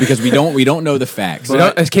 no, because we don't know the facts.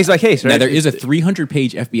 It's case by case, right? Now there is a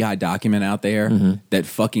 300-page FBI document out there that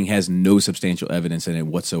fucking has no substantial evidence in it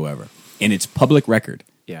whatsoever, and it's public record.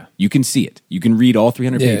 Yeah. You can see it. You can read all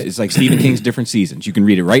 300 Yeah. pages. It's like Stephen King's different seasons. You can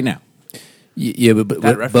read it right now. Yeah, but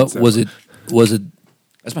reference, was it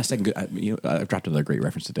That's my second good. I dropped another great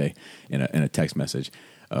reference today in a text message.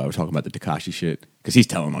 We're talking about the Tekashi shit because he's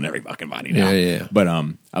telling on every fucking body now. Yeah. But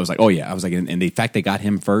I was like, oh yeah, I was like, and the fact they got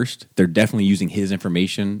him first, they're definitely using his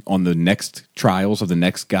information on the next trials of the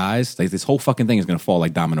next guys. Like, this whole fucking thing is going to fall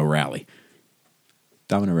like Domino Rally.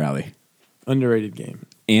 Domino Rally, Underrated game.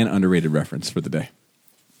 and underrated reference for the day.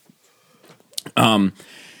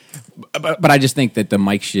 But I just think that the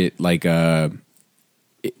Mike shit, like,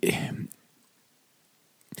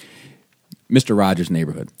 Mr. Rogers'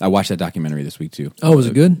 Neighborhood. I watched that documentary this week too. Oh, was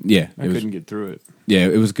it good? Yeah, I couldn't get through it. Yeah,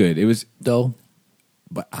 it was good. It was, dull?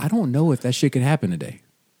 but I don't know if that shit could happen today.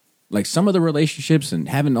 Like, some of the relationships and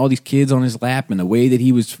having all these kids on his lap and the way that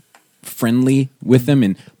he was friendly with them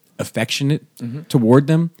and affectionate toward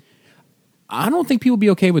them, I don't think people would be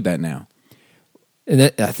okay with that now. And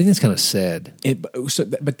that, I think it's kind of sad.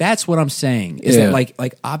 But that's what I'm saying is that like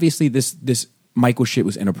obviously this Michael shit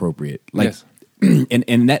was inappropriate. Like,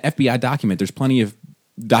 in that FBI document, there's plenty of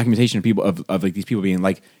documentation of people of like these people being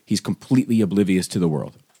like he's completely oblivious to the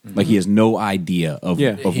world. Like he has no idea of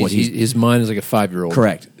what his mind is like a 5-year-old.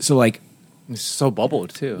 Correct. So like. It's so bubbled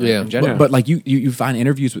too. Yeah, in general. But like you find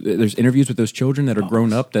interviews. There's interviews with those children that are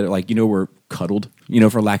grown up that are like were cuddled,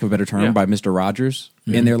 for lack of a better term, by Mr. Rogers,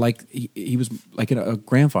 and they're like he was like a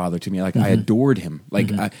grandfather to me. Like I adored him.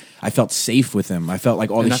 Like I felt safe with him. I felt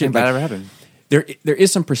like all this shit. Nothing bad ever happened. There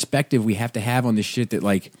is some perspective we have to have on this shit that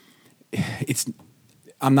like it's.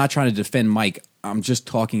 I'm not trying to defend Mike. I'm just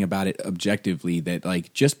talking about it objectively. That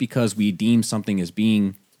like just because we deem something as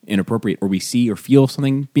being inappropriate or we see or feel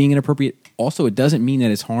something being inappropriate, also it doesn't mean that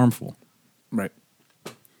it's harmful. Right.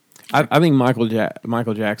 I think Michael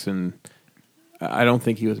Jackson, I don't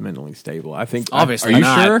think he was mentally stable. I think obviously are you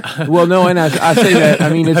not. sure? Well, no, and I say that. I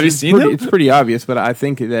mean, Have you seen him? It's pretty obvious, but I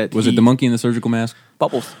think that Was it the monkey in the surgical mask?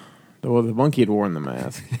 Bubbles. Well, the monkey had worn the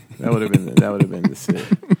mask. That would have been the shit.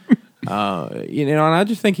 And I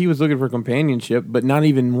just think he was looking for companionship, but not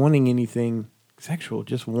even wanting anything sexual,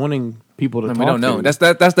 just wanting people to talk to. We don't know. That's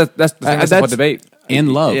the debate.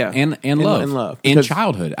 And love, Yeah. and love, and love. and Because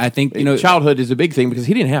childhood. I think childhood is a big thing because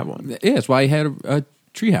he didn't have one. Yeah, that's why he had a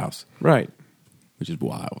treehouse, Right. which is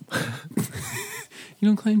wild. You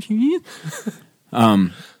don't climb trees?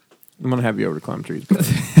 I'm gonna have you over to climb trees.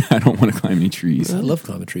 I don't want to climb any trees. I love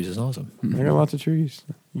climbing trees. It's awesome. I got lots of trees.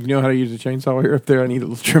 You know how to use a chainsaw here up there? I need a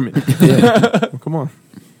little trimming. Come on,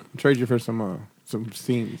 I'll trade you for some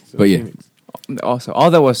scenes. But yeah. scenics. Also,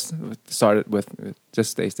 all that was started with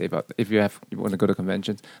just stay safe out. If you want to go to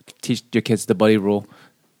conventions, teach your kids the buddy rule,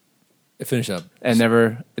 Finish up. and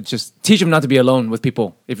never just teach them not to be alone with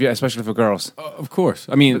people. Especially for girls. Of course.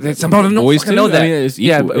 I mean, Some of them don't boys fucking too. know that. I mean, it's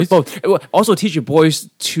yeah, equal. but both. Also, teach your boys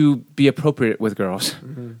to be appropriate with girls.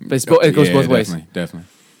 But it goes both ways. Definitely.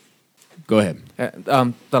 Go ahead.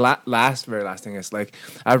 The very last thing is like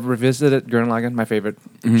I've revisited Gurren Lagann, my favorite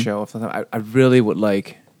show of the time. I really would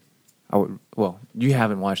like. Well, you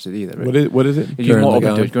haven't watched it either, right? What is it? You're Gurren more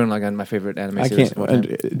open to Lagann. it. Gurren Lagann, my favorite anime I series. can't. of all time.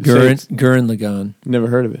 Gurren Lagann. Never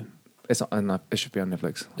heard of it. It's on. It should be on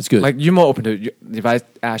Netflix. It's good. Like you're more open to it. If I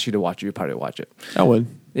asked you to watch it, you'd probably watch it. I would.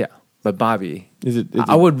 Yeah, but Bobby, Is it?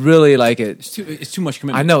 I would really like it. It's too much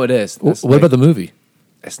commitment. I know it is. That's What about the movie?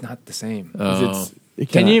 It's not the same. Can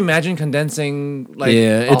Can you imagine condensing like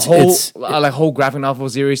Yeah, a whole graphic novel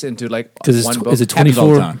series into like Because one book? is it Happens all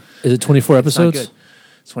the 24? time. Is it 24 It's not episodes? good.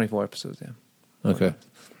 It's 24 episodes. Yeah. Okay.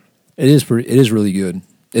 It is really good.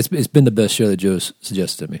 It's been the best show that Joe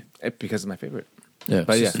suggested to me. Because it's my favorite. Yeah,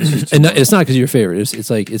 But yeah. and it's not because you're your favorite. It's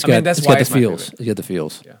like it's I got mean, that's it's why got the it's my feels. favorite. It's got the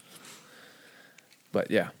feels. Yeah.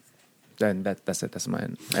 But yeah, then that's it. That's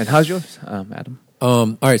mine. And how's yours, Adam?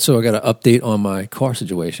 All right, so I got an update on my car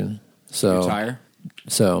situation. So Tire.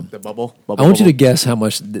 So The bubble. I want you to guess how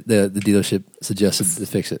much the dealership suggested to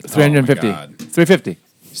fix it. 350. Oh my God. 350.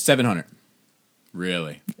 700.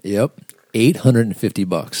 Really? Yep,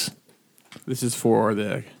 $850. This is for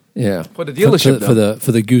the. Yeah, For the dealership,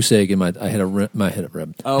 for the goose egg in my I had a rim, I had a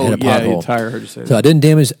rim. I Oh had a yeah, pothole. your tire. Heard you say So that.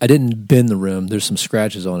 I didn't bend the rim. There's some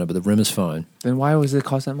scratches on it, but the rim is fine. Then why was it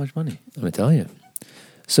cost that much money? Let me tell you.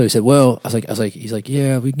 So he said, "Well," I was like, he's like,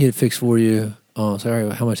 "Yeah, we can get it fixed for you." Oh, sorry,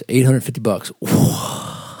 how much? $850.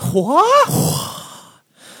 What?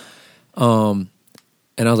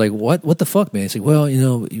 And I was like, "What the fuck, man?" He's like, "Well,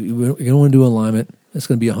 you're gonna want to do alignment. It's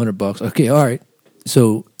gonna be $100." Okay, all right.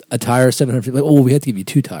 So a tire $750. Like, oh, we have to give you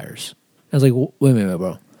 2 tires. I was like, "Wait a minute,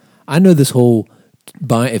 bro. I know this whole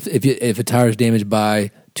buy if a tire is damaged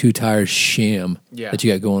by 2 tires sham that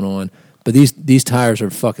you got going on." But these tires are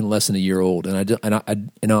fucking less than a year old, and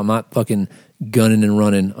I'm not fucking gunning and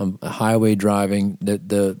running. I'm highway driving.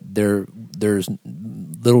 There's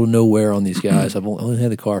little to no wear on these guys. I've only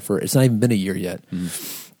had the car it's not even been a year yet.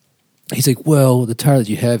 He's like, well, the tire that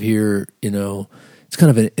you have here, it's kind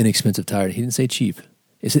of an inexpensive tire. He didn't say cheap.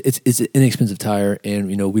 It's an inexpensive tire, and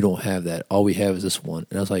we don't have that. All we have is this one.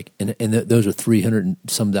 And I was like, and those are $300 and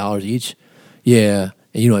some each. Yeah,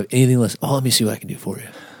 and you don't have anything less. Oh, let me see what I can do for you.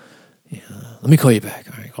 Yeah, let me call you back.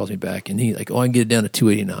 All right, he calls me back, and he like, oh, I can get it down to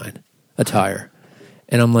 $289 a tire.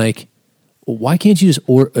 And I'm like, well, why can't you just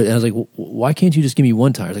order? And I was like, well, why can't you just give me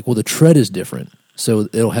 1 tire? He's like, well, the tread is different, so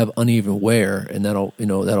it'll have uneven wear, and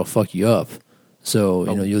that'll fuck you up.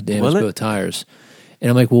 So you'll damage both tires. And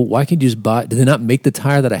I'm like, well, why can't you just buy? Do they not make the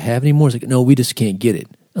tire that I have anymore? He's like, no, we just can't get it.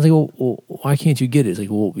 I was like, well, why can't you get it? It's like,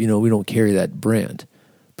 well, we don't carry that brand,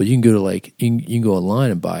 but you can go to you can go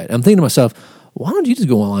online and buy it. I'm thinking to myself, why don't you just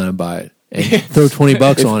go online and buy it? and throw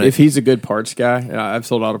 $20 on it. If he's a good parts guy, I've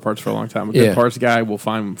sold auto parts for a long time. A good Yeah. parts guy will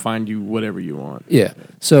find you whatever you want. Yeah.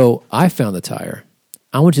 So I found the tire.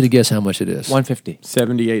 I want you to guess how much it is. $150.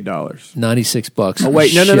 $78. $96. Oh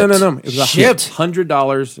wait, no. It was Shipped.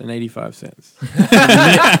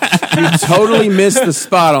 $100.85. You totally missed the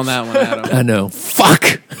spot on that one, Adam. I know.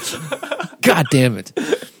 Fuck. God damn it.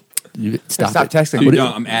 Stop it. texting. Dude, no,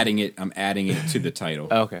 I'm adding it to the title.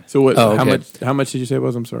 Oh, okay. So what? Oh, okay. How much did you say it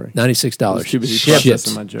was? I'm sorry. $96. Too busy Shipped.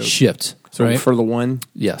 processing my joke. Shipped. So right? for the one,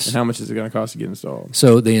 Yes. And how much is it going to cost to get installed?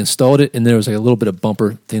 So they installed it, and there was like a little bit of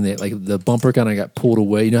bumper thing that, like, the bumper kind of got pulled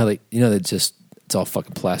away. You know how it's all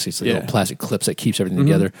fucking plastic. It's like little plastic clips that keeps everything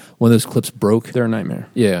together. One of those clips broke. They're a nightmare.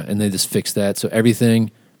 Yeah, and they just fixed that. So everything,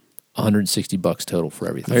 $160 total for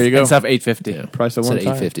everything. There you go. Instead of $850. Yeah. Price of Instead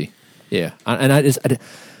one of tire. $850. Yeah,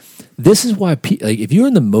 this is why like if you're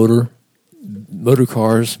in the motor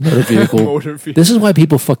cars, motor vehicle, this is why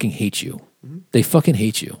people fucking hate you. They fucking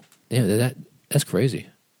hate you. Yeah, that's crazy.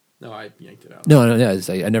 No, I yanked it out. No,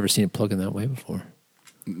 I never seen it plugged in that way before.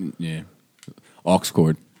 Yeah. Aux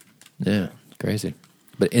cord. Yeah, crazy.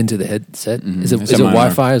 But into the headset, Mhm. is it That's how mine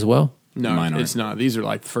Wi-Fi as well? No, Mine it's aren't. not. These are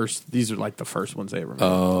like the first ones they ever made.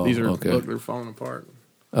 Oh, these are okay. look, they're falling apart.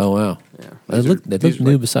 Oh wow, Yeah, they look these are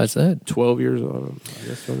new. like Besides that, 12 years old. I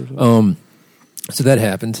guess 12 years old. So that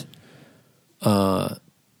happened, and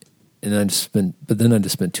then I just spent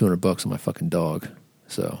 $200 on my fucking dog.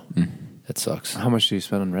 So that sucks. How much do you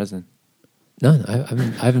spend on resin? No, I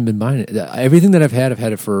haven't been buying it. Everything that I've had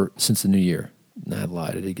it for since the new year. No, I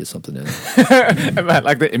lied. I did get something in. I meant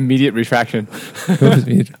like the immediate retraction.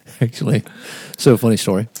 Actually, so funny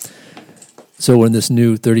story. So we're in this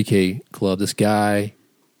new 30K club. This guy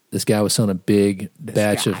was selling a big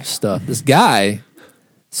batch of stuff. This guy,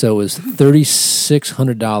 so it was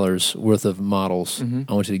 $3,600 worth of models.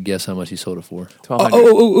 I want you to guess how much he sold it for.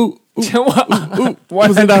 Wasn't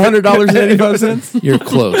it $100.85? You're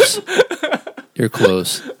close. You're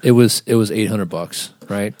close. It was $800,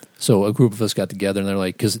 right? So a group of us got together, and they're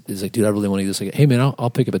like, because it's like, dude, I really want to do this. Like, hey man, I'll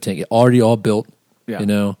pick up a tank. Already all built, Yeah. you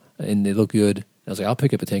know, and they look good. I was like, I'll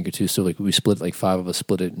pick up a tank or two. So like we split, like 5 of us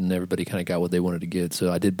split it, and everybody kind of got what they wanted to get.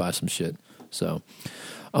 So I did buy some shit. So,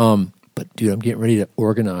 but dude, I'm getting ready to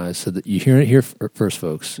organize. So that you hear it here first,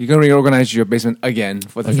 folks. You're going to reorganize your basement again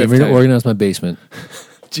for the I'm fifth getting ready to time. organize my basement.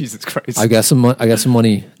 Jesus Christ. I got some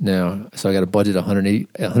money now, so I got a budget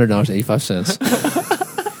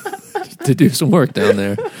 $100.85 to do some work down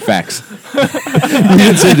there. Facts. You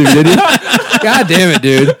didn't say dude, did you? God damn it,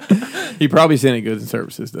 dude! He probably sent it goods and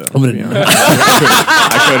services though. I'm to be gonna. honest.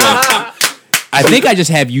 I think I just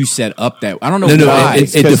have you set up that. I don't know No, why.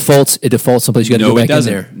 it defaults. It defaults someplace. You got to No, go it back in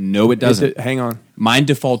doesn't. there. No, it doesn't. Hang on. Mine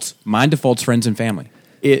defaults friends and family.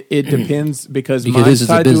 It depends because Because mine's this is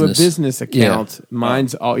a tied to a business. business account.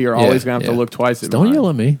 Mine's you're always going to have to look twice at Don't mine. yell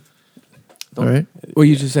at me. All right, Well,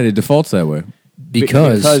 you just said it defaults that way.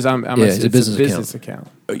 because I'm it's a business account.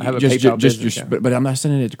 I have a Just- PayPal just- business just- account. but I'm not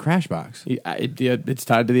sending it to Crashbox. It's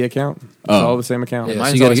tied to the account. It's Oh. all the same account. Yeah, so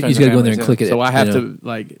mine's you got always to friends go and in there and family, click it. So I have you know. to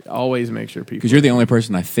like always make sure people. Because you're the only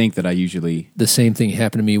person I think that I usually. The same thing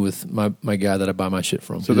happened to me with my guy that I buy my shit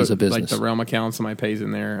from. so It's a like business. the Realm account, somebody pays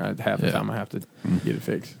in there. Half the Yeah. time I have to get it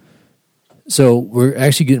fixed. So we're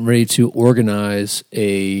actually getting ready to organize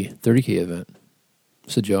a 30K event.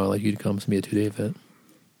 So Joe, I'd like you to come to me a 2-day event.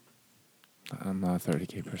 I'm not a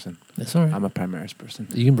 30K person. That's all right. I'm a Primaris person.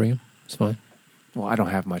 You can bring him. It's fine. Well, I don't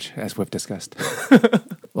have much, as we've discussed.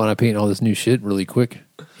 Why not paint all this new shit really quick?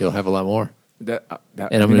 You'll have a lot more. That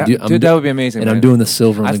And I'm gonna do. that would be amazing. And I'm man. doing the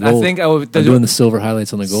silver and the I gold. think I would I'm doing the silver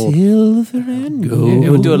highlights on the gold. Silver and It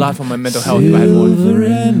would do a lot for my mental health if I had more. silver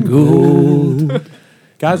and gold.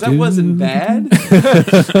 Guys, that wasn't bad.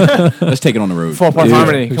 Let's take it on the road. 4-part Yeah.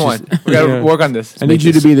 harmony. Come on. We got to Yeah. work on this. I need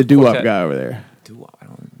you to be the doo-wop Okay. guy over there. Do-wop. I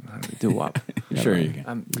don't know how to do-wop. Sure you can.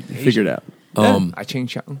 I'm Figure it out. I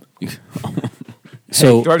changed young.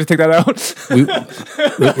 So Do I have to take that out?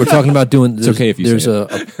 we're talking about doing. It's okay if you there's say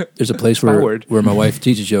there's a place My where word. my wife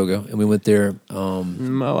teaches yoga, and we went there.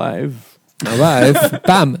 My life. My wife,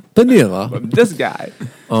 Pam Panila. This guy.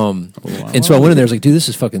 And so I went in there. I was like, dude,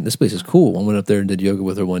 this place is cool. I went up there and did yoga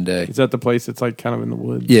with her one day. Is that the place that's like kind of in the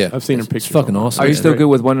woods? Yeah. I've seen her It's pictures. fucking online. awesome. Are you Yeah, still right. good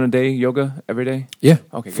with 1 a day yoga every day? Yeah.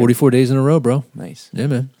 Okay, good. 44 days in a row, bro. Nice. Yeah,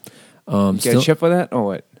 man. You get a chip for that or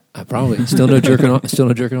what? I probably still no jerking off. Still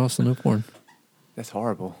no jerking off. Still no porn. That's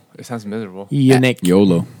horrible. It sounds miserable. Yannick.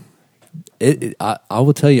 YOLO. I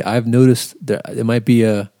will tell you. I've noticed there. It might be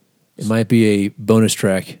a bonus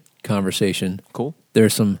track conversation. Cool.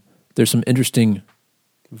 There's some interesting.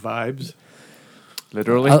 Vibes.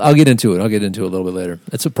 Literally. I'll get into it. I'll get into it a little bit later.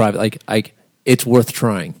 It's a private. Like it's worth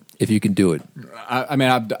trying. if you can do it. I mean,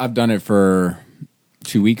 I've done it for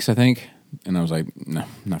 2 weeks, I think, and I was like, no,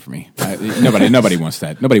 not for me. Nobody wants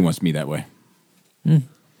that. Nobody wants me that way.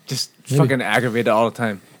 Just fucking aggravated all the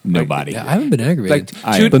time. Nobody. Yeah, I haven't been aggravated.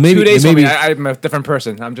 Like but maybe 2 days maybe, from me, I'm a different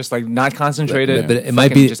person. I'm just like not concentrated. but it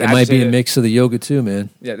might be just it might be a agitated. mix of the yoga too, man.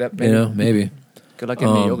 Yeah, that You know, maybe. Good luck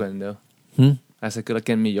getting me yogaing though. I said good luck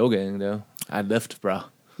getting me yogaing though. I lift, bro.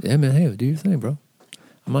 Yeah, man. Hey, do your thing, bro.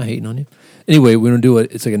 I'm not hating on you. Anyway, we're gonna do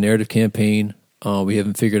it. It's like a narrative campaign. We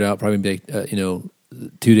haven't figured out probably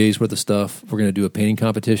 2 days worth of stuff. We're gonna do a painting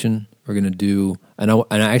competition. We're gonna do, and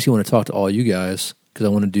I actually want to talk to all you guys because I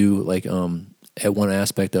want to do like at one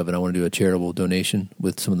aspect of it, I want to do a charitable donation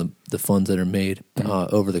with some of the funds that are made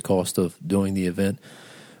over the cost of doing the event.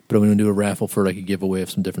 But I'm going to do a raffle for like a giveaway of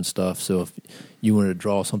some different stuff. So if you wanted to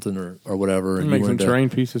draw something or whatever, and Make you some wanted terrain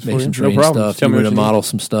to pieces make for some you. No terrain problem. stuff, Tell you me want what to you model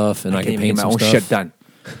some stuff, and I can Can't paint get my some own stuff. shit done.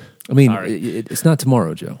 I mean, Sorry. it's not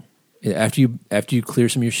tomorrow, Joe. Yeah, after you clear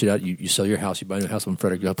some of your shit out, you sell your house, you buy a new house in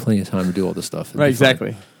Frederick. You have plenty of time to do all this stuff. It'll Right, be fine.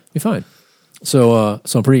 exactly. Be fine. So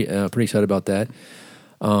I'm pretty excited about that.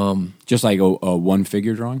 Just like a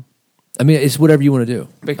one-figure drawing. I mean, it's whatever you want to do.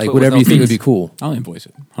 Bigfoot Like with whatever no you think would feet. be cool. I'll invoice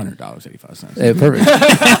it. $100.85. Yeah, perfect.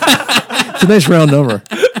 It's a nice round number.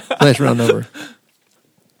 Nice round number.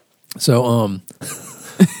 So,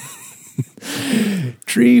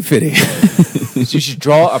 tree fitting. You should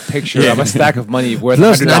draw a picture of a stack of money worth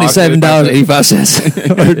Plus $100.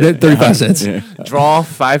 $97.85 or 35 cents. Draw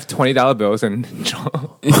 5 $20 bills and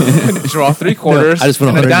draw 3 quarters I just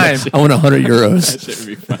want and a dime. I want 100 euros. That should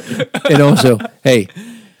be funny. And also, hey,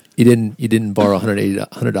 you didn't borrow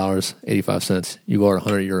 $100.85. You borrowed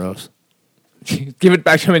 100 euros. Give it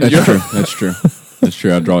back to him in That's euros. true. That's true. That's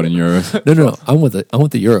true. I'll draw it in euros. No. I want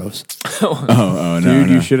the euros. Oh no, Dude,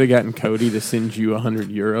 no. you should have gotten Cody to send you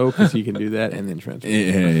 €100 because he can do that and then transfer.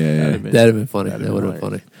 Yeah. That'd have been funny. That'd That would have been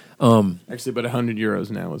hilarious. funny. Actually, but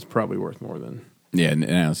 €100 now is probably worth more than. Yeah,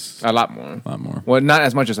 now it's A lot more. a lot more. Well, not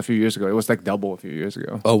as much as a few years ago. It was like double a few years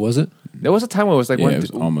ago. Oh, was it? There was a time where it was like Yeah, it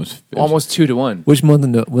was almost 2 to 1. Which month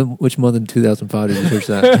in 2005 did you search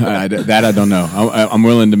that? that I don't know. I'm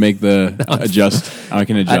willing to make the adjust. I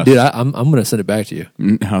can adjust. Dude, I'm going to send it back to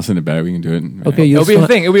you. I'll send it back. We can do it. Okay, It'll be a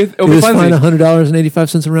thing. It'll be You'll just find fun.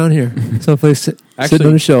 $100.85 around here, someplace sitting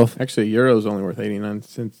on the shelf. Actually, euro's only worth 89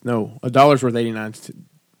 cents. No, a dollar's worth 89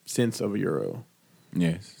 cents of a euro.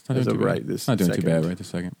 Yeah, it's not As doing of too right bad. this It's not doing too second. bad right this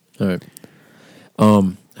second. All right.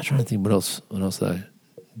 I'm trying to think what else did I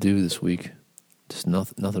do this week. Just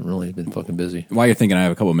nothing really. Been fucking busy. While you're thinking, I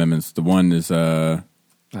have a couple amendments. The one is I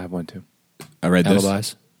have one too. I read this,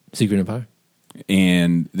 Alibis, Secret Empire.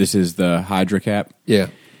 and this is the Hydra cap. Yeah,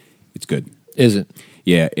 It's good. is it?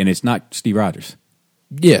 Yeah, and it's not Steve Rogers.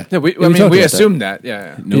 Yeah. Yeah, we talked about that. assumed that.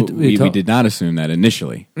 Yeah. No, We we talked- did not assume that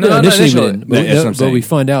initially. No, initially we initially. didn't. No, But, that's what I'm but we saying.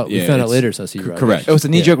 find out. We Yeah, found out it's- later. It's not Steve Rogers. correct. It was a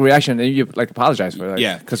knee-jerk reaction, and you like apologize for it. Like,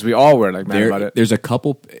 Yeah. because we all were like mad about it. There's a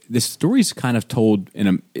couple. This story's kind of told in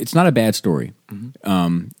a. It's not a bad story,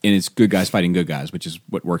 and it's good guys fighting good guys, which is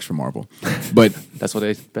what works for Marvel. But That's what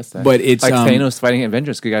they best at. But it's, like um, Thanos fighting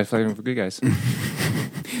Avengers, good guys fighting for good guys.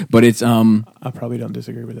 it's I probably don't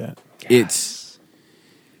disagree with that. it's.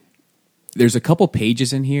 There's a couple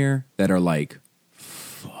pages in here that are like,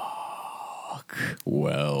 fuck,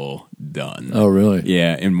 well done. Oh, really?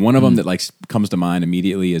 Yeah, and one of them that like comes to mind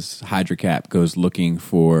immediately is Hydra Cap goes looking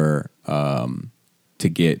for to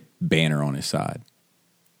get Banner on his side,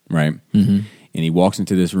 right? Mm-hmm. And he walks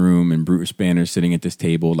into this room, and Bruce Banner's sitting at this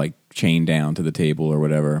table, like chained down to the table or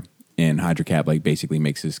whatever. And Hydra Cap like basically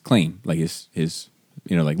makes his claim, like his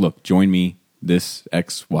like, look, join me. This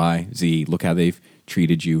X, Y, Z. Look how they've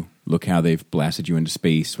treated you. Look how they've blasted you into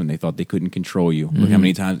space when they thought they couldn't control you. Look how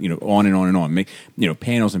many times, on and on and on. Make,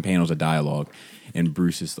 panels and panels of dialogue. And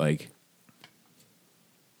Bruce is like,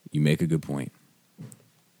 you make a good point.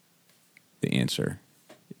 The answer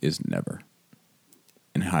is never.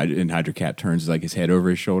 And Hydra Cap turns like his head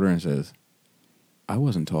over his shoulder and says, I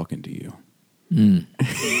wasn't talking to you.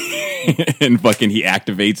 And fucking he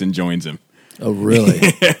activates and joins him. Oh, really?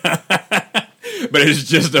 But it's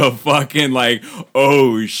just a fucking like,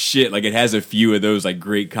 oh shit. Like it has a few of those like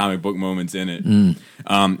great comic book moments in it. And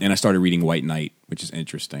I started reading White Knight, which is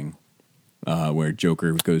interesting. Where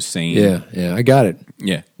Joker goes sane. Yeah. I got it.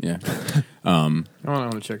 Yeah. I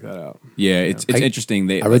want to check that out. Yeah, it's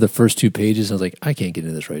interesting. I read the first 2 pages. And I was like, I can't get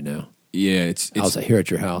into this right now. Yeah, it's I was here at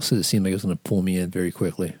your house. It seemed like it was going to pull me in very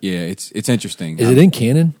quickly. yeah, it's interesting. Is it in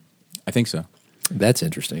canon? I think so. That's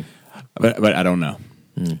interesting. But I don't know.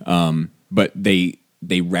 But they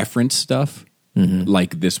reference stuff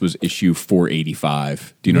like this was issue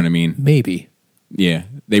 485. Do you know what I mean? Maybe. Yeah,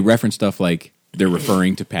 they reference stuff like they're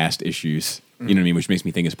referring to past issues. You know what I mean? Which makes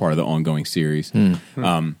me think it's part of the ongoing series.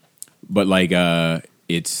 But like,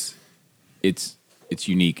 it's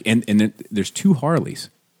unique, and then there's 2 Harleys.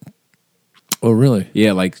 Oh, really?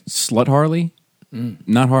 Yeah, like Slut Harley,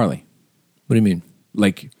 not Harley. What do you mean?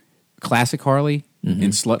 Like classic Harley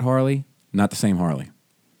and Slut Harley, not the same Harley.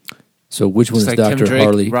 So which one Just is like Tim Dr. Drake,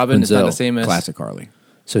 Harley Robin is not Quinzel? the same as Classic Harley.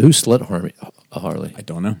 So who's Slut Harley? I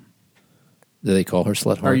don't know. Do they call her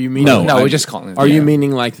Slut Harley? Are you meaning? No, we're just calling it. Are you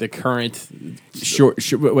meaning like the current? Short,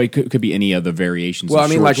 wait, could be any of the variations. Well, I of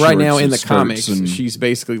mean, short like right now shorts in and the skirts comics, and- she's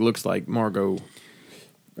basically looks like Margot.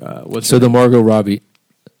 What's So her the name? Margot Robbie.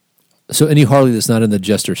 So any Harley that's not in the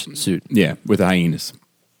Jester suit, yeah, with the hyenas,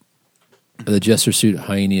 the Jester suit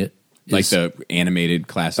hyena, is, like the animated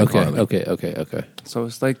classic okay, Harley. okay. So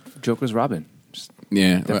it's like Joker's Robin. Just,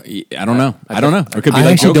 Yeah, well, I don't know. I don't know. It could be I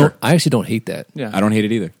like actually Joker. don't hate that. yeah. I don't hate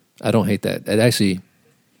it either. I don't hate that. It actually,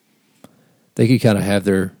 they could kind of have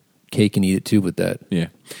their cake and eat it too with that. Yeah.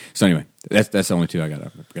 So anyway, that's the only 2 I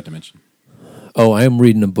forgot to mention. Oh, I am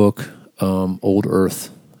reading a book, Old Earth.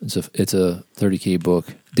 It's a 30K book,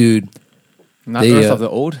 dude. Not They, Earth uh, of the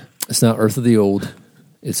Old. It's not Earth of the Old.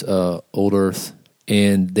 It's Old Earth,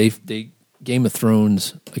 and they Game of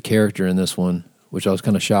Thrones a character in this one, which I was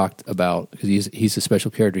kind of shocked about because he's a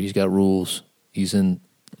special character. He's got rules. He's in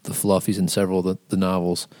the fluff. He's in several of the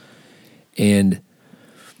novels, and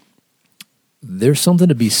there's something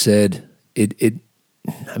to be said.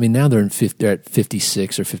 I mean, now they're at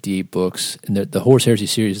 56 or 58 books, and the Horus Heresy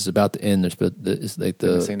series is about to end. It's like They've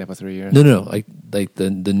been saying that for 3 years. no, like the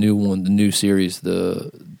new one, the new series,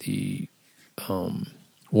 the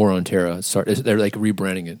War on Terra. They're like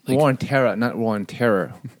rebranding it. Like, War on Terra, not War on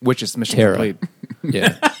Terror, which is Mission Terra. Complete.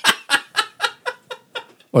 Yeah.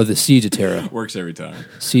 Or the Siege of Terra. Works every time.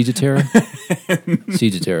 Siege of Terra?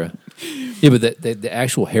 Siege of Terra. Yeah, but the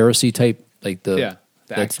actual heresy type, like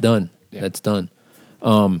that's done. Yeah. That's done.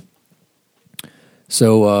 But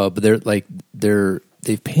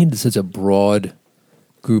they've painted such a broad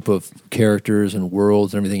group of characters and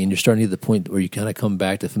worlds and everything, and you're starting to get to the point where you kind of come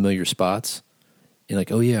back to familiar spots. And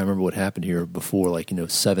like, oh yeah, I remember what happened here before,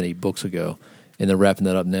 7-8 books ago, and they're wrapping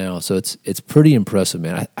that up now. So it's pretty impressive,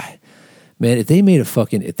 man. Man,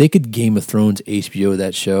 if they could Game of Thrones HBO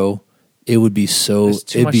that show, it would be so. There's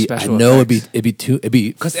too much special It'd be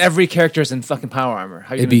Because every character is in fucking power armor.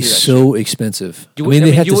 How you it'd gonna be do that so expensive. You I would- mean, I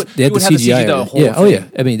they mean, have you to would- they have you the would have to CGI. CG the whole Yeah, oh thing.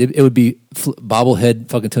 yeah. I mean, it would be bobblehead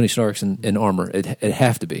fucking Tony Stark's in armor. It'd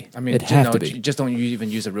have to be. I mean, it'd have to be. Just don't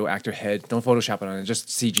even use a real actor head. Don't Photoshop it on it. Just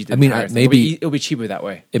CG the I mean, entire thing. maybe- it'll be cheaper that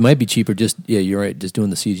way. It might be cheaper. You're right. Just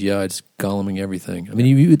doing the CGI, just goleming everything. I mean,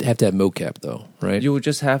 you would have to have mocap though, right? You would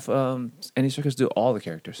just have Andy Serkis do all the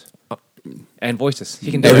characters and voices.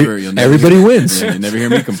 He can do it. You'll never everybody hear- wins. Yeah, you'll never hear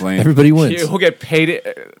me complain. Everybody wins. He'll get paid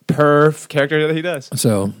per character that he does.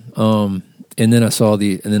 So, and then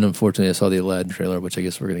unfortunately I saw the Aladdin trailer, which I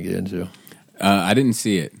guess we're going to get into. I didn't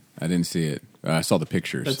see it. I saw the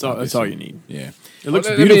pictures. That's all. That's all you need. Yeah. It looks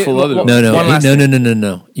Well, I mean, beautiful. well, Other well, than One last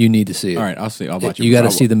No. You need to see it. All right, I'll see. I'll watch it. You gotta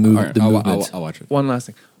I'll- see the all right, I'll movements. watch it. One last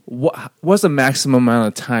thing. What's the maximum amount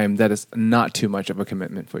of time that is not too much of a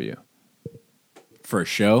commitment for you? For a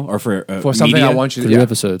show or for Something media? I want you to 3 do.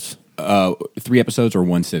 episodes. 3 episodes or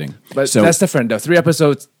one sitting. But so that's different though. 3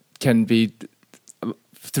 episodes can be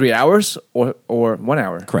 3 hours or 1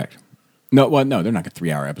 hour. correct. No, well, no, they're not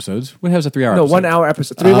 3-hour episodes. What has a 3-hour? No, episode? 1 hour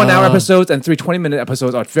episode. 3 1 hour episodes and 3 20-minute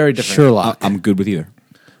episodes are very different. Sherlock. I'm good with either.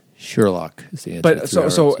 Sherlock is the answer. But to 3-hour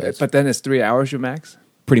episodes. but then it's 3 hours your max.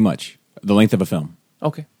 Pretty much the length of a film.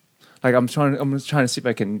 Okay. Like I'm trying to see if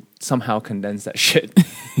I can somehow condense that shit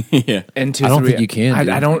Yeah. into. I don't 3 think you can, dude.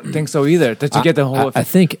 I don't think so either. To get the whole. I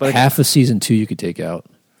think but like, half of season 2 you could take out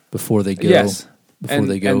before they go. yes, Before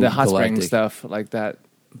they go and the hot spring galactic. stuff like that.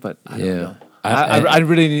 But I don't Yeah. know. I- I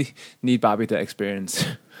really need Bobby to experience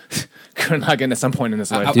Kurnagen at some point in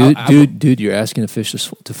his life. Dude, you're asking a fish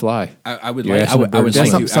to fly. I would You're like. asking I a bird would to like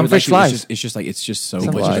fly. to. Some I would like fish to. fly. It's just so Some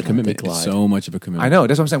much of glide. a commitment. They glide. It's so much of a commitment. I know.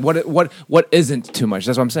 That's what I'm saying. What isn't too much?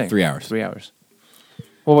 That's what I'm saying. 3 hours. 3 hours.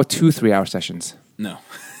 What about 2 3-hour sessions? No.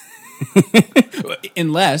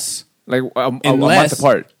 Unless Like a month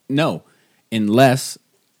apart. No, unless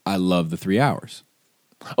I love the 3 hours.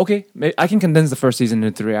 Okay, I can condense the first season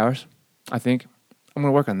into 3 hours. I think I'm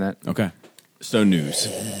gonna work on that. Okay. So news.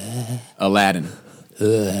 Aladdin.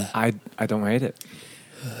 I don't hate it.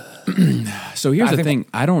 So here's I the think-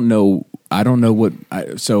 thing. I don't know what.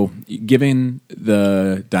 So given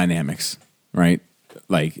the dynamics, right?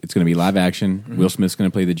 Like it's going to be live action. Mm-hmm. Will Smith's going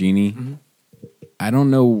to play the genie. I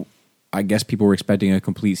don't know. I guess people were expecting a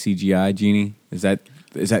complete CGI genie. Is that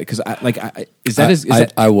because I was?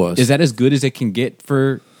 I was. Is that as good as it can get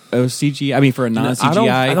for CGI. I mean, for a non CGI.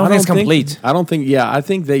 I don't think it's complete. I don't think. Yeah, I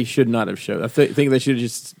think they should not have showed. I think they should have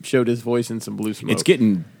just showed his voice in some blue smoke. It's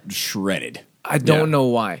getting shredded. I don't Yeah. know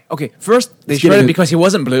why. Okay, first they He's shredded getting- because he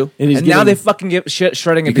wasn't blue, and he's and now getting- they fucking give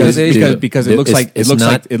shredding it Because because it looks it's- like it's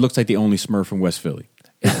not- it looks like the only Smurf from West Philly.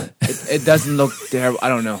 it doesn't look terrible. I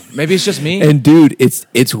don't know. Maybe it's just me. And dude,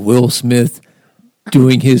 it's Will Smith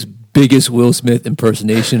doing his biggest Will Smith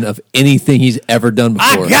impersonation of anything he's ever done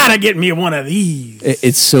before. get me one of these.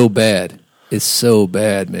 It's so bad. It's so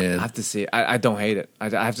bad, man. I have to see. I don't hate it. I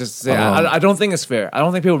have to say Oh. I don't think it's fair. I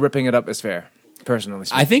don't think people ripping it up is fair. Personally,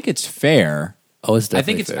 I think it's fair. Oh, it's I definitely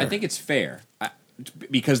think it's fair. I think it's fair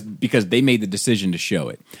because they made the decision to show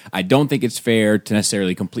it. I don't think it's fair to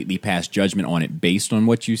necessarily completely pass judgment on it based on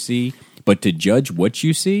what you see, but to judge what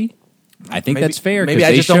you see, I think that's fair. Maybe 'cause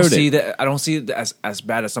I they just don't showed see it. that. I don't see it as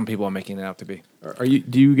bad as some people are making it out to be. Are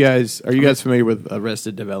you guys familiar with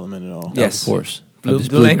Arrested Development at all? Yes. Of course. Blue- I just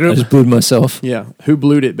Blue blew- Man Group? I just booed myself. Yeah. Who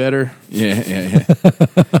blued it better? Yeah.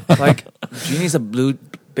 Like Genie's a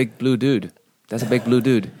big blue dude. That's a big blue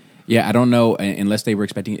dude. Yeah, I don't know unless they were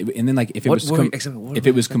expecting, and then like if it What was were we- what if were it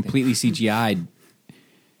we was expecting? completely CGI'd,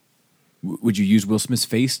 would you use Will Smith's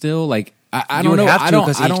face still? Like I You don't would know. have I to don't.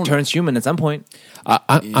 because I he don't. turns human at some point.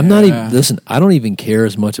 I'm not Yeah. even. Listen, I don't even care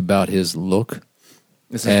as much about his look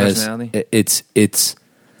It's his as personality. it's.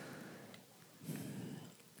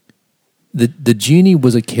 The genie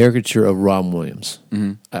was a caricature of Robin Williams.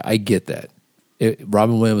 Mm-hmm. I get that.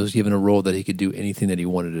 Robin Williams was given a role that he could do anything that he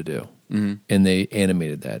wanted to do, Mm-hmm. and they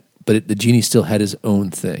animated that. But the genie still had his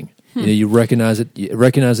own thing. Hmm. You know, you recognize it. You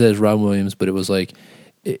recognize it as Robin Williams, but it was like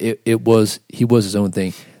he was his own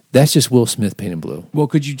thing. That's just Will Smith painted blue. Well,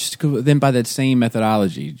 could you just then by that same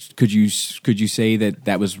methodology, could you say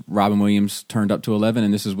that was Robin Williams turned up to 11,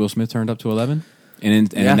 and this is Will Smith turned up to 11,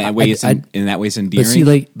 and in that way it's in that way it's endearing. But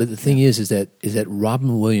see, but the thing is that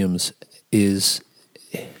Robin Williams is.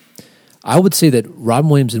 I would say that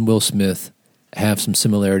Robin Williams and Will Smith have some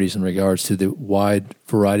similarities in regards to the wide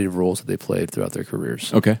variety of roles that they played throughout their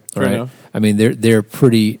careers. Okay, All fair right. enough. I mean, they're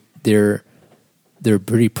pretty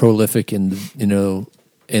prolific in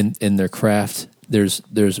in their craft. There's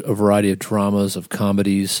a variety of dramas, of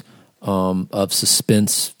comedies, of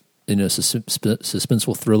suspense,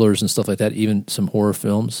 suspenseful thrillers and stuff like that. Even some horror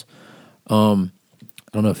films. I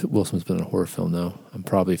don't know if Will Smith's been in a horror film though. I'm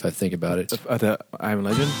probably, if I think about it. The I Am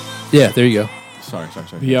Legend. Yeah, there you go. sorry.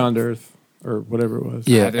 Beyond Earth or whatever it was.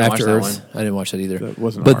 Yeah, I didn't watch After that Earth. one. I didn't watch that either. That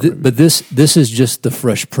wasn't a but horror movie. but this is just the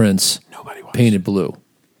Fresh Prince painted blue.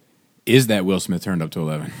 Is that Will Smith turned up to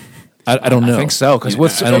 11? I don't know. I think so because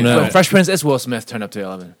Yeah, I don't know. Fresh Prince is Will Smith turned up to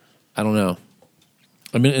 11. I don't know.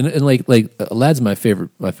 I mean, and like Aladdin's my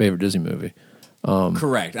favorite Disney movie.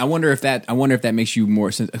 Correct. I wonder if that makes you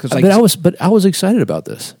more sense because But I was excited about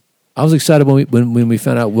this. I was excited when we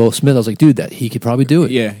found out Will Smith. I was like, dude, that he could probably do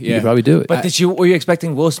it. Yeah, he yeah. could probably do it. But were you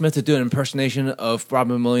expecting Will Smith to do an impersonation of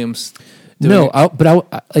Robin Williams? No,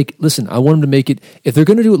 listen. I want him to make it. If they're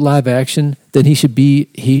going to do it live action, then he should be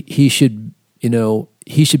he should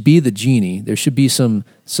be the genie. There should be some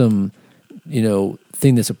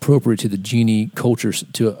thing that's appropriate to the genie culture,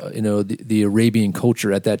 to the Arabian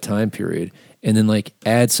culture at that time period, and then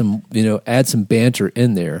add some banter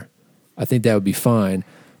in there. I think that would be fine.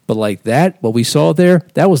 But what we saw there,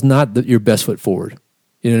 that was not your best foot forward.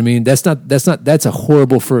 You know what I mean? That's a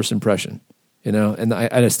horrible first impression. And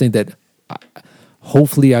I just think that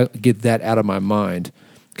hopefully I get that out of my mind,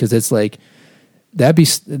 because it's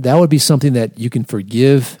that would be something that you can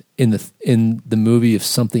forgive in the movie if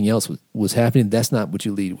something else was happening. That's not what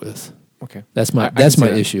you lead with. Okay, That's my I can see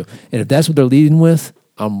that. issue. And if that's what they're leading with,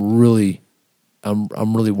 I'm really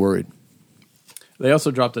worried. They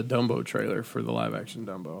also dropped a Dumbo trailer for the live action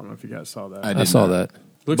Dumbo. I don't know if you guys saw that. I saw that.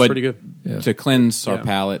 Looks But- pretty good. Yeah. to cleanse our Yeah.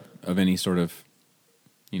 palate of any sort of,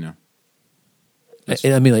 And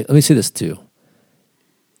I mean, let me say this too.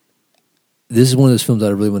 This is one of those films I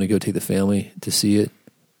really want to go take the family to see it,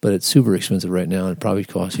 but it's super expensive right now, and it probably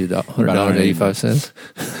costs you $100.85.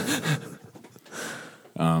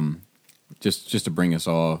 just to bring us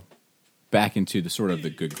all back into the sort of the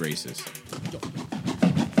good graces.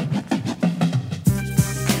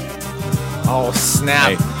 Oh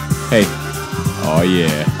snap! Hey, oh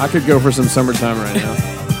yeah. I could go for some summertime right now.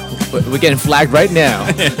 We're getting flagged right now.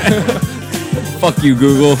 Fuck you,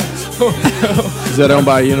 Google. Is that owned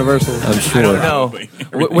by Universal? I'm sure. I don't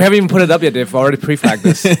know. We haven't even put it up yet. They've already pre-flagged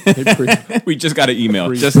this. We just got an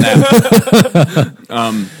email just now.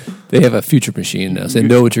 They have a future machine now, so they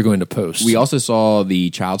know what you're going to post. We also saw the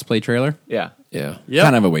Child's Play trailer. Yeah. yeah. Yeah.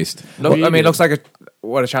 Kind of a waste. It looks like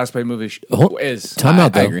what a Child's Play movie is. Time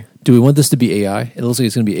out, though. I agree. Do we want this to be AI? It looks like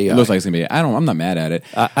it's going to be AI. It looks like it's gonna be. I'm not mad at it.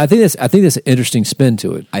 I think that's an interesting spin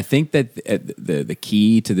to it. I think that the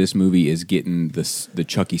key to this movie is getting the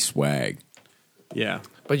Chucky swag. Yeah.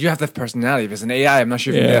 But you have that personality. If it's an AI, I'm not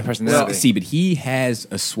sure if you get that personality. See, but he has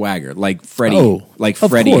a swagger like Freddy. Oh, like of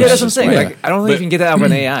Freddy. course. Yeah, has that's what I'm a saying. swagger. Like, I don't think you can get that out of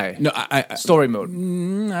an AI. No, I Story mode.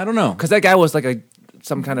 I don't know. Because that guy was like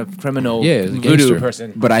some kind of criminal Yeah, the voodoo gangster.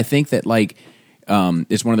 person. But I think that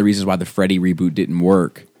it's one of the reasons why the Freddy reboot didn't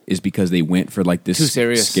work is because they went for like this Too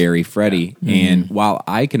serious. scary Freddy. And while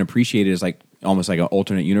I can appreciate it as like almost like an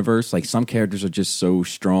alternate universe, like some characters are just so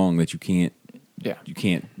strong that you can't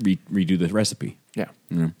redo the recipe. Yeah.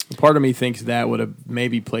 Part of me thinks that would have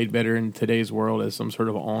maybe played better in today's world as some sort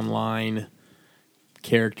of online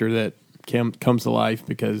character that comes to life.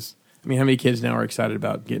 Because I mean, how many kids now are excited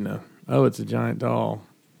about getting it's a giant doll?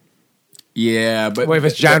 Yeah, but Well, if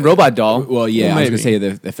it's giant robot doll, well, yeah, Well, I was gonna maybe.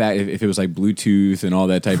 say the fact if it was like Bluetooth and all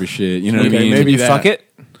that type of shit, you know what I Okay, mean? maybe you that. fuck it.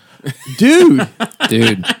 Dude,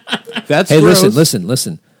 Dude. that's Hey, gross.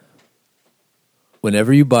 listen.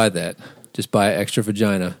 Whenever you buy that, just buy an extra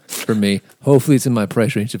vagina for me. Hopefully it's in my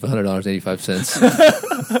price range of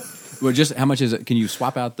 $100.85. Well, just how much is it? Can you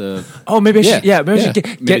swap out the? Oh, maybe I should. Yeah. Yeah, maybe I Yeah. should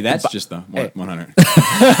Maybe get that's bu- just the Hey. 100.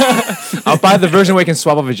 I'll buy the version where you can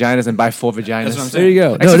swap out vaginas and buy 4 vaginas. That's what I'm There you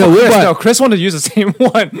go. Except No, for we'll Chris, buy, no, Chris wanted to use the same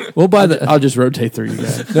one. we'll buy the I'll just rotate through you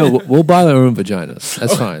guys. no, we'll buy our own vaginas.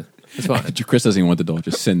 That's fine. That's fine. Chris doesn't even want the doll.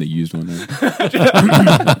 Just send the used one. There. Do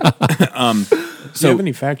you have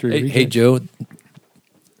any factory? Hey, Joe.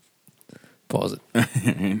 Pause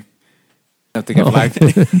it. I think I flagged.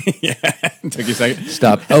 Took you a second.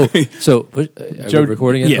 Stop. Oh, so are Joe- we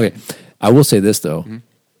recording it? yeah. Okay. I will say this though.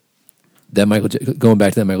 That going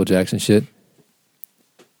back to that Michael Jackson shit,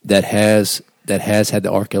 that has had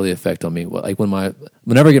the R. Kelly effect on me. Well, like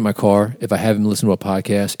whenever I get in my car, if I haven't listened to a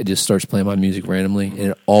podcast, it just starts playing my music randomly, and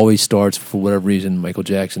it always starts for whatever reason Michael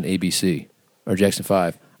Jackson ABC or Jackson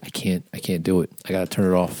 5. I can't do it. I gotta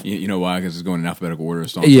turn it off. You know why? Because it's going in alphabetical order.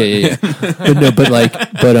 So Yeah. but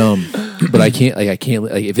I can't. Like,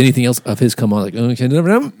 if anything else of his come on, like, oh, can you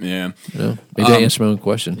never yeah. know? Maybe I answer my own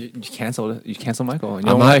question. You cancel Michael. In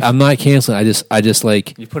your own life. I'm not canceling. I just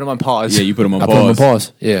like You put him on pause. Yeah, you put him on I pause. put him on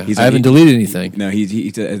pause. Yeah, He's I like- haven't deleted anything. No,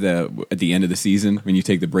 he's at the end of the season when you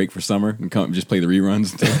take the break for summer and come just play the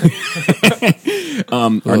reruns.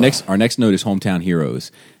 Our next note is Hometown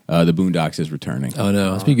Heroes. The Boondocks is returning. Oh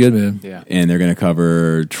no, it's been good, man. Yeah. And they're going to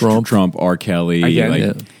cover Trump, R. Kelly. Again, like,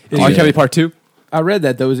 yeah. R. Kelly Part 2. I read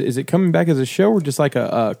that though. Is it coming back as a show or just like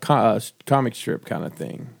a comic strip kind of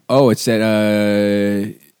thing? Oh, it's that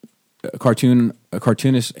a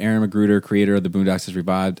cartoonist Aaron Magruder, creator of the Boondocks, has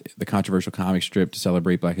revived the controversial comic strip to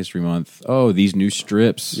celebrate Black History Month. Oh, these new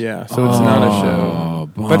strips. Yeah, so it's not a show.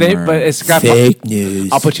 Oh, But it's got Fake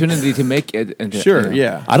news. opportunity to make it. Into, Sure, you know.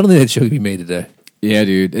 yeah. I don't think that show could be made today. Yeah,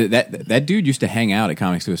 dude. That dude used to hang out at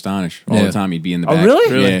Comics to Astonish all Yeah. the time. He'd be in the Oh, back.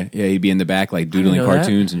 really? Yeah, he'd be in the back like doodling know that.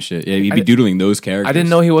 cartoons and shit. Yeah, he'd I be di- doodling those characters. I didn't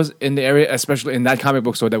know he was in the area, especially in that comic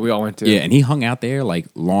book store that we all went to. Yeah, and he hung out there like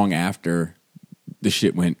long after the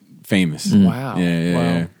shit went famous. Wow.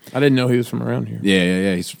 Yeah. Wow. I didn't know he was from around here.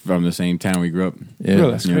 Yeah. He's from the same town we grew up. Yeah.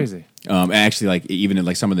 Really? That's Yeah. crazy. And actually, like even in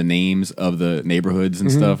like some of the names of the neighborhoods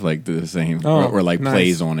and stuff, like the same, or like nice.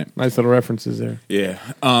 plays on it. Nice little references there. Yeah.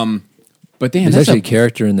 But damn, There's that's actually a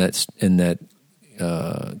character in that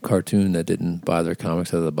cartoon that didn't buy their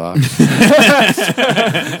comics out of the box.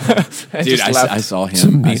 dude. I saw him.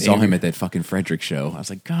 Some I saw mean him at that fucking Frederick show. I was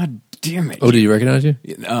like, God damn it. Oh, did you recognize you?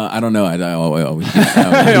 I don't know. I always You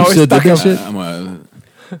still did that shit?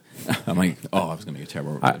 I'm like, oh, I was gonna make a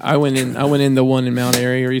terrible. I went in the one in Mount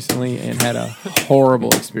Airy recently and had a horrible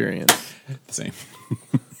experience. Same.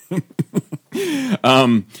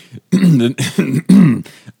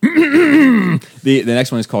 The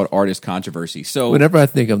next one is called Artist Controversy. So Whenever I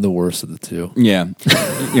think I'm the worst of the two. yeah,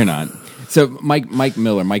 you're not. So Mike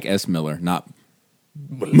S. Miller, not.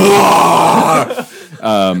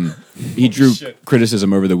 He drew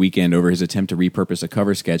criticism over the weekend over his attempt to repurpose a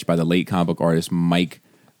cover sketch by the late comic book artist Mike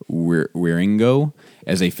Wieringo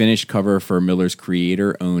as a finished cover for Miller's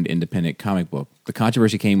creator-owned independent comic book. The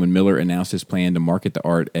controversy came when Miller announced his plan to market the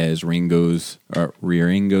art as Wieringo's,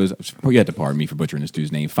 you have to pardon me for butchering this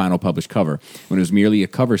dude's name, final published cover, when it was merely a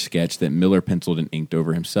cover sketch that Miller penciled and inked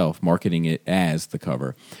over himself, marketing it as the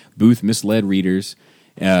cover. Booth misled readers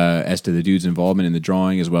as to the dude's involvement in the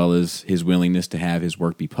drawing, as well as his willingness to have his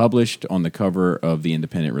work be published on the cover of the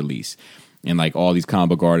independent release. And like all these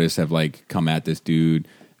comic book artists have like come at this dude.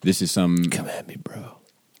 This is some Come at me, bro.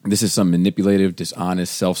 This is some manipulative,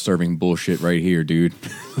 dishonest, self-serving bullshit right here, dude.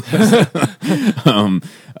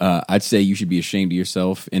 I'd say you should be ashamed of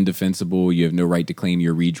yourself, indefensible. You have no right to claim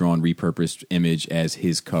your redrawn, repurposed image as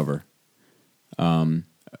his cover.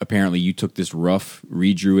 Apparently, you took this rough,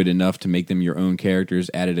 redrew it enough to make them your own characters,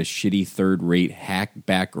 added a shitty third-rate hack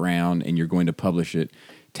background, and you're going to publish it,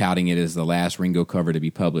 touting it as the last Ringo cover to be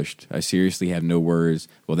published. I seriously have no words.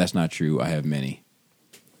 Well, that's not true. I have many.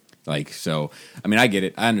 Like, so, I mean, I get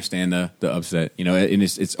it. I understand the upset, you know, and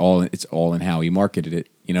it's all in how he marketed it.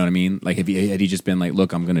 You know what I mean? Like, had he just been like,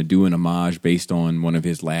 look, I'm going to do an homage based on one of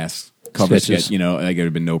his last cover sketches, you know, like, it would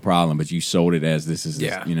have been no problem. But you sold it as this is,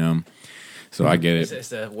 you know. So I get it. It's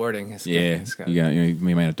the wording. You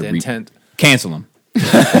might have to intent. Cancel him.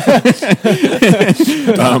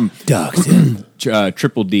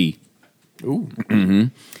 Triple D. Ooh. Mm-hmm.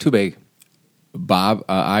 Too big. Bob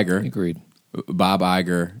Iger. Agreed. Bob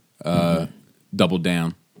Iger doubled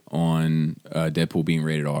down on Deadpool being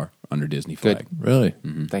rated R under Disney flag. Good. Really?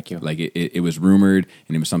 Mm-hmm. Thank you. Like it was rumored,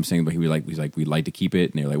 and it was something, but he's like, we'd like to keep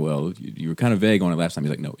it, and they were like, well, you were kind of vague on it last time.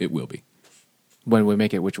 He's like, no, it will be. When we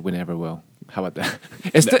make it, which we never will. How about that?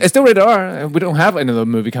 It's still rated R. We don't have another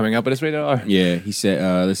movie coming up, but it's rated R. Yeah, he said.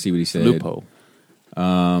 Let's see what he said. Loophole.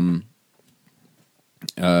 Bob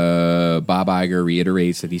Iger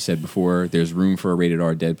reiterates that he said before, there's room for a rated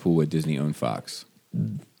R Deadpool at Disney-owned Fox.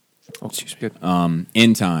 Oh, excuse me.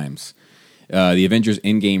 End times. The Avengers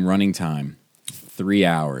Endgame running time, 3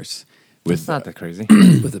 hours. It's not that crazy.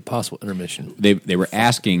 With a possible intermission. They were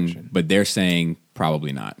asking, but they're saying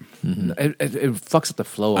probably not. Mm-hmm. It fucks up the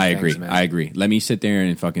flow of I things, agree. man. I agree. Let me sit there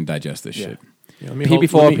and fucking digest this shit. Yeah, Pee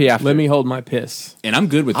before, pee after. Let me hold my piss. And I'm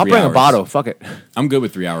good with I'll 3 bring hours. a bottle. Fuck it. I'm good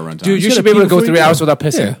with 3 hour runtime. Dude, you gotta should be able pee to go before 3 you go. hours without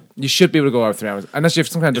pissing. Yeah. You should be able to go over 3 hours. Unless you have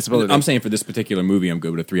some kind of disability. I'm saying for this particular movie, I'm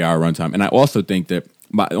good with a 3 hour runtime. And I also think that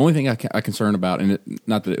the only thing I'm concerned about, and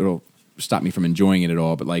not that it'll stop me from enjoying it at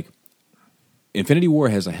all, but like Infinity War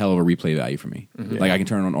has a hell of a replay value for me. Mm-hmm. Like I can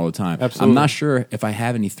turn it on all the time. Absolutely. I'm not sure if I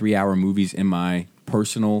have any 3 hour movies in my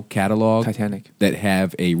personal catalog Titanic. that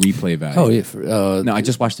have a replay value. Oh, yeah. No, I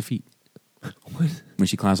just watched The Feet. When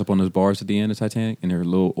she climbs up on those bars at the end of Titanic, and her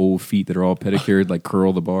little old feet that are all pedicured, like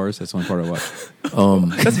curl the bars. That's the only part I watched.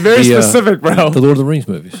 That's very specific, bro. The Lord of the Rings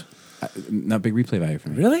movies. Not big replay value for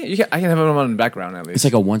me. Really? I can have them on in the background at least. It's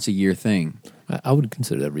like a once a year thing. I would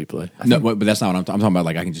consider that replay. No, but that's not what I'm talking about.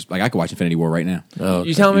 Like I could watch Infinity War right now. Oh,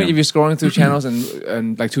 You tell me You know. if you're scrolling through channels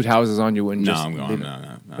and like Two Towers is on, you wouldn't No, just I'm going. leave it?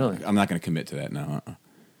 No. Really? I'm not going to commit to that. No.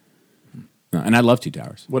 No, and I love Two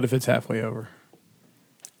Towers. What if it's halfway over?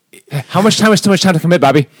 How much time is too much time to commit,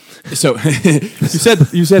 Bobby? So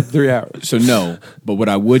You said 3 hours. So no, but what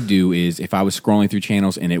I would do is if I was scrolling through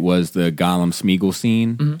channels and it was the Gollum Smeagol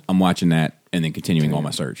scene, I'm watching that and then continuing on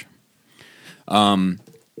my search.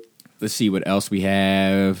 Let's see what else we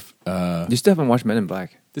have. You still haven't watched Men in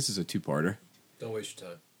Black. This is a two-parter. Don't waste your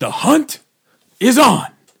time. The hunt is on.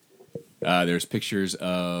 There's pictures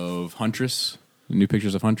of Huntress, new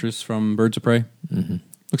pictures of Huntress from Birds of Prey. Mm-hmm.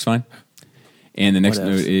 Looks fine. And the next What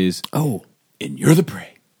else? note is, Oh, and you're the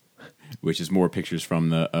prey, which is more pictures from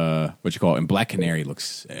the what you call it. And Black Canary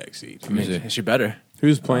looks sexy. I mean, she better.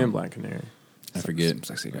 Who's playing Black Canary? I forget. Some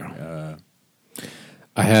sexy girl.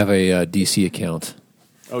 I have a DC account.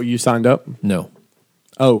 Oh, you signed up? No,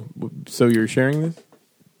 Oh, so you're sharing this?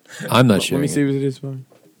 I'm not Let sharing me see it. what it is. Bud.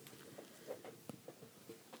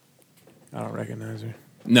 I don't recognize her.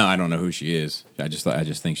 No, I don't know who she is. I just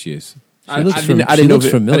think she is. I looks didn't know familiar. if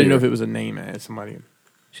it, I didn't know if it was a name as somebody.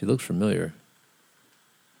 She looks familiar.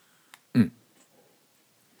 It's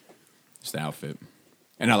the outfit,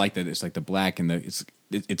 and I like that it's like the black and it's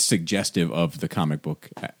suggestive of the comic book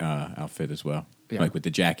outfit as well. Yeah. Like with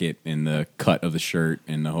the jacket and the cut of the shirt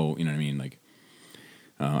and the whole, you know what I mean? Like,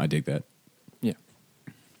 I dig that. Yeah.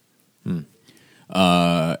 And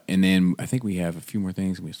then I think we have a few more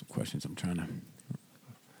things. We have some questions. I'm trying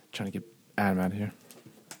Trying to get Adam out of here.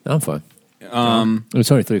 I'm fine.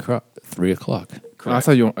 It's only 3 o'clock. 3 o'clock. Oh, I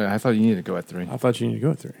thought you needed to go at 3. I thought you needed to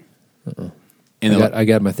go at 3. And I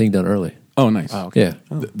got my thing done early. oh, nice. Oh, okay.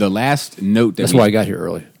 Yeah, The last note that's why I got here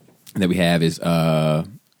early. that we have is Anthony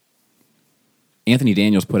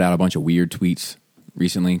Daniels put out a bunch of weird tweets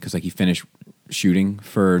recently because like he finished shooting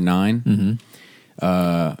for 9.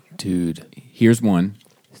 Dude, Here's one.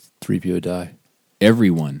 3PO die.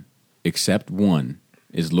 Everyone except one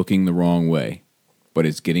is looking the wrong way, but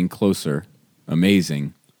it's getting closer.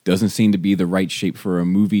 Amazing. Doesn't seem to be the right shape for a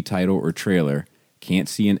movie title or trailer. Can't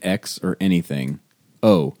see an X or anything.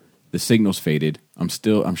 Oh, the signal's faded. I'm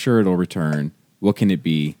sure it'll return. What can it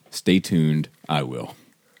be? Stay tuned. I will.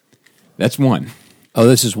 That's one. Oh,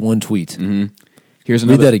 this is one tweet. Here's Read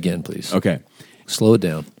another. that again, please. Okay. Slow it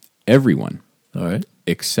down. Everyone, All right.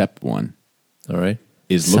 except one, All right.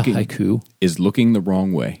 is It's a looking haiku. is looking the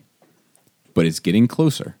wrong way, but it's getting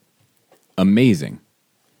closer. Amazing.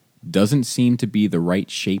 Doesn't seem to be the right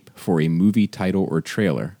shape for a movie title or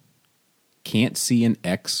trailer. Can't see an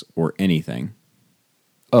X or anything.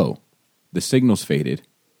 Oh, the signal's faded.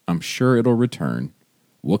 I'm sure it'll return.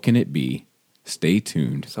 What can it be? Stay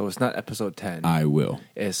tuned. So it's not episode 10. I will.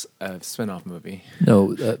 It's a spin-off movie.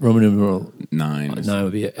 No, Roman numeral 9. 9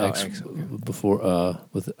 would be an X, X, okay. before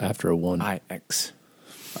with after a 1. IX.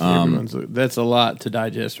 That's a lot to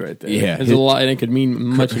digest right there. Yeah. It's a lot, and it could mean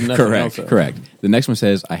much of nothing Correct. else. Correct. The next one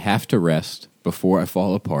says, I have to rest before I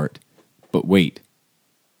fall apart. But wait.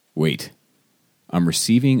 I'm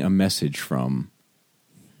receiving a message from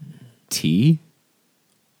TRAVO,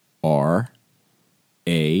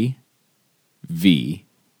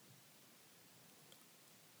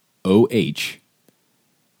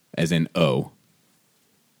 as in O,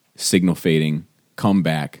 signal fading, come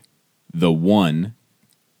back, the one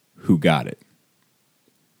who got it.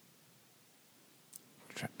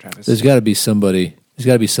 Travis. There's got to be somebody. There's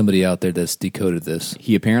got to be somebody out there that's decoded this.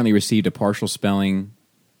 He apparently received a partial spelling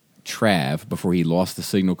Trav before he lost the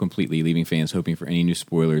signal completely, leaving fans hoping for any new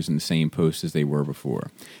spoilers in the same post as they were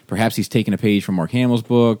before. Perhaps he's taken a page from Mark Hamill's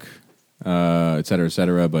book, et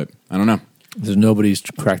cetera, but I don't know. There's nobody's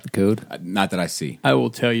cracked the code. Not that I see. I will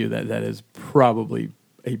tell you that is probably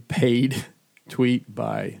a paid tweet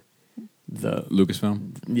by the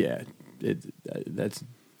Lucasfilm? yeah. That's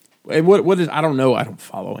and what is I don't know. I don't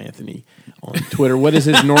follow Anthony on Twitter. What is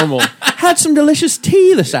his normal? Had some delicious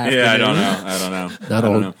tea this afternoon. I don't know. Not I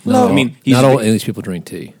all. don't know. Not all, I mean, he's not all ve- English people drink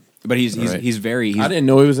tea. But he's Right. very. I didn't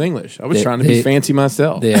know he was English. I was They- trying to they- be fancy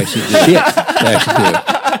myself. They actually do. They actually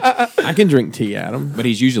do. I can drink tea, Adam. But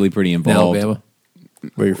he's usually pretty In involved. Alabama,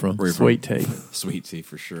 where you're from? Where you're from. Sweet tea. Sweet tea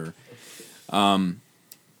for sure.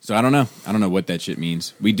 So I don't know. I don't know what that shit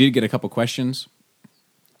means. We did get a couple questions.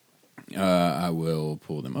 I will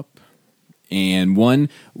pull them up. And one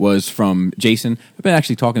was from Jason. I've been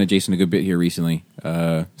actually talking to Jason a good bit here recently. He's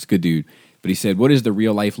a good dude. But he said, what is the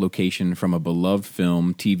real life location from a beloved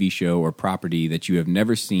film, TV show, or property that you have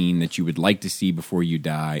never seen that you would like to see before you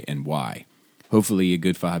die, and why? Hopefully a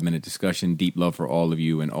good 5-minute discussion. Deep love for all of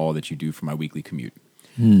you and all that you do for my weekly commute.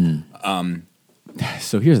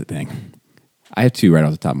 So here's the thing. I have two right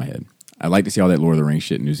off the top of my head. I'd like to see all that Lord of the Rings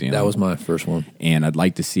shit in New Zealand. That was my first one. And I'd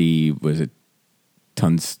like to see, was it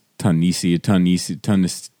Tunisia,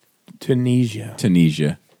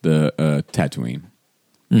 the Tatooine.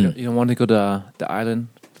 You don't want to go to the island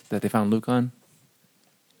that they found Luke on,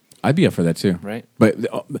 I'd be up for that too. right? But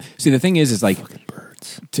see, the thing is like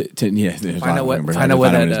Birds. yeah, Find out what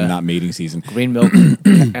that, it's not mating season. Green milk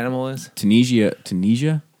animal is. Tunisia,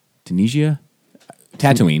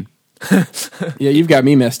 Tatooine Yeah, you've got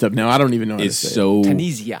me messed up now. I don't even know how to is say it. so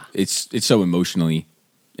Tunisia. it's so emotionally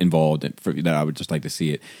involved that I would just like to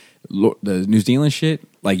see it. The New Zealand shit,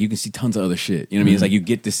 like you can see tons of other shit. You know what I mean? It's like you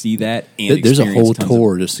get to see that. And There's a experience whole tons of-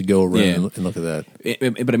 tour just to go around Yeah. and look at that.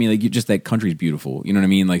 But I mean, like, just that country's beautiful. You know what I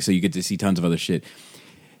mean? Like, so you get to see tons of other shit.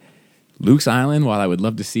 Luke's Island, while I would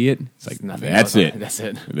love to see it, it's like Nothing that's goes on. it. That's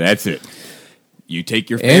it. That's it. You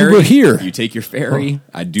take your And ferry. we're here. You take your ferry.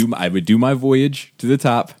 I would do my voyage to the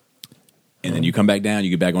top, and then you come back down.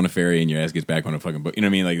 You get back on the ferry, and your ass gets back on a fucking boat. You know what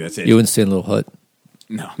I mean? Like that's it. You wouldn't stay in a little hut.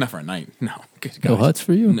 No, not for a night. No, good No God. huts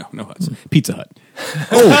for you? No, no huts. Pizza Hut.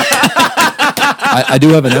 I do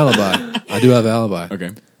have an alibi.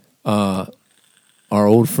 Okay. Our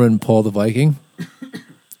old friend Paul the Viking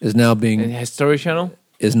is now And being History Channel.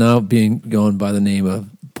 going by the name of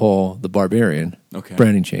Paul the Barbarian. Okay.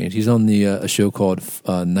 Branding change. He's on the a show called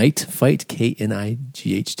Night Fight,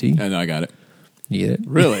 KNIGHT. I know. I got it. You get it?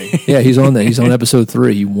 Really? Yeah, he's on that. He's on episode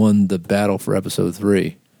 3. He won the battle for episode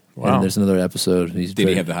 3. Wow. And there's another episode. Did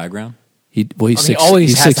he have the high ground? He's I mean, he six. always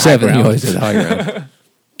He's has 6'7". high He ground. always has high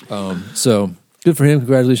ground. So good for him.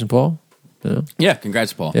 Congratulations, Paul. Yeah, Yeah.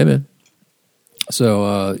 Congrats, Paul. yeah, man.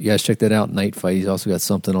 So you guys check that out. Night Fight. He's also got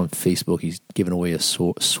something on Facebook. He's giving away a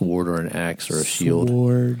sword or an axe or a shield.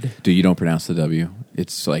 Dude, you don't pronounce the W.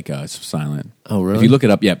 It's like it's silent. Oh, really? If you look it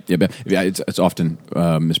up, yeah, it's often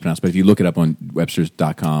mispronounced. But if you look it up on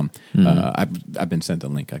Webster's.com, I've been sent the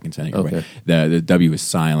link. I can send it your way. Okay. The W is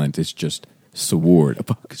silent. It's just sword.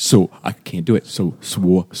 So I can't do it. So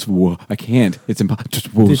swore. I can't. It's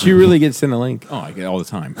impossible. Did you really get sent a link? Oh, I get it all the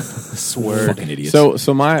time. Sword. Fucking idiots.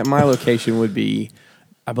 So my location would be,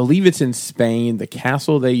 I believe it's in Spain. The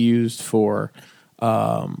castle they used for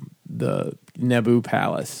the Naboo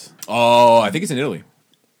Palace. oh, I think it's in Italy.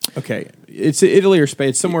 Okay, it's Italy or Spain,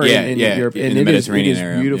 it's somewhere Yeah, in yeah, Europe, in and the it Mediterranean is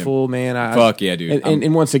area, beautiful, man. Fuck yeah, dude.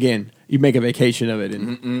 And once again, you make a vacation of it,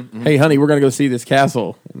 and hey, honey, we're gonna go see this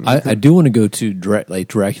castle. I do want to go to like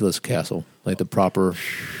Dracula's castle, like the proper.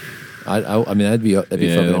 I mean that'd be fucking that'd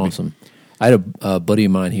be- awesome. I had a buddy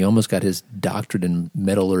of mine. He almost got his doctorate in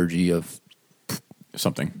metallurgy of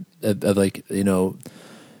Something. like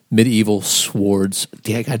medieval swords.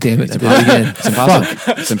 Yeah, God damn it! I did it again. It's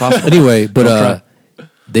impossible. It's impossible. Anyway, but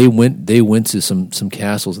they went to some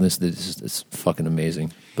castles, and it's fucking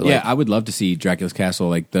amazing. But Yeah, like, I would love to see Dracula's castle,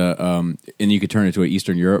 like the and you could turn it to an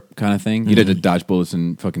Eastern Europe kind of thing. You'd have to dodge bullets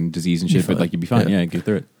and fucking disease and shit, but fine. like you'd be fine. Yeah. Yeah, get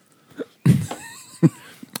through it.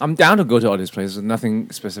 I'm down to go to all these places. Nothing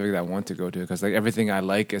specific that I want to go to because like everything I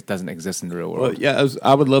like it doesn't exist in the real world. Well, yeah,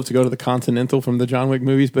 I would love to go to the Continental from the John Wick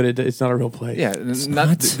movies, but it's not a real place. Yeah, not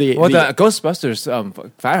not. the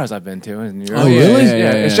Ghostbusters firehouse I've been to in Europe. Oh, really?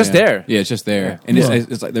 Yeah, it's just there. Yeah, it's just there. Yeah. And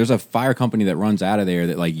it's like there's a fire company that runs out of there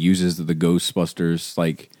that like uses the Ghostbusters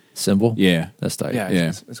like symbol. yeah. That's tight. Yeah, Yeah.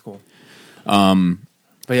 It's cool.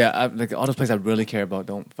 But yeah, like all those places I really care about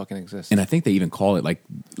don't fucking exist. And I think they even call it like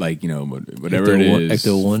whatever Ecto it one- is.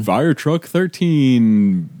 Ecto 1. Fire Truck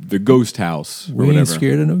 13, the Ghost House or We ain't whatever.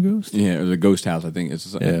 scared of no ghosts. Yeah, or the Ghost House. I think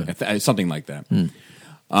it's Yeah. something like that.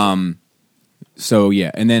 So yeah,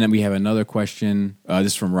 and then we have another question.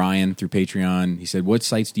 This is from Ryan through Patreon. He said, "What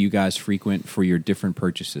sites do you guys frequent for your different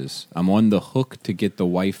purchases? I'm on the hook to get the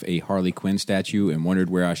wife a Harley Quinn statue and wondered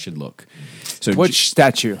where I should look." So Which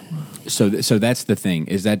statue? so that's the thing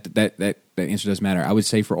is that answer doesn't matter. I would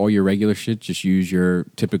say for all your regular shit, just use your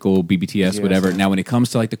typical BBTS, whatever. Now, when it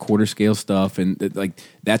comes to like the quarter scale stuff and like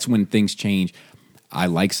that's when things change. I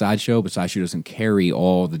like Sideshow, but Sideshow doesn't carry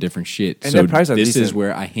all the different shit. And so their prices are this is decent.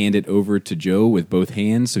 where I hand it over to Joe with both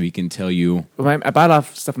hands, so he can tell you. When I buy a lot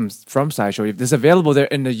of stuff from Sideshow. If it's available there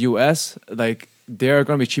in the US, like they're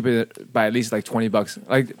going to be cheaper by at least like $20,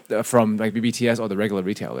 like from like BBTS or the regular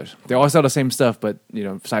retailers. They all sell the same stuff, but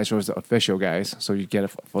Sideshow is the official guys, so you get it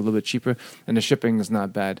for a little bit cheaper, and the shipping is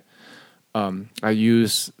not bad. I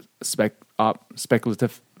use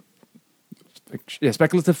Speculative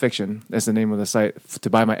Fiction. That's the name of the site to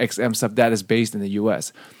buy my XM stuff that is based in the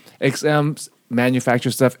US. XM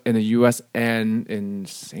manufactures stuff in the US and in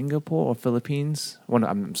Singapore or Philippines. One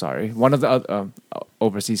of the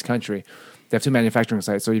overseas country. They have two manufacturing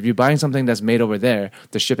sites. So if you're buying something that's made over there,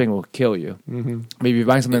 the shipping will kill you. Mm-hmm. Maybe you're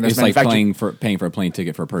buying something that's It's like manufactured paying for a plane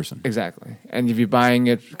ticket for a person. exactly. And if you're buying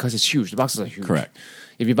it because it's huge, the boxes are huge. Correct.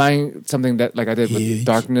 If you're buying something that like I did with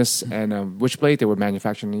Darkness and Witchblade, they were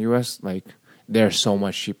manufactured in the US. Like they're so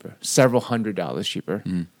much cheaper, several $100s cheaper.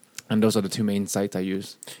 And those are the two main sites I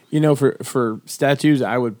use. For statues,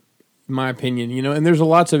 I would, in my opinion, and there's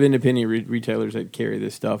lots of independent retailers that carry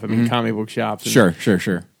this stuff. I mean, comic book shops. And,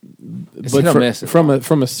 Sure. It's But hit or miss.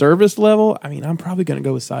 from a service level, I mean, I'm probably going to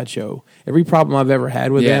go with Sideshow. Every problem I've ever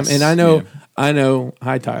had with Yes. them, and I know.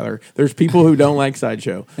 Hi, Tyler. There's people who don't like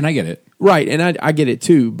Sideshow, And I get it. right? And I get it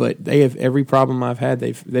too. But they have every problem I've had.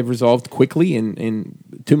 They've resolved quickly and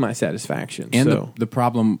to my satisfaction. And so the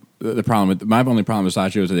problem with my only problem with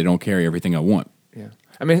Sideshow is that they don't carry everything I want. Yeah.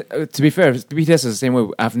 I mean, to be fair, BTS is the same way.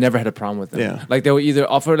 I've never had a problem with them. Yeah. Like, they will either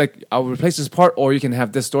offer, like, I'll replace this part, or you can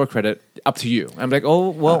have this store credit, up to you. I'm like, oh,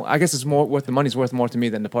 well, I guess it's more worth, the money's worth more to me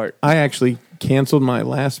than the part. I actually canceled my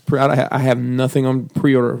last I have nothing on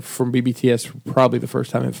pre-order from BBTS for probably the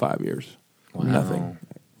first time in 5 years. Wow.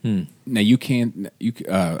 Nothing. Now you can't.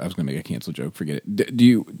 I was going to make a cancel joke. Forget it. Do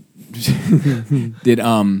you? Did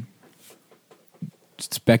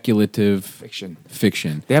speculative fiction?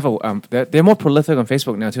 They have a, they're more prolific on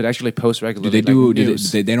Facebook now, too. They actually post regularly. Do they do? like, Do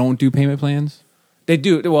news. they don't do payment plans? They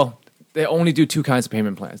do. Well, they only do two kinds of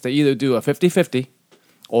payment plans. They either do a 50-50,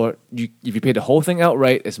 or if you pay the whole thing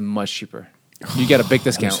outright, it's much cheaper. You get a big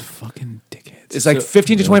discount. Those fucking dickheads. It's like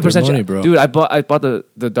 15 to They want 20%. their money, bro. Dude, I bought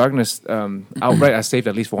the Darkness outright. I saved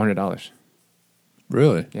at least $400.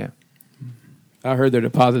 Really? Yeah, I heard their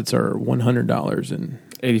deposits are $100 and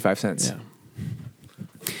 85 cents. yeah.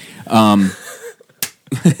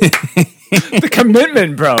 The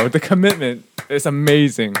commitment, bro. The commitment. It's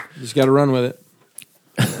amazing. Just got to run with it.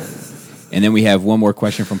 And then we have one more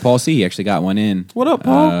question from Paul C. He actually got one in. What up,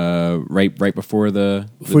 Paul? Right before the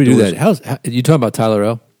Before you do doors. that, you talking about Tyler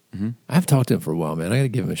L? I haven't talked to him for a while, man. I got to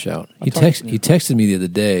give him a shout. He texted me the other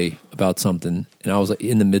day about something, and I was like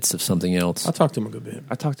in the midst of something else. I'll talk to him a good bit.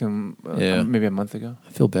 I talked to him Yeah. maybe a month ago.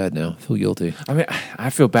 I feel bad now. I feel guilty. I mean, I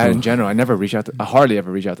feel bad in general. I hardly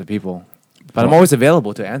ever reach out to people, but I'm always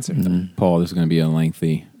available to answer. Paul, this is going to be a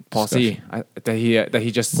lengthy. Paul C. That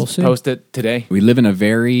he just We'll see. posted today. We live in a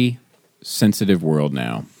very sensitive world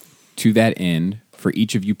now. To that end, For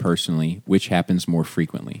each of you personally, which happens more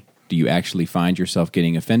frequently? Do you actually find yourself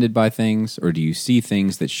getting offended by things, or do you see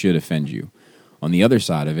things that should offend you? On the other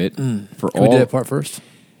side of it, for Can all we do that part first?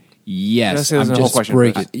 yes, Let's say there's I'm a whole just question.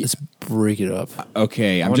 Break first. it. Let's break it up.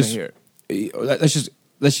 okay. I I'm wanna just hear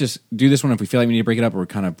let's just do this one. If we feel like we need to break it up, or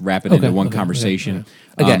kind of wrap it into one conversation.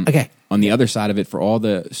 Okay. On the other side of it, for all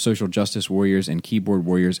the social justice warriors and keyboard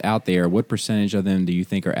warriors out there, what percentage of them do you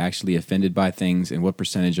think are actually offended by things, and what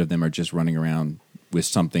percentage of them are just running around with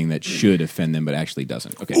something that should offend them but actually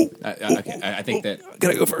doesn't? Okay, I think that.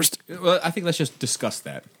 Gotta go first. Well, I think let's just discuss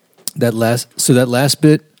that. That last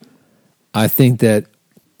bit, I think that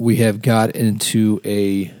we have got into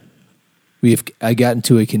I got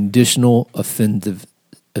into a conditional offensive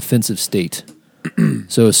state.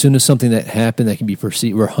 So as soon as something that happened that can be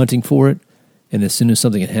perceived, we're hunting for it, and as soon as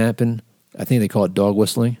something can happen, I think they call it dog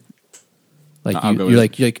whistling. Like you're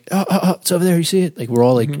like oh, it's over there. You see it? Like we're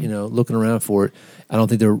all like looking around for it. I don't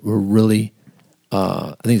think we're really.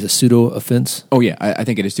 I think it's a pseudo offense. Oh yeah, I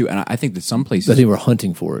think it is too, and I think that some places. I think we're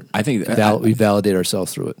hunting for it. I think we validate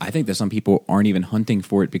ourselves through it. I think that some people aren't even hunting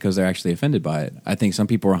for it because they're actually offended by it. I think some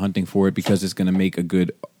people are hunting for it because it's going to make a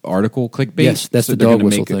good article clickbait. Yes, that's the they're dog gonna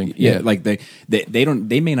whistle make thing. Yeah, Yeah. like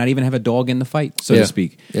they may not even have a dog in the fight, so Yeah. to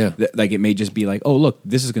speak. Yeah. Like it may just be like, oh look,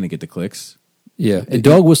 this is going to get the clicks. Yeah, and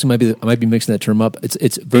dog whistling I might be mixing that term up.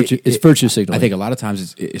 It's virtue signaling. I think a lot of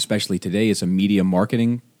times, especially today, it's a media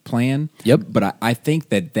marketing plan. Yep. But I think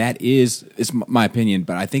that is it's my opinion,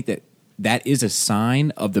 but I think that is a sign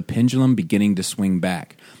of the pendulum beginning to swing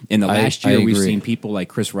back. In the last year, we've agree. seen people like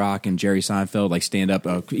Chris Rock and Jerry Seinfeld like stand up,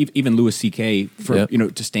 even Louis C.K. for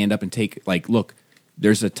Yep. to stand up and take like, look,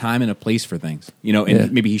 there's a time and a place for things,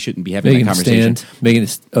 and maybe he shouldn't be having Making that a conversation.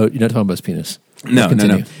 stand. You're not talking about his penis. No,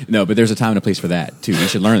 Continue. no. But there's a time and a place for that too. He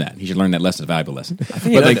should learn that. He should learn that lesson, a valuable lesson.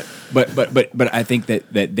 But I think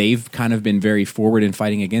that they've kind of been very forward in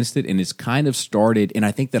fighting against it, and it's kind of started. And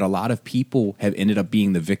I think that a lot of people have ended up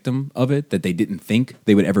being the victim of it that they didn't think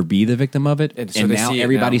they would ever be the victim of it, And so and they now see it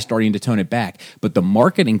everybody's now. starting to tone it back. But the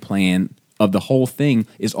marketing plan of the whole thing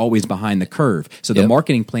is always behind the curve. So the Yep.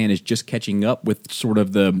 marketing plan is just catching up with sort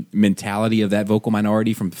of the mentality of that vocal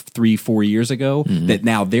minority from 3-4 years ago, that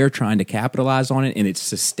now they're trying to capitalize on it, and it's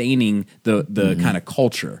sustaining the kind of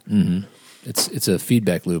culture. It's a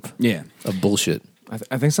feedback loop. Yeah. Of bullshit.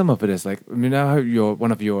 I think some of it is like, how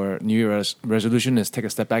one of your New Year's resolution is take a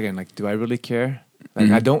step back and like, do I really care? Like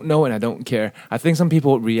I don't know and I don't care. I think some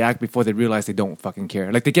people react before they realize they don't fucking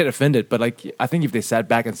care. Like they get offended, but like I think if they sat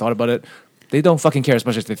back and thought about it, they don't fucking care as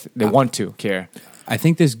much as they want to care. I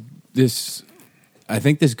think this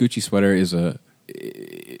Gucci sweater is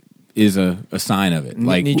a sign of it.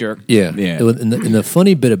 Like knee jerk. Yeah. Yeah. And the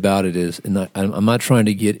funny bit about it is, and I'm not trying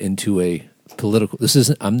to get into a political. This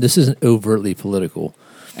isn't overtly political.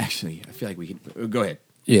 Actually, I feel like we can go ahead.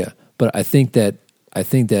 Yeah, but I think that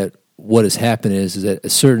what has happened is that a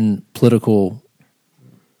certain political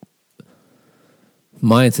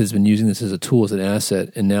mindset has been using this as a tool, as an asset,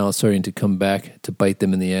 and now it's starting to come back to bite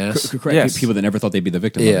them in the ass. Correct. Yes. People that never thought they'd be the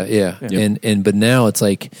victim. Yeah, of it. yeah, Yep. but now it's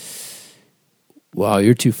like, wow,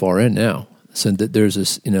 you're too far in now. So there's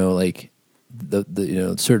this, like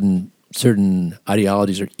the certain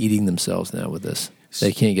ideologies are eating themselves now with this.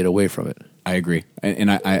 They can't get away from it. I agree, and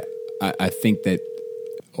I think that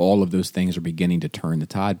all of those things are beginning to turn the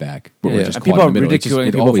tide back. But Yeah. we're just And caught people in are the middle. It just- ridiculing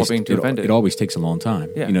it people for always- being too offended. It always takes a long time.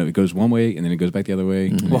 Yeah. It goes one way and then it goes back the other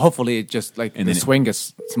way. Well, hopefully it just like And the then it- swing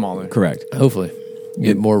gets smaller. Correct. Hopefully,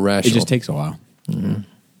 get more rational. It just takes a while.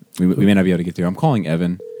 We may not be able to get through. I'm calling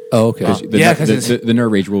Evan. Oh, okay. Yeah, 'cause it's- The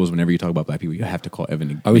nerd rage rule is whenever you talk about black people, you have to call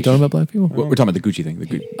Evan. Are we talking about black people? We're talking about the Gucci thing. The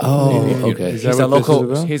Gucci. Oh, okay. He's a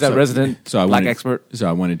local. He's a resident black wanted, expert. So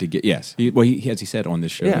I wanted to get he as he said on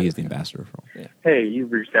this show, Yeah. he is the ambassador for. Hey,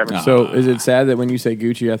 you've reached Evan. So is it sad that when you say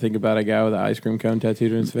Gucci, I think about a guy with an ice cream cone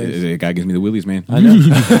tattooed on his face? The guy gives me the willies, man. I know.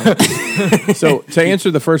 So to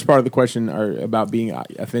answer the first part of the question about being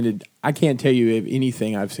offended, I can't tell you if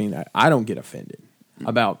anything I've seen. I don't get offended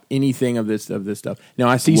about anything of this stuff. Now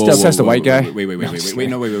I see stuff. Says the white guy. Wait.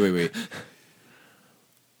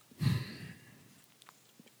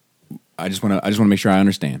 I just want to make sure I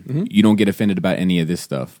understand. Mm-hmm. You don't get offended about any of this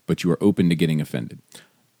stuff, but you are open to getting offended.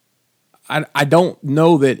 I don't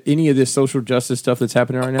know that any of this social justice stuff that's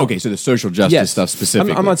happening right now. Okay, so the social justice Yes. stuff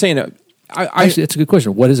specifically. I'm not saying that. Actually, that's a good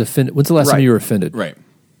question. What is offended? When's the last time Right. you were offended? Right.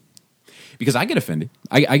 Because I get offended.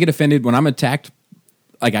 I get offended when I'm attacked.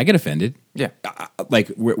 Like, I get offended. Yeah.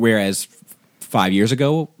 Whereas 5 years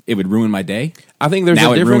ago, it would ruin my day. I think there's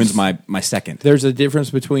now a it difference. ruins my second. There's a difference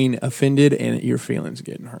between offended and your feelings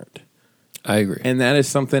getting hurt. I agree. And that is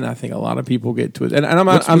something I think a lot of people get to it. And I'm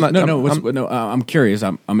not. I'm curious.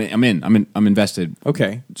 I'm invested.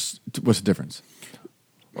 Okay. What's the difference?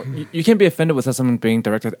 You can't be offended without someone being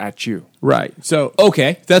directed at you. Right. So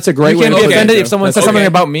Okay, that's a great You way can't to be look at offended it, if someone though. says something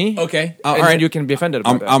about me. Okay, All right, you can be offended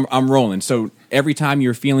about that. I'm rolling. So every time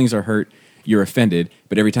your feelings are hurt, you're offended.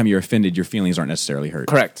 But every time you're offended, your feelings aren't necessarily hurt.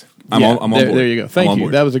 Correct. I'm on board. There you go. I'm Thank on you.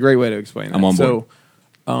 board. That was a great way to explain that. I'm on board.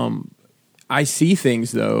 So, I see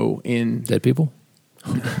things though in Dead people?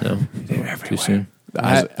 No. Too soon.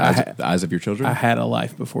 The eyes of your children. I had a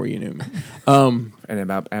life before you knew me. And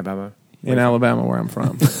Alabama. In Alabama, where I'm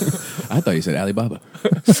from. I thought you said Alibaba.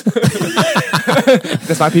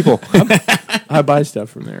 That's my people. I buy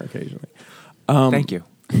stuff from there occasionally. Thank you.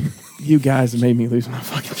 You guys made me lose my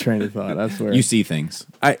fucking train of thought. I swear. You see things.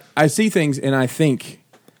 I see things and I think,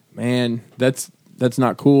 man, that's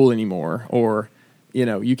not cool anymore. Or,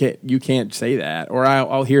 you can't say that. Or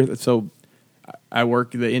I'll hear that. So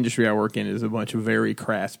the industry I work in is a bunch of very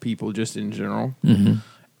crass people just in general. Mm-hmm.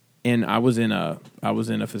 And I was in a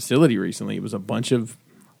facility recently. It was a bunch of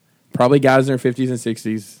probably guys in their 50s and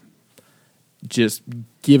 60s just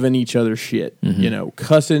giving each other shit,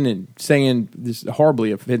 cussing and saying this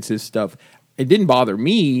horribly offensive stuff. It didn't bother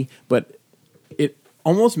me, but it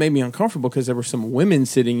almost made me uncomfortable because there were some women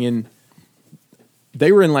sitting in.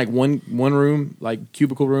 They were in like one room, like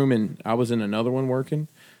cubicle room, and I was in another one working.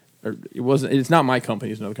 Or it's not my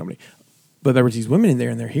company; it's another company. But there were these women in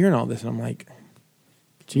there, and they're hearing all this, and I'm like,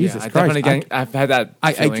 Jesus Christ! I've had that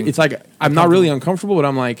feeling. It's like I'm not really uncomfortable, but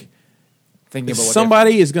I'm like, thinking about what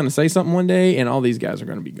somebody is going to say something one day, and all these guys are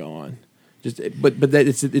going to be gone. But that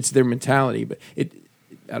it's their mentality. But I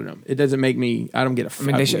don't know. It doesn't make me. I don't get a. I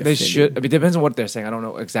mean, they should. I mean, it depends on what they're saying. I don't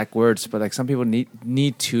know exact words, but like some people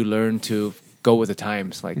need to learn to go with the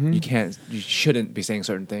times. Like you shouldn't be saying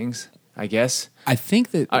certain things. I guess. I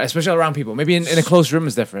think that, especially around people. Maybe in a closed room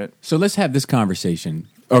is different. So let's have this conversation.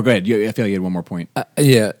 Oh, go ahead. I feel like you had one more point.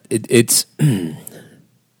 Yeah, it's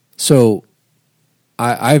so.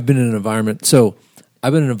 I've been in an environment. So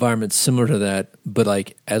I've been in an environment similar to that, but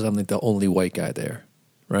like as I'm like the only white guy there,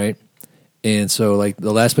 right? And so like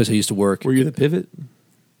the last place I used to work. Were you the pivot?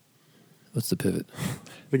 What's the pivot?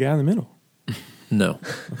 The guy in the middle. No.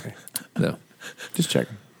 Okay. No. Just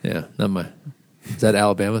checking. Yeah, not my. Is that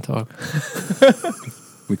Alabama talk?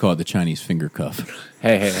 We call it the Chinese finger cuff.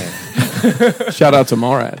 Hey. Shout out to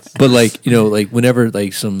Mallrats. But like like whenever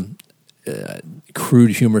like some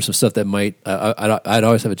crude humor, some stuff that might, I'd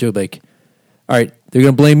always have a joke like, all right, they're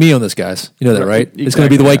going to blame me on this, guys. You know that, right? Exactly. It's going to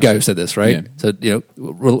be the white guy who said this, right? Yeah. So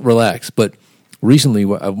relax. But recently,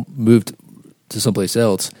 I moved to someplace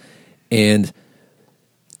else, and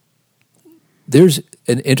there's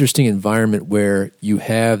an interesting environment where you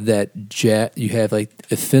have you have like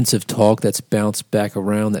offensive talk that's bounced back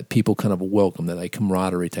around that people kind of welcome, that like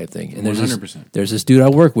camaraderie type thing. And 100%. There's this dude I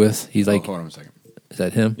work with. He's like, hold on a second. Is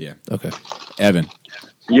that him? Yeah. Okay. Evan.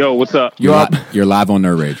 Yo, what's up? You're live on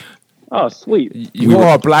Nerd Rage. Oh, sweet. You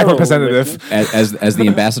are a black representative. As the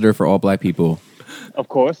ambassador for all black people. Of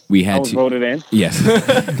course. We had I was voted in. Yes.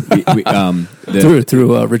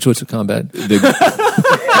 through Rituals of Combat. In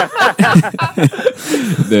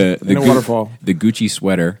a waterfall. The Gucci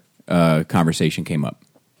sweater conversation came up.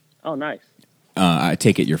 Oh, nice. I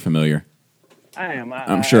take it you're familiar. I am.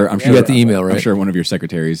 I'm sure. You got the email, right? I'm sure one of your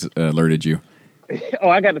secretaries alerted you. Oh,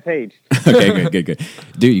 I got the page. Okay, good.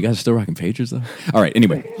 Dude, you guys are still rocking pagers though. All right.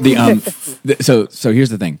 Anyway, so here's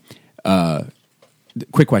the thing.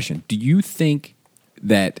 Quick question: do you think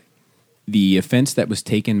that the offense that was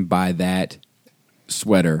taken by that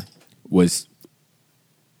sweater was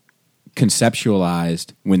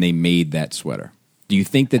conceptualized when they made that sweater? Do you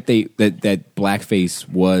think that that blackface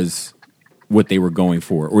was what they were going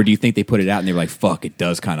for, or do you think they put it out and they were like, "Fuck, it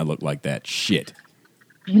does kind of look like that shit"?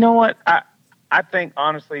 You know what? I think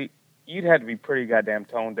honestly, you'd have to be pretty goddamn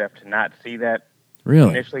tone deaf to not see that.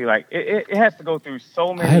 Really? Initially, like it has to go through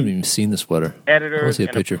so many. I haven't even seen the sweater. Editors see a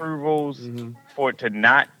and picture. approvals for it to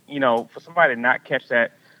not, for somebody to not catch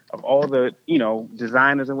that, of all the,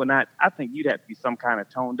 designers and whatnot. I think you'd have to be some kind of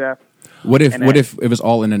tone deaf. What if it was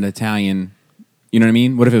all in an Italian? You know what I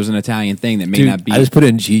mean? What if it was an Italian thing that may not be? I just put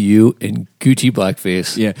in GU and Gucci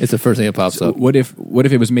blackface. Yeah, it's the first thing that pops up. What if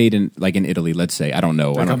it was made in Italy? Let's say I don't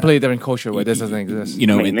know. A completely different culture where this doesn't exist. I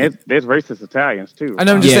mean, there's racist Italians too. I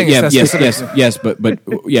know. I'm just saying. Yes, but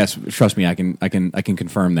yes. Trust me, I can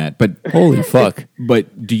confirm that. But holy fuck!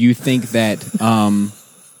 But do you think that?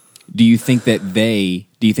 Do you think that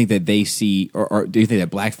they see, or do you think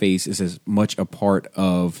that blackface is as much a part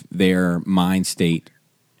of their mind state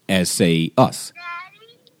as, say, us?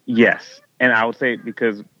 Yes, and I would say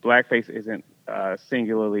because blackface isn't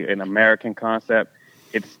singularly an American concept.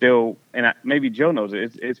 It's still, and maybe Joe knows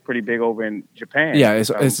it. It's pretty big over in Japan. Yeah,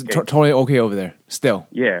 it's totally okay over there still.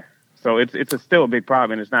 Yeah, so it's still a big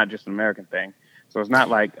problem, and it's not just an American thing. So it's not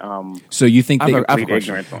like So you think that complete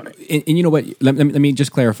ignorance on it. and you know what? Let me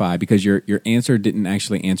just clarify, because your answer didn't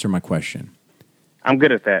actually answer my question. I'm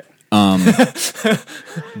good at that.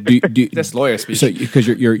 That's lawyer speech. So because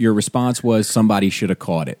your response was somebody should have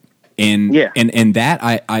caught it, and Yeah. and that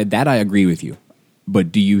I agree with you.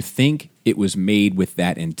 But do you think it was made with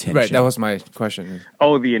that intention? Right, that was my question.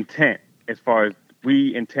 Oh, the intent, as far as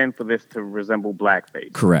we intend for this to resemble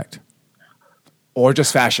blackface. Correct. Or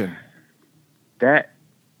just fashion. That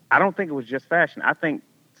I don't think it was just fashion. I think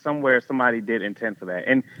somewhere somebody did intend for that.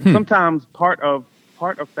 And sometimes part of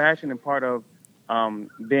fashion and part of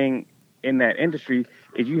being in that industry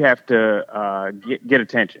is you have to get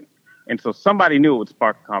attention. And so somebody knew it would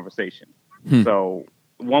spark a conversation. So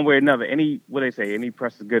one way or another, any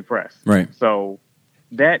press is good press. Right. So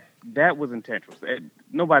that was intentional.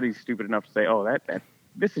 Nobody's stupid enough to say, oh, that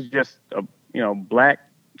this is just a black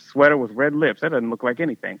sweater with red lips. That doesn't look like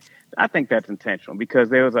anything. I think that's intentional, because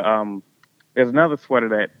there's another sweater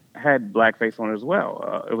that had blackface on it as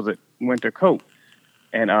well. It was a winter coat,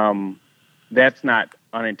 and that's not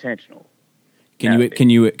unintentional. Can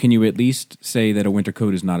you at least say that a winter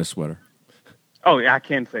coat is not a sweater? Oh, yeah, I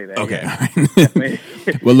can say that. Okay.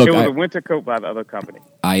 Yeah. Well, look, it was a winter coat by the other company.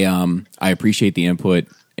 I appreciate the input,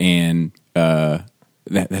 and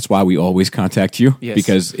that's why we always contact you,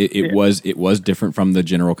 because it was different from the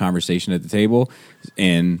general conversation at the table,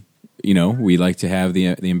 and we like to have the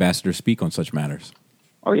ambassador speak on such matters.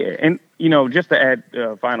 Oh yeah, and just to add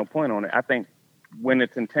a final point on it, I think when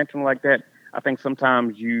it's intentional like that, I think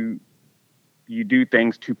sometimes you do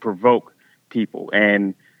things to provoke people,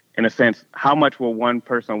 and in a sense, how much will one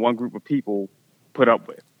person, one group of people put up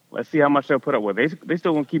with? Let's see how much they'll put up with. They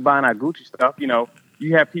still gonna keep buying our Gucci stuff. You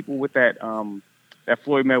have people with that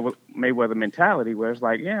Floyd Mayweather mentality where it's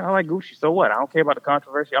like, yeah, I like Gucci, so what? I don't care about the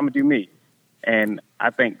controversy. I'm gonna do me. And I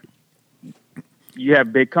think you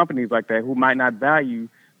have big companies like that who might not value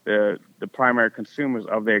the primary consumers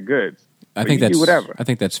of their goods. I think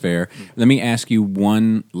that's fair. Let me ask you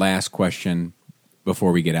one last question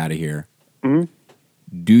before we get out of here. Mm-hmm.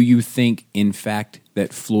 Do you think, in fact,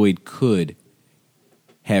 that Floyd could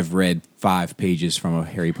have read 5 pages from a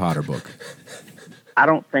Harry Potter book? I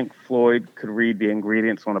don't think Floyd could read the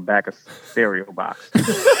ingredients on the back of cereal box.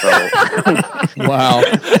 Wow.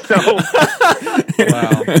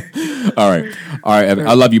 Wow. All right, Evan.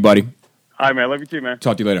 I love you, buddy. All right, man. I love you too, man.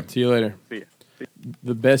 Talk to you later. See you later. See ya.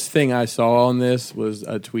 The best thing I saw on this was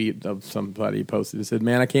a tweet of somebody posted. It said,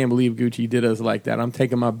 "Man, I can't believe Gucci did us like that. I'm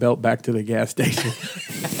taking my belt back to the gas station."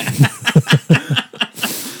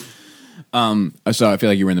 So I feel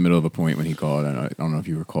like you were in the middle of a point when he called. I don't know if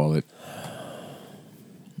you recall it.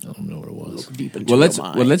 I don't know what it was.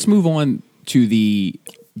 Let's move on to the.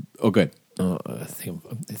 Oh, good. I think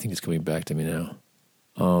it's coming back to me now.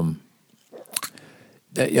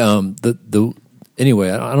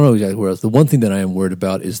 Anyway, I don't know exactly where else. The one thing that I am worried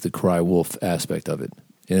about is the cry wolf aspect of it.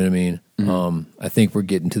 You know what I mean? Mm-hmm. I think we're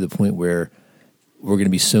getting to the point where we're going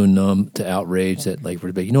to be so numb to outrage that like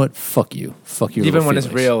we're like, you know what? Fuck you. Fuck your. Even when feelings.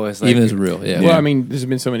 it's real, it's like, even as real. Yeah. Well, I mean, there's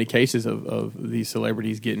been so many cases of these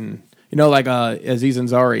celebrities getting, like Aziz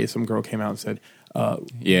Ansari, some girl came out and said,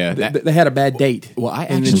 they had a bad date. Well, I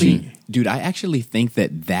actually think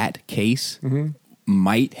that case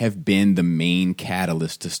might have been the main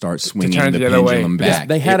catalyst to start swinging the pendulum back.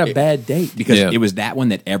 They had a bad date. Because it was that one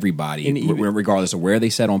that everybody, regardless of where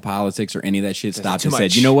they sat on politics or any of that shit, stopped and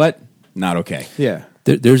said, you know what? Not okay. Yeah.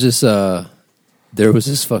 There's this. There was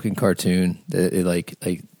this fucking cartoon that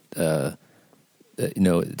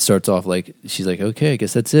it starts off like she's like, okay, I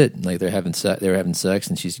guess that's it. And like they're having sex,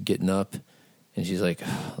 and she's getting up, and she's like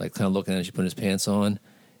kind of looking at him. She put his pants on,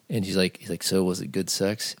 and he's like, so was it good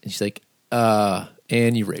sex? And she's like,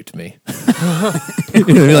 and you raped me.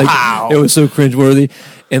 Wow. It was so cringeworthy,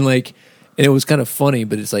 and it was kind of funny,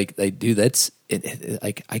 but it's like, dude, that's it.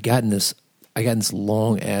 Like I got in this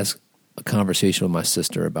long ass conversation with my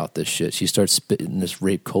sister about this shit. She starts spitting this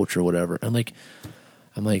rape culture or whatever. I'm like,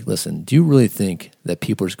 listen, do you really think that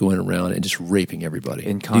people are just going around and just raping everybody?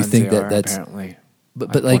 In do you think that's apparently,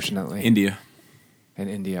 but like India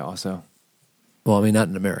also? Well, I mean, not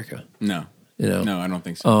in America. No, no, I don't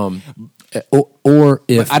think so. Or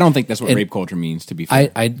if but I don't think that's what rape culture means. To be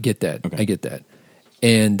fair, I get that. Okay. I get that.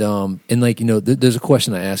 And there's a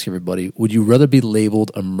question I ask everybody: would you rather be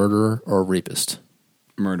labeled a murderer or a rapist?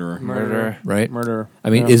 Murderer. Right? Murderer.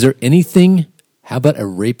 I mean, is there anything? How about a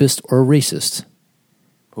rapist or a racist?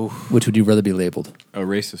 Which would you rather be labeled? Oh,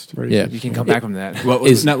 racist. Yeah. You can come back from that. Well,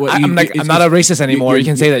 Is- not what I'm not a racist anymore. You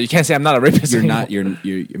can say that. You can't say I'm not a rapist You're anymore. not.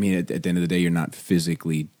 You're. I mean, at the end of the day, you're not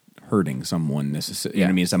physically hurting someone necessarily. You know what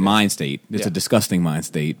I Yeah. mean? It's a mind state. It's Yeah. a disgusting mind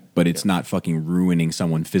state, but it's not fucking ruining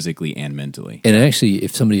someone physically and mentally. And actually,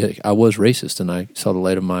 if somebody, like, I was racist and I saw the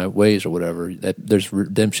light of my ways or whatever, that there's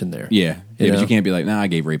redemption there. Yeah, You but know? you can't be like, nah, I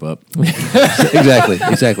gave rape up. exactly.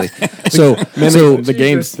 So,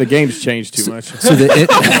 The game's changed too much. so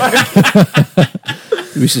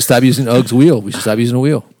we should stop using Ugg's wheel. We should stop using a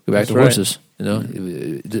wheel. Go back to right. horses. You know,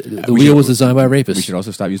 the wheel was designed by rapists. We should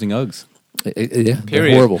also stop using Uggs. Yeah, they're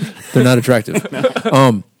Period. horrible. They're not attractive.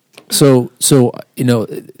 So you know,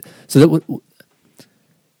 so that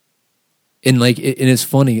and it's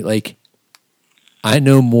funny. Like, I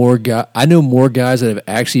know more guys that have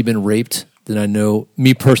actually been raped than I know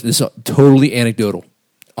me personally. This is totally anecdotal,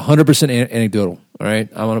 100% anecdotal. All right,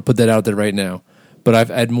 I want to put that out there right now. But I've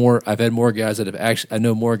had more guys that have actually. I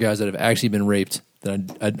know more guys that have actually been raped than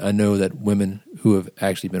I know that women who have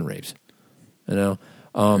actually been raped. You know.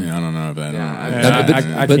 Yeah, I don't know about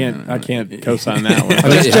I can't co-sign that one. I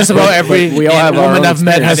mean, Just about every we all have our woman own I've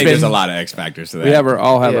met I has think there's been. a lot of X factors to that. We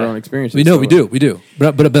all have our Yeah. own experiences. we know so- we do.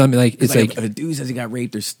 But I mean, like, it's like if a dude says he got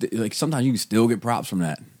raped, there's like sometimes you can still get props from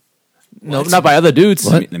that. No, not by other dudes.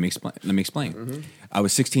 What? Let me explain. I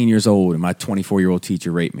was 16 years old, and my 24-year-old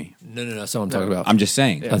teacher raped me. no, that's not what I'm talking about. I'm just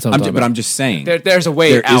saying. That's what I'm talking But about. I'm just saying. There's a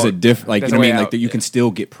way There is out. a different, like, There's you know a what I way mean, like out. that you can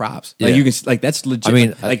still get props. Like Yeah. you can, like that's legit. I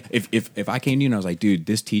mean, like if I came to you and I was like, dude,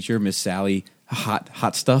 this teacher, Miss Sally,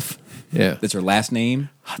 hot stuff. Yeah. that's her last name.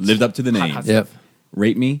 Lived up to the name. hot Yep.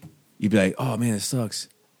 Raped me. You'd be like, oh man, it sucks.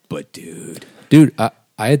 But dude, I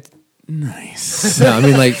had nice. no, I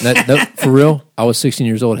mean, like, that for real. I was 16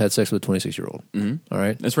 years old, had sex with a 26-year-old. All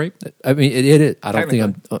right, That's rape. I mean, it. I don't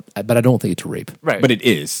think but I don't think it's a rape. Right. But it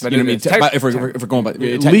is. But you know it what I is. mean? If we're going by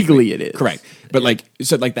Legally it is. correct. But like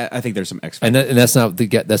so, like that. I think there's some X. And that's not the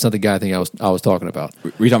guy thing I was talking about. Were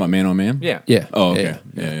you talking about man on man? Yeah. Yeah. Oh, okay.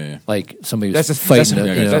 Yeah. Like somebody That's was a- fighting, that's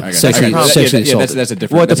a- you know, I got it. sexually I got it. assaulted. That's a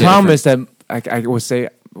different. Well, the that's a problem different- is that I would say,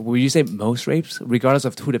 would you say most rapes, regardless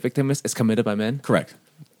of who the victim is committed by men? correct.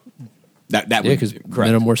 That Yeah, would because correct.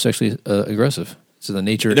 men are more sexually aggressive. So the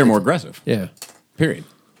nature They're more aggressive. Yeah. Period.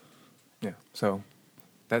 Yeah. So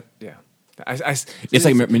that It's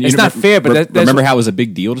like it's not fair, but that's remember how it was a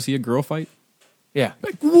big deal to see a girl fight? yeah.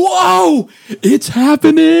 Whoa, it's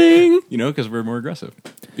happening! You know, because we're more aggressive.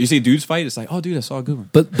 You see dudes fight, it's like, oh, dude, I saw a good one.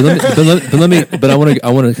 But I want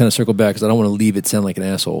to kind of circle back because I don't want to leave it sound like an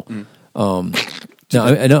asshole. No,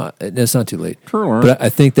 I know it's not too late. Sure. But I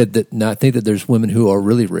think that there's women who are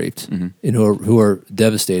really raped and who are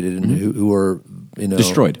devastated and who are, you know,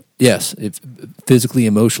 Destroyed. Yes, physically,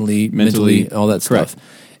 emotionally, mentally, all that correct. stuff.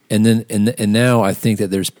 And then and now I think that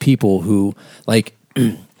there's people who like.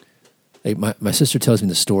 Like my sister tells me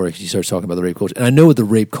the story because she starts talking about the rape culture, and I know what the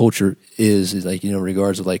rape culture is like, you know, in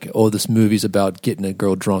regards of like, oh, this movie's about getting a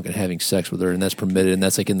girl drunk and having sex with her, and that's permitted, and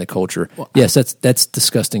that's like in the culture. Yes, that's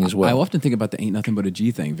disgusting as well. I often think about the "Ain't Nothing But a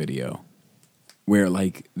G Thing" video, where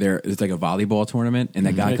like it's like a volleyball tournament, and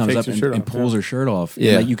that guy He comes takes up her shirt and off, pulls her shirt off. Yeah.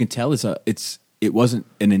 And, like you can tell it wasn't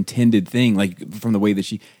an intended thing, like from the way that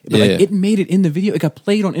but like Yeah. it made it in the video. It got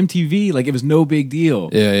played on MTV, like it was no big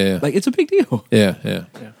deal. Yeah. Like it's a big deal. Yeah.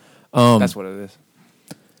 That's what it is.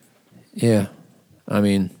 Yeah. I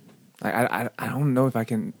mean, I don't know if I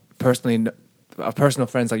can personally, personal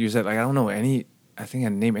friends like you said. Like I don't know any. I think I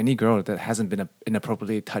name any girl that hasn't been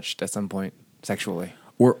inappropriately touched at some point sexually.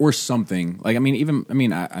 Or something. Like I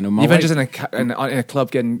know my Even wife, just in a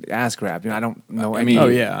club getting ass grabbed. You know, I don't know any. Oh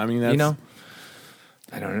yeah, I mean that's you know,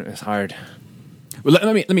 I don't know. It's hard. Well,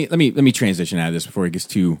 let me transition out of this before it gets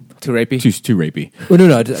too Too rapey. too rapey. well,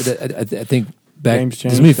 no. I think back. Games just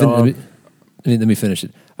change, let me finish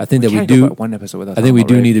it. I think that we can't go do. about one episode without I think we talking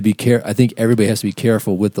do about need to be careful. I think everybody has to be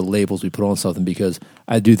careful with the labels we put on something because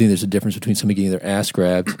I do think there's a difference between somebody getting their ass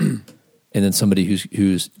grabbed and then somebody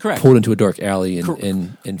who's Correct. pulled into a dark alley and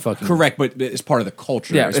fucking Correct, but it's part of the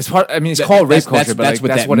culture. Yeah, it's part. I mean, it's called rape culture, but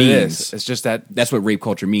that's what it is. It's just that That's what rape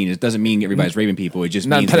culture means. It doesn't mean everybody's raping people. It just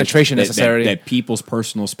Not means penetration that, necessarily. That people's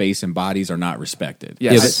personal space and bodies are not respected.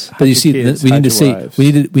 yes. Yeah, but you see, kids, we need hide to your say wives.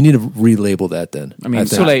 we need to relabel that. Then I mean,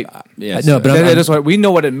 It's too late. Yes, No, but That is what we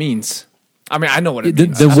know what it means. I mean, I know what it then,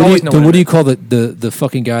 means. then I've what always do you, known then what what it do you means. call the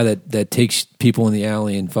fucking guy that takes people in the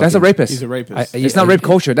alley and fucking? That's a rapist. He's a rapist. It's not rape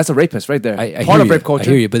culture. That's a rapist right there. I Part hear of you. rape culture.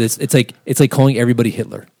 I hear you, but it's like calling everybody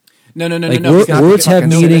Hitler. No, Like, no. words not have fucking-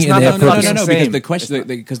 meaning it's and not they have the purpose. fucking Because same. the question,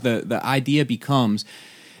 because the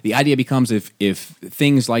idea becomes if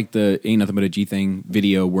things like the Ain't Nothing But a G Thing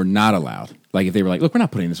video were not allowed, like if they were like, look, we're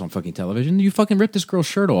not putting this on fucking television. You fucking ripped this girl's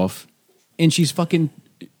shirt off, and she's fucking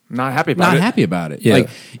not happy about not it. happy about it. Yeah. Like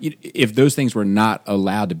if those things were not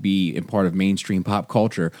allowed to be a part of mainstream pop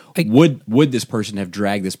culture, would this person have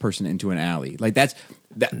dragged this person into an alley? Like that.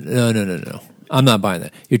 No. I'm not buying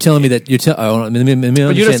that. You're telling me that you're telling. Let me But you're the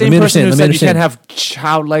understand. same Let me person understand. who Let me said you understand. can't have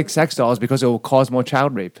childlike sex dolls because it will cause more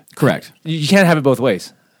child rape. Correct. You can't have it both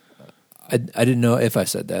ways. I didn't know if I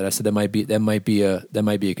said that. I said that might be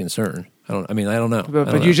a concern. I don't know.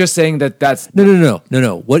 But you're just saying that that's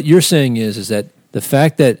No. What you're saying is that the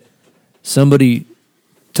fact that somebody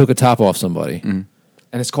took a top off somebody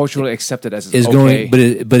and it's culturally accepted as is okay. going,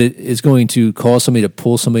 but it is going to cause somebody to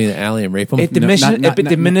pull somebody in the alley and rape them. It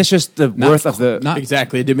diminishes the worth of the.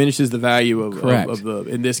 Exactly, it diminishes the value of the.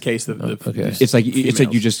 In this case, the Okay. It's like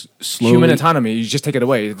you just slowly human autonomy. You just take it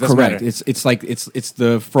away. It doesn't correct. matter. It's like it's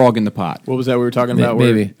the frog in the pot. What was that we were talking about?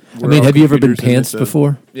 Maybe. Where Have you ever been computers and pantsed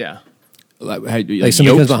before? Yeah. Like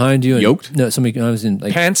somebody comes behind you and yoked? No, somebody comes in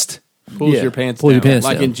like Pantsed. pulls Yeah. your pants Pulls your down, pants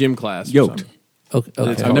like down. in gym class. or Yoked. something. Okay.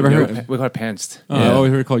 I've never heard. We call it pantsed. I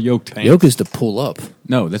always heard it called yoked. Yoke is to pull up.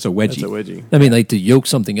 No, that's a wedgie. That's a wedgie. I mean, like to yoke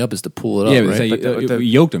something up is to pull it up, Yeah, right? but we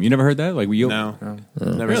yoked them. You never heard that? Like we yoked. No,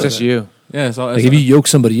 never It's heard just that. you. Yeah, it's all, Like if you yoke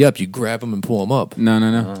somebody up, you grab them and pull them up. no.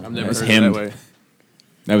 I've never That's heard hemmed. it that way.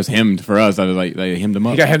 That was hemmed for us. I was like they hemmed them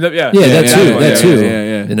up. You got him. Yeah. Yeah, that too.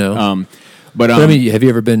 Yeah. You know. But But I mean, have you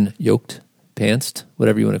ever been yoked, pantsed,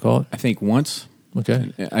 whatever you want to call it? I think once.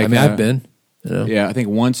 Okay. I- I mean, I've been. You know. Yeah, I think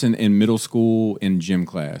once in middle school in gym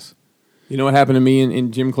class. You know what happened to me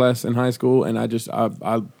in gym class in high school? And I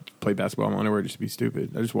played basketball in my underwear just to be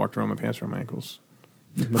stupid. I just walked around my pants around my ankles.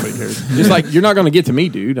 Nobody cares. Just like, you're not going to get to me,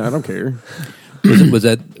 dude. I don't care. Was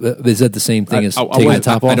that the same thing as taking the wasn't-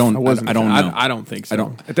 top off? I don't know. I don't think so. I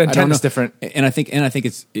don't. The intent I don't know. is different. And I think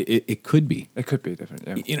it could be. It could be different.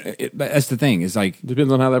 Yeah. You know, but that's the thing. Is like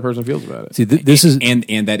Depends on how that person feels about it. See, this is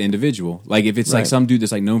and that individual. Like if it's like Right. some dude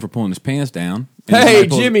that's like known for pulling his pants down. and Hey, somebody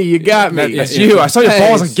pulls- Jimmy, you got me. That's you. I saw your Hey.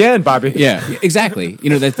 balls again, Bobby. Yeah, exactly. You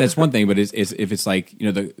know that's one thing, but if it's like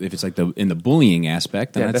if it's like in the bullying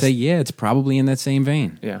aspect, then Yeah, I'd that's- say it's probably in that same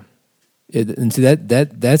vein. Yeah. and see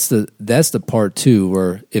that's the part too,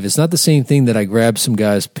 where if it's not the same thing that I grab some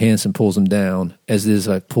guy's pants and pulls them down as it is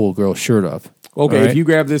I pull a girl's shirt off. Okay, All right? if you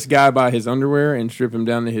grab this guy by his underwear and strip him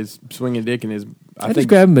down to his swinging dick and his, I just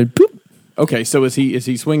grab him and poop. Okay, so is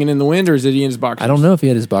he swinging in the wind or is he in his boxers? I don't know if he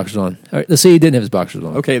had his boxers on. All right, let's say he didn't have his boxers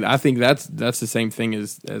on. Okay, I think that's the same thing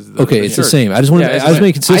as the Okay, it's the shirt. same. I just wanted. Yeah, I was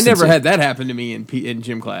making I consistency. never had that happen to me in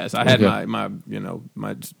gym class. I had Okay. my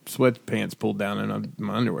sweatpants pulled down in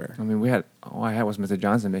my underwear. I mean, all I had was Mr.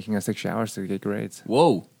 Johnson making us take showers to get grades.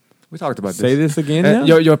 Whoa. We talked about Say this again now?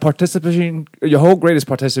 Your participation, your whole grade is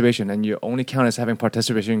participation, and you only count as having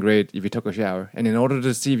participation grade if you took a shower. And in order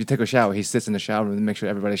to see if you took a shower, he sits in the shower room and make sure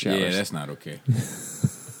everybody showers. Yeah, that's not okay.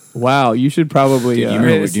 Wow, you should probably. Do you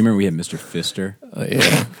remember we had Mr. Fister?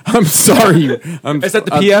 Yeah. I'm sorry. Is that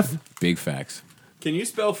the PF? Big facts. Can you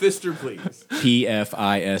spell Fister, please?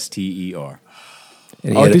 PFISTER.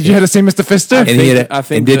 And he Oh, had a- did you have the same Mr. Fister? And he had a, I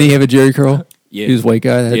think and did that- he have a Jerry curl? Yeah. He was a white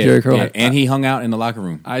guy that had a Jerry curl and he hung out in the locker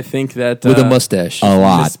room. I think that with a mustache. A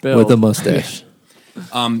lot. misspelled. With a mustache.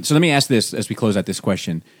 So let me ask this as we close out this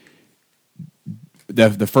question.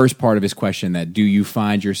 The first part of his question, that do you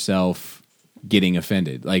find yourself getting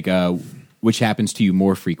offended? Like, which happens to you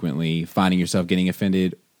more frequently, finding yourself getting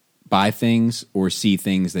offended by things or see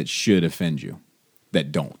things that should offend you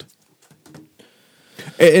that don't?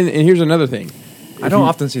 And here's another thing. I don't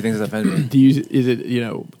often see things that offend me. Is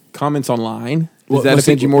it comments online? Does Well, that see,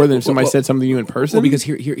 offend you more than if somebody well, said something to you in person? Well, because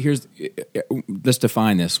here's let's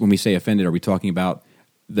define this. When we say offended, are we talking about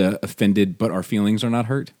the offended but our feelings are not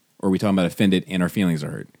hurt? Or are we talking about offended and our feelings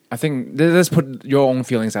are hurt? I think let's put your own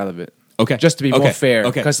feelings out of it. Okay. Just to be more fair.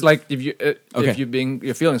 Okay. Because like if you Okay. if you're being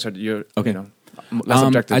your feelings hurt, you're Okay. less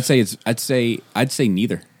objective. I'd say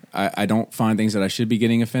neither. I don't find things that I should be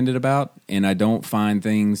getting offended about, and I don't find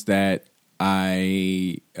things that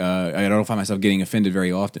I don't find myself getting offended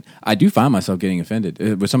very often. I do find myself getting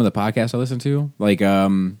offended with some of the podcasts I listen to, like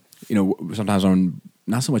sometimes on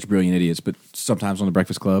not so much Brilliant Idiots, but sometimes on the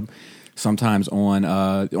Breakfast Club, sometimes on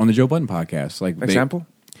the Joe Budden podcast. Like Example?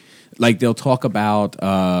 like they'll talk about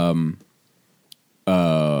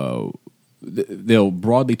they'll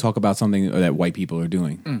broadly talk about something that white people are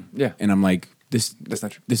doing. yeah. And I'm like, that's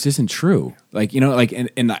not true. This isn't true. Like, like,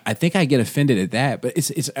 and I think I get offended at that, but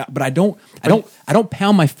but I don't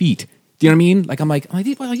pound my feet. Do you know what I mean? Like, I'm like, well,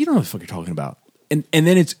 you don't know what the fuck you're talking about. And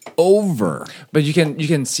then it's over. But you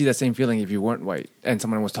can see that same feeling if you weren't white and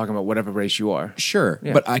someone was talking about whatever race you are. Sure.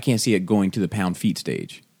 Yeah. But I can't see it going to the pound feet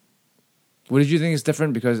stage. What did you think is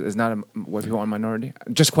different because it's not white people are a minority?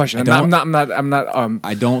 Just question. I I'm don't- not.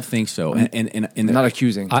 I don't think so. And I'm not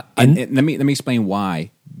accusing. and let me explain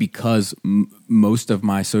why. because most of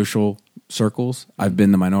my social circles, I've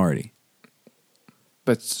been the minority.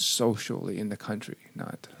 But socially in the country,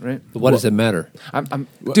 not right. But what does it matter? I'm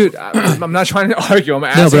not trying to argue. I'm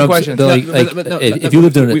asking but questions. If you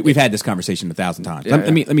lived in we've had this conversation 1,000 times. Yeah,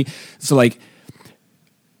 let me. So like,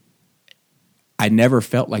 I never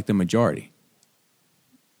felt like the majority.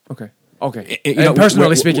 Okay.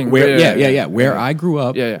 Personally speaking, where I grew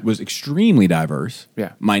up was extremely diverse.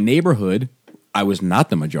 Yeah. My neighborhood, I was not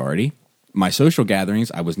the majority. My social gatherings,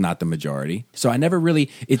 I was not the majority. So I never really.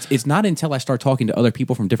 It's not until I start talking to other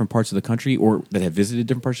people from different parts of the country or that have visited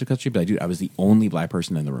different parts of the country. But I was the only black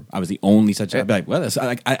person in the room. I was the only such. I'd be like, well,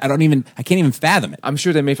 I can't even fathom it. I'm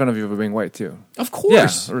sure they made fun of you for being white too. Of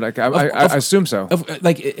course, yeah. Like I assume so.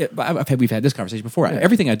 We've had this conversation before. Yeah.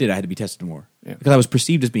 Everything I did, I had to be tested more because I was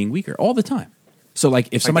perceived as being weaker all the time. So like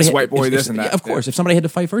if somebody this white boy, this and that. Yeah, of course, if somebody had to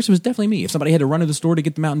fight first, it was definitely me. If somebody had to run to the store to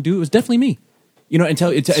get the Mountain Dew, it was definitely me. You know,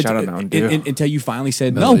 until you finally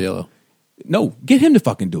said no, get him to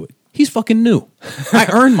fucking do it. He's fucking new. I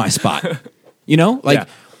earned my spot. You know,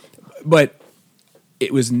 but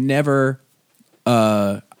it was never.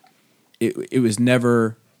 It was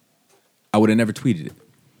never. I would have never tweeted it.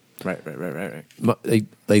 Right.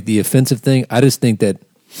 Like the offensive thing. I just think that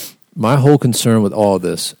my whole concern with all of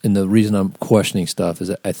this, and the reason I'm questioning stuff, is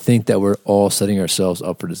that I think that we're all setting ourselves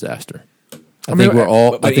up for disaster. I think we're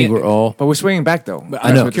all. But we're swinging back, though.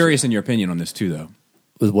 I know. I'm curious in your opinion on this too, though.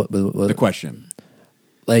 With what? The question.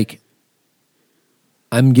 Like,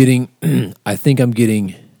 I'm getting. I think I'm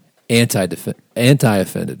getting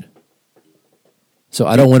anti-offended. So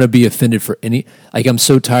I don't want to be offended for any. Like, I'm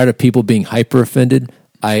so tired of people being hyper offended.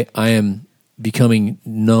 I am becoming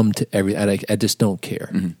numb to everything. I just don't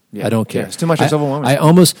care. Mm-hmm. Yeah. I don't care. Yeah, it's too much. It's overwhelming. I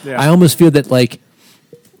almost feel that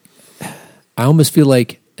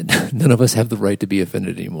none of us have the right to be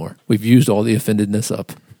offended anymore. We've used all the offendedness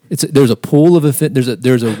up. There's a pool of there's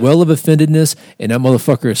a well of offendedness, and that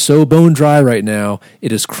motherfucker is so bone dry right now.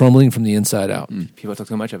 It is crumbling from the inside out. People talk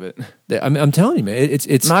too much of it. I'm telling you, man.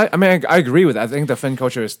 It's. No, I mean, I agree with that. I think the offend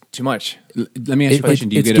culture is too much. Let me ask you a question.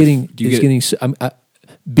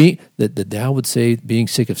 The Tao would say being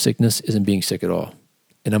sick of sickness isn't being sick at all,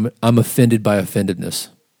 and I'm offended by offendedness.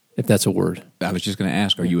 If that's a word. I was just going to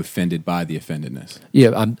ask, are you offended by the offendedness?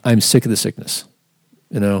 Yeah, I'm sick of the sickness.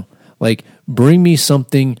 You know, like bring me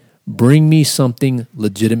something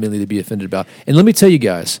legitimately to be offended about. And let me tell you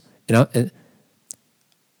guys,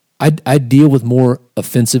 I deal with more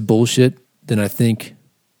offensive bullshit than I think,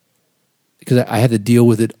 because I have to deal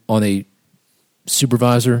with it on a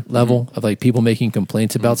supervisor level of like people making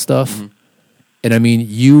complaints about stuff. Mm-hmm. And I mean,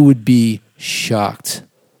 you would be shocked.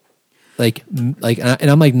 And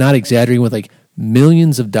I'm like not exaggerating, with like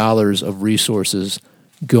millions of dollars of resources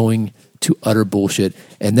going to utter bullshit,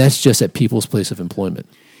 and that's just at people's place of employment.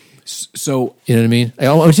 So you know what I mean?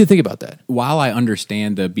 I want you to think about that. While I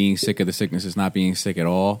understand the being sick of the sickness is not being sick at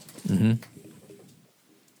all,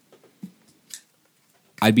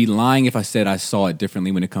 I'd be lying if I said I saw it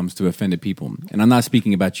differently when it comes to offended people. And I'm not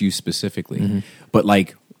speaking about you specifically, but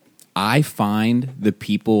like I find the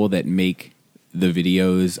people that make the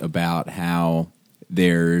videos about how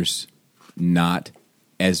there's not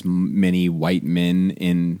as many white men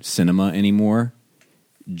in cinema anymore,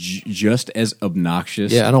 just as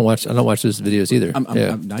obnoxious. Yeah, I don't watch those videos either. I'm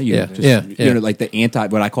not you. You know, like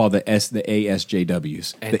what I call the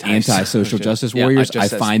ASJWs, the anti-social justice warriors. I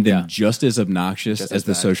find them just as obnoxious as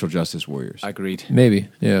the social justice warriors. Agreed. Maybe,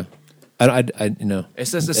 yeah. I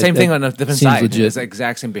it's just the same thing on a different side. Legit. It's the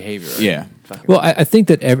exact same behavior. Right? Yeah. Well, I think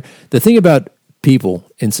that the thing about people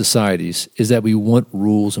in societies is that we want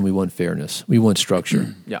rules and we want fairness. We want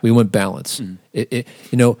structure. We want balance.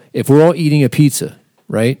 If we're all eating a pizza,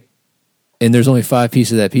 right, and there's only 5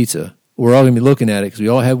 pieces of that pizza, we're all going to be looking at it because we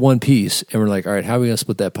all have one piece, and we're like, all right, how are we going to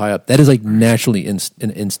split that pie up? That is like naturally an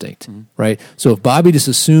instinct, right? So if Bobby just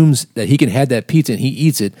assumes that he can have that pizza and he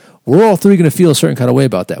eats it, we're all three going to feel a certain kind of way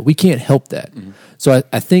about that. We can't help that. So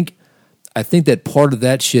I think that part of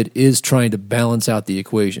that shit is trying to balance out the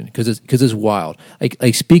equation because it's wild.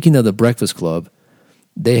 Like speaking of the Breakfast Club,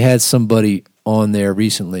 they had somebody on there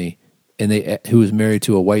recently, and who was married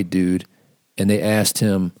to a white dude, and they asked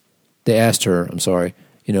her,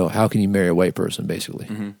 how can you marry a white person? Basically,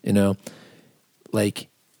 like,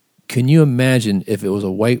 can you imagine if it was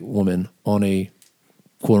a white woman on a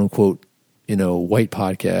quote unquote, white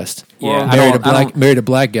podcast, married a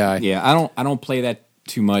black guy? Yeah, I don't play that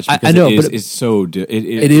too much because I know, it is so it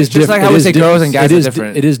is just like how we say girls and guys are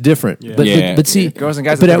different. It is different. But see, girls and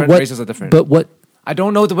guys are different, races are different. But I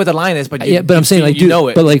don't know where the line is, but but I'm saying like, you dude, know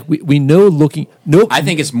it. But like we know looking. Nope. I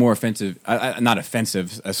think it's more offensive. Not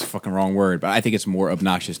offensive. That's a fucking wrong word. But I think it's more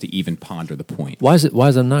obnoxious to even ponder the point. Why is it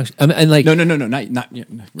obnoxious? I mean, and like No. Not.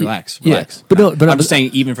 Relax. Yeah, Relax. but no, but I'm just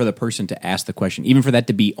saying, even for the person to ask the question, even for that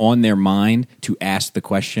to be on their mind to ask the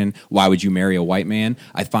question, why would you marry a white man?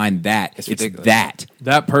 I find that it's ridiculous.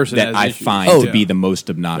 That person that has I issues. find to be the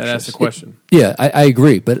most obnoxious. That asks the question. Yeah, I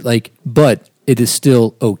agree, but it is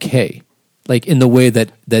still okay. Like in the way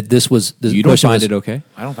that this was. This You don't question find was, it okay?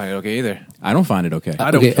 I don't find it okay either. I don't find it okay. I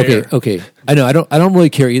don't okay, care. okay. I know. I don't really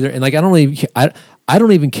care either. And like I don't even. I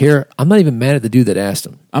don't even care. I'm not even mad at the dude that asked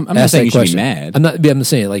him. I'm not Asked saying that you should be question. mad. I'm not. I'm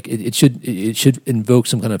saying like it should invoke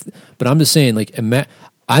some kind of. But I'm just saying like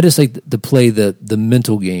I just like to play the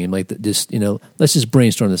mental game. Like just let's just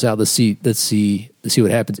brainstorm this out. Let's see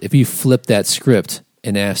what happens if you flip that script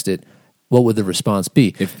and asked it. What would the response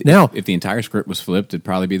be? If the entire script was flipped, it'd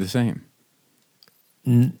probably be the same.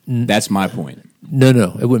 That's my point.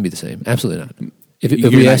 No, it wouldn't be the same. Absolutely not. If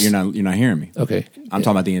you're, we not, asked, you're not hearing me. okay, I'm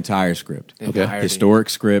talking about the entire script. Okay. Entirety. Historic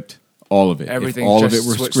script, all of it. Everything, If all of it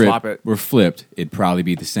just were swap it. were flipped, it'd probably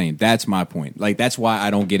be the same. That's my point. Like that's why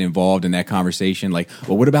I don't get involved in that conversation. Like,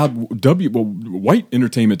 well, what about white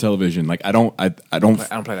entertainment television? Like, I don't play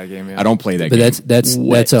that game. Yeah. I don't play that But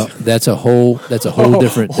game. that's a whole different. That's a I whole didn't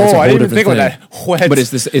even different think thing. of that. What? But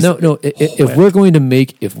it's this. It's, No.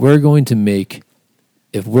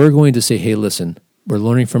 If we're going to say, hey, listen, we're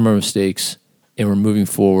learning from our mistakes and we're moving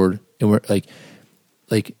forward, and we're like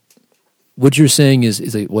what you're saying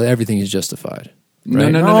is like, well, everything is justified. No,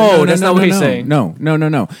 Right? No, that's not what he's saying. No. No,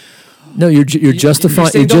 you're justifying.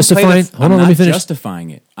 saying You're don't play justifying. the- Hold on, I'm let me not finish. justifying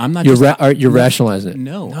it. I'm not. You're rationalizing it.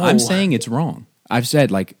 No, I'm saying it's wrong. I've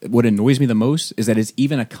said like what annoys me the most is that it's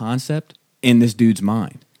even a concept in this dude's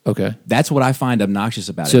mind. Okay. That's what I find obnoxious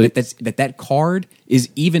about So- it. That card is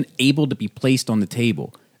even able to be placed on the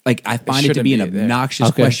table. Like I find it to shouldn't be an be there. obnoxious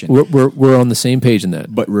Okay. question. We're on the same page in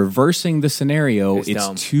that. But reversing the scenario, It's it's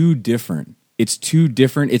dumb. too different. It's too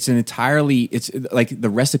different. It's like the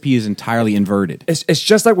recipe is entirely inverted. It's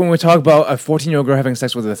just like when we talk about a 14-year-old girl having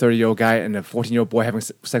sex with a 30-year-old guy and a 14-year-old boy having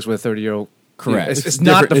sex with a 30-year-old. Correct. It's It's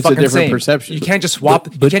not different- the it's a fucking different same. perception. You can't just swap.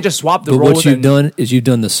 you can't just swap the But roles. what you've and- done is you've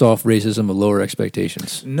done the soft racism of lower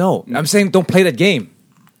expectations. No, I'm saying don't play that game.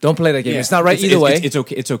 Don't play that game. It's not right either way. It's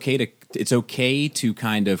okay. It's okay to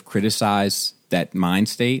kind of criticize that mind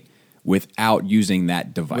state without using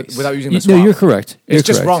that device. Without using the No, swap. you're correct. It's You're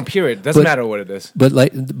just correct. wrong. Period. Doesn't But- matter what it is.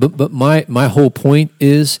 But my whole point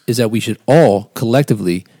is that we should all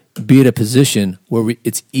collectively be at a position where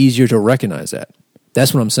it's easier to recognize that.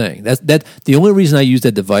 That's what I'm saying. That the only reason I use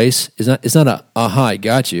that device is not a aha, I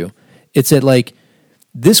got you. It's that like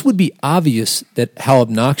this would be obvious that how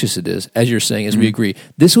obnoxious it is, as you're saying, as we agree.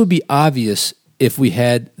 This would be obvious if we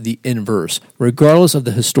had the inverse, regardless of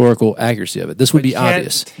the historical accuracy of it. This would be can't-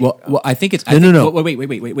 obvious. Well, I think it's. No.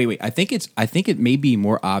 Wait. I think it may be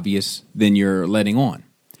more obvious than you're letting on.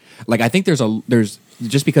 Like I think there's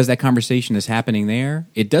just because that conversation is happening there,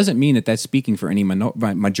 it doesn't mean that that's speaking for any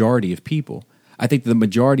majority of people. I think the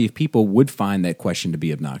majority of people would find that question to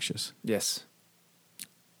be obnoxious. Yes.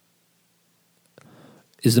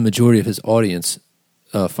 Is the majority of his audience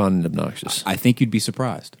found it obnoxious? I think you'd be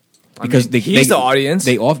surprised mean, he's the audience.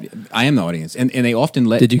 I am the audience, and they often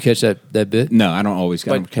let. Did you catch that bit? No, I don't always.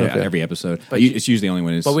 I don't But- catch okay. every episode. But It's usually only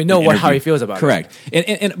when it's. but we know an how interview. he feels about it. Correct.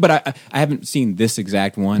 But I haven't seen this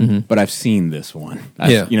exact one, but I've seen this one. Yeah.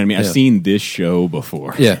 You know what I mean? I've Yeah. seen this show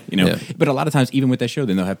before. Yeah. You know. Yeah. But a lot of times, even with that show,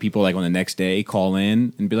 then they'll have people like on the next day call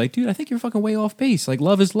in and be like, "Dude, I think you're fucking way off base. Like,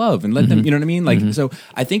 love is love," and let them. You know what I mean? Like, so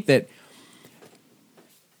I think that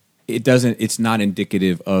it doesn't. It's not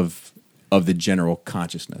indicative of the general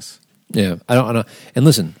consciousness. Yeah, I don't. And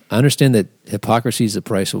listen, I understand that hypocrisy is the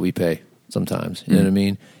price that we pay sometimes. You know what I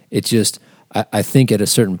mean? It's just, I think at a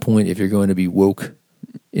certain point, if you're going to be woke,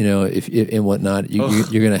 if and whatnot, you're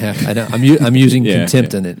going to have. I know I'm using Yeah,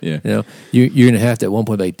 contempt yeah, in it. yeah. You're going to have to at one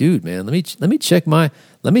point, like, dude, man, let me check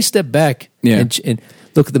let me step back and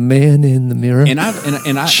look at the man in the mirror. And I've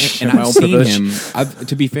seen him.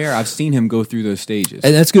 To be fair, I've seen him go through those stages.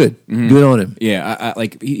 And that's good. Good on him. Yeah,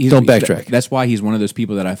 he's, Don't backtrack. That's why he's one of those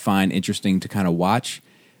people that I find interesting to kind of watch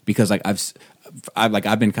because like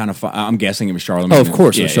I've been kind of I'm guessing it was Charlemagne. Oh, of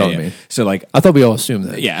course it was Charlemagne. So like I thought we all assumed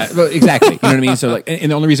that. yeah, well, exactly. You know what I mean? So like,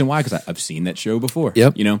 and the only reason why because I've seen that show before.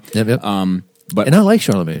 Yep. You know. Yep. But And I like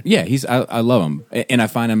Charlemagne. yeah, I love him, and I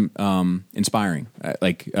find him inspiring,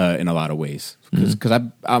 in a lot of ways. Because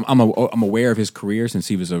I'm aware of his career since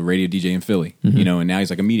he was a radio DJ in Philly, and now he's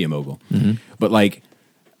like a media mogul. But like,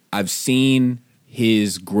 I've seen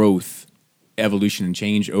his growth, evolution, and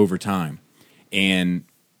change over time, and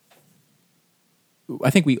I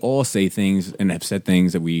think we all say things and have said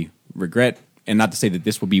things that we regret. And not to say that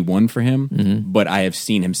this will be one for him, but I have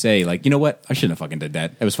seen him say, like, you know what? I shouldn't have fucking did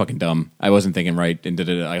that. That was fucking dumb. I wasn't thinking right. And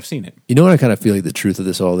I've seen it. You know what I kind of feel like the truth of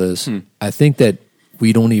this all is? I think that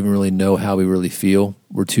we don't even really know how we really feel.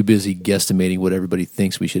 We're too busy guesstimating what everybody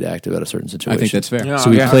thinks we should act about a certain situation. I think that's fair. Yeah,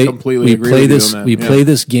 So we I play, completely we agree play with you this, on that. we Yeah. play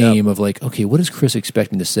this game of like, okay, what does Chris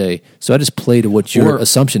expect me to say? So I just play to what your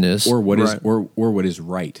assumption is. Or what is Right. or what is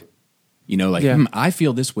right. You know, like, Yeah. I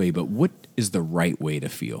feel this way, but what is the right way to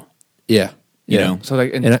feel? Yeah. You Yeah. know? So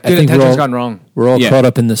like, and And I good think intentions gone wrong. We're all Yeah. caught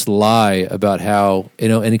up in this lie about how, you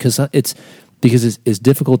know, and because it's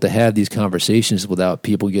difficult to have these conversations without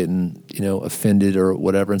people getting, you know, offended or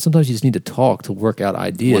whatever. And sometimes you just need to talk to work out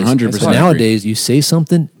ideas. 100% But nowadays, you say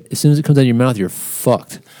something, as soon as it comes out of your mouth, you're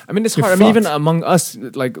fucked. I mean, it's You're hard. I mean, even fucked. among us,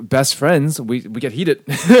 like best friends, we get heated,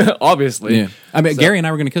 obviously. Yeah. I mean, Gary and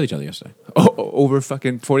I were going to kill each other yesterday. Over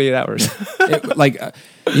fucking 48 hours.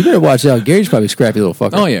 You better watch out. Gary's probably a scrappy little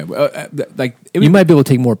fucker. Oh yeah, like You might be able to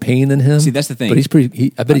take more pain than him. See, that's the thing. But he's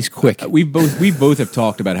pretty. I bet he's quick. we both have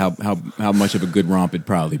talked about how much of a good romp it'd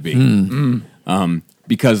probably be.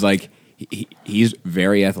 Because like he's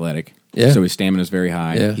very athletic. Yeah. So his stamina is very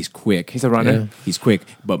high. Yeah. He's quick. He's a runner. Yeah. He's quick.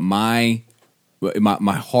 But my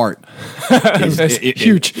heart is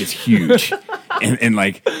huge. It's huge. and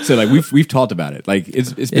like so like we've talked about it. Like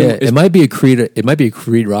it's been Yeah, it might be a Creed. It might be a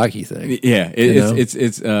Creed Rocky thing. Yeah, You know?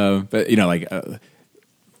 it's but you know, like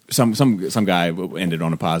some guy ended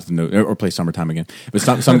on a positive note or play Summertime again. But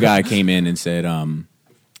some guy came in and said,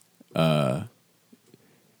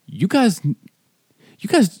 you guys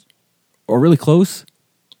are really close,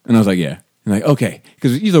 and I was like, yeah. And like, okay,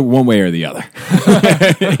 because either one way or the other,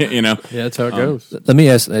 you know. Yeah, that's how it goes. Let me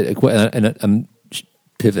ask, and I'm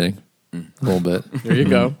pivoting a little bit. There you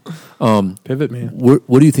go. Pivot, man.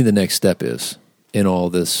 What do you think the next step is in all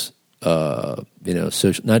this? You know,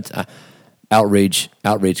 social outrage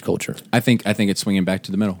culture. I think it's swinging back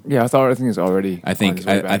to the middle. Yeah, I thought everything is already. I think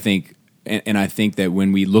I think. And I think that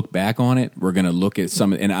when we look back on it, we're going to look at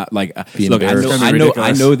some and Be look. embarrassed.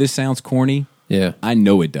 I know this sounds corny. Yeah, I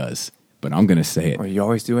know it does, but I'm going to say it. Well, you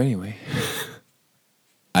always do anyway.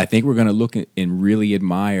 I think we're going to look at and really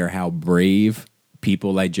admire how brave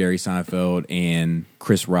people like Jerry Seinfeld and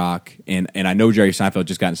Chris Rock and I know Jerry Seinfeld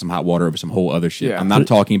just got in some hot water over some whole other shit. Yeah. I'm not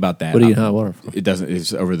talking about that. What are you in hot water for? It doesn't.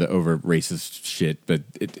 It's over racist shit. But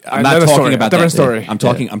I'm Another not talking story, about different that. story.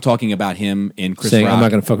 I'm talking about him and Chris saying Rock. I'm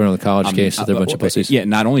not going to fuck around with college case if they're a bunch of pussies. Yeah,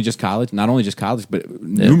 not only just college, but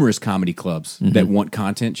numerous comedy clubs that want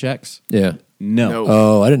content checks. Yeah. No.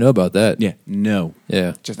 Oh, I didn't know about that. Yeah. No.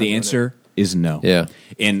 Yeah. Just The answer is no. Yeah.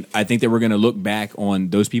 And I think that we're going to look back on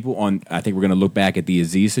those people. I think we're going to look back at the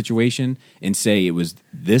Aziz situation and say it was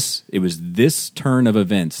this turn of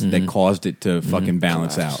events that caused it to fucking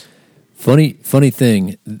balance out. Funny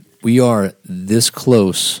thing, we are this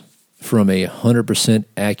close from a 100%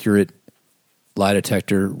 accurate lie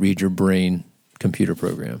detector read your brain computer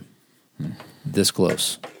program. This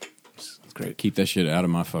close. Great. Keep that shit out of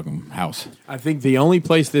my fucking house. I think the only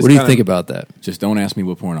place this. What do you kind think of, about that? Just don't ask me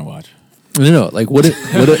what porn I watch. No. Like, what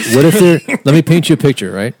if there? Let me paint you a picture,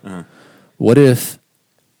 right? What if,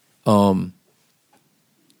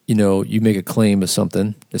 you know, you make a claim of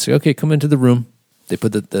something. They say, okay, come into the room. They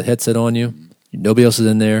put the headset on you. Nobody else is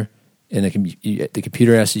in there, and the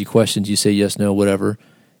computer asks you questions. You say yes, no, whatever,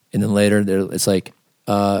 and then later it's like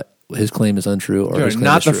his claim is untrue or You're his claim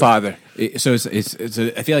not is the true. father. So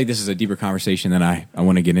I feel like this is a deeper conversation than I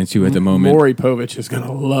want to get into at the moment. Maury Povich is going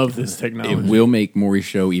to love this technology. It will make Maury's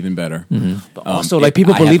show even better. But also, like,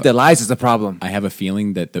 people believe their lies is a problem. I have a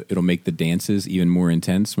feeling that it'll make the dances even more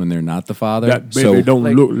intense when they're not the father. That baby don't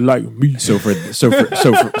look like me. So for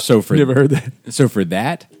Never heard that. So for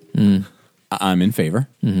that, I'm in favor.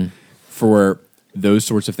 For those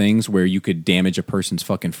sorts of things where you could damage a person's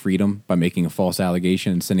fucking freedom by making a false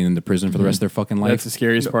allegation and sending them to prison for the rest of their fucking life. That's the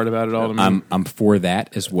scariest part about it all to me. I'm for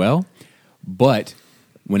that as well. But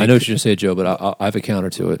when I know what you're going to say, Joe, but I have a counter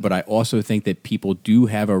to it. But I also think that people do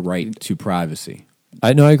have a right to privacy. I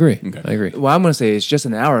agree. Okay. I agree. What I'm going to say is just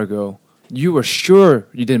an hour ago, you were sure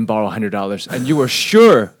you didn't borrow $100, and you were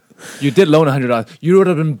sure you did loan $100. You would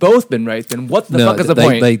have both been right. Then what the fuck is the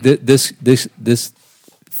point? Like this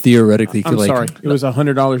theoretically could I'm like sorry. It was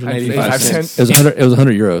 $100.85. it was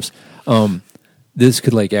 100 euros. This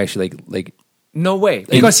could like actually like no way,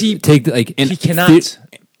 because he take the, like he cannot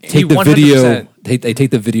take the video. They take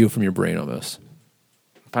the video from your brain almost.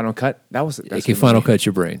 Final Cut. That was It can final cut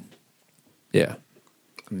your brain. Yeah.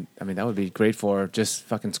 I mean, that would be great for just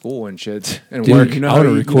fucking school and shit and Dude, work. You know I how want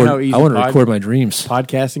to you- record. you know how easy I want to pod- record my dreams.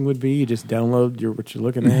 Podcasting would be you just download what you're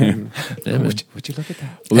looking at. And Yeah, man. Would you look at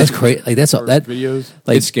that? Well, that's crazy. Like that's that. videos.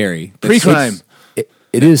 Like it's scary. Pre-crime.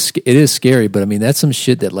 It is scary, but I mean that's some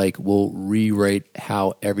shit that like will rewrite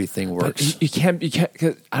how everything But works. you can't.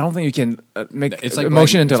 'Cause I don't think you can make It's like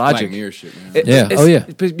emotion Black- into it's Black logic. Mirror shit, man. Yeah. it's- Oh, yeah.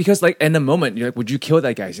 Because like in the moment, you're like, would you kill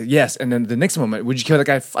that guy? He said, yes. And then the next moment, would you kill that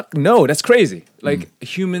guy? Fuck no, that's crazy. Like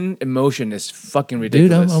human emotion is fucking Dude,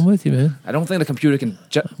 ridiculous. I'm with you, man. I don't think the computer can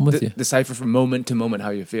I'm with you. decipher from moment to moment how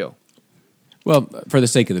you feel. Well, for the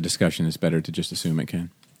sake of the discussion, it's better to just assume it can.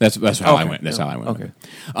 That's how I Okay. went. That's how I went. Okay.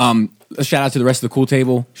 A shout out to the rest of the cool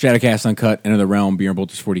table. Shadowcast Uncut, Enter the Realm, Beer and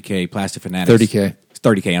Bolters 40K, Plastic Fanatics 30K.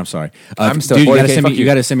 30K. I'm sorry. I'm still dude, you 40K, gotta send fuck me. you. You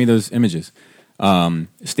got to send me those images.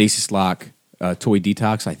 Stasis Lock, Toy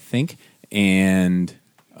Detox, I think, and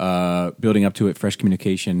building up to it, Fresh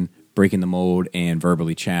Communication, Breaking the Mold, and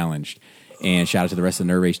Verbally Challenged. And shout out to the rest of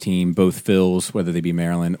the Nerve Rage team, both Phils, whether they be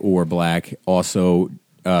Maryland or Black. Also,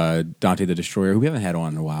 Dante the Destroyer, who we haven't had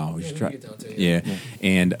on in a while. We should try. Yeah.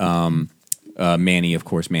 And Manny, of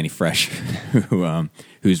course, Manny Fresh,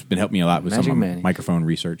 who's been helping me a lot with Magic some of my Manny. microphone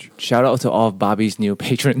research. Shout out to all of Bobby's new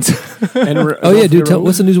patrons. Oh yeah, dude.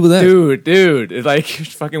 What's the news with that? dude, it like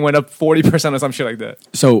fucking went up 40% or some shit like that.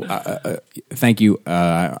 So, thank you.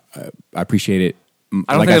 I appreciate it.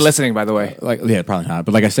 I don't think they're listening, by the way. Yeah, probably not.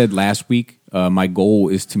 But like I said last week, my goal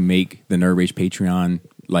is to make the Nerd Rage Patreon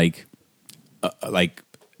like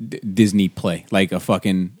Disney Play, like a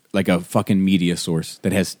fucking media source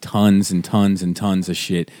that has tons and tons and tons of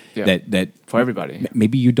shit Yeah. that For everybody.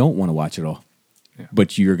 maybe you don't want to watch it all,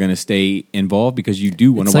 but you're going to stay involved because you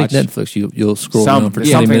do want It's to like watch Netflix. You'll scroll Some- down for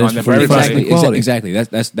there's 20 something minutes on there before for you find everybody. something quality. Exactly.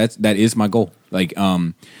 That is my goal. Like,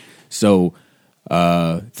 so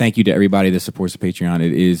thank you to everybody that supports the Patreon.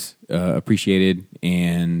 It is appreciated,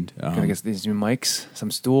 and Gonna get these new mics, some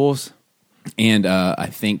stools. and I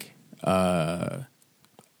think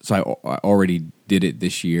so. I already did it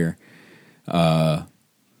this year, but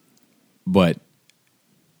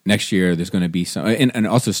next year there's going to be some, and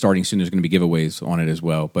also starting soon there's going to be giveaways on it as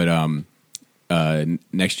well. But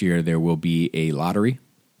next year there will be a lottery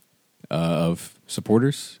of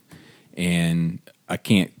supporters, and I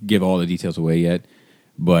can't give all the details away yet,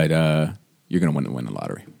 but you're going to win the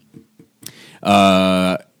lottery.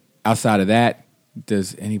 Outside of that,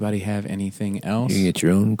 does anybody have anything else? You can get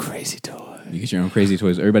your own crazy toy. You get your own crazy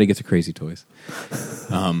toys. Everybody gets a crazy toys.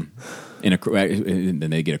 And then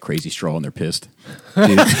they get a crazy straw and they're pissed.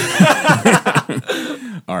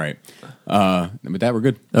 All right. With that, we're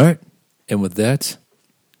good. All right. And with that,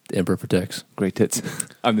 the Emperor protects. Great tits.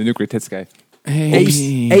 I'm the new great tits guy. Hey.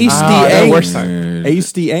 Ace Ah, the that ain't. works time.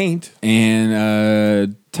 Ace the ain't.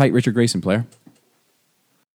 And tight Richard Grayson player.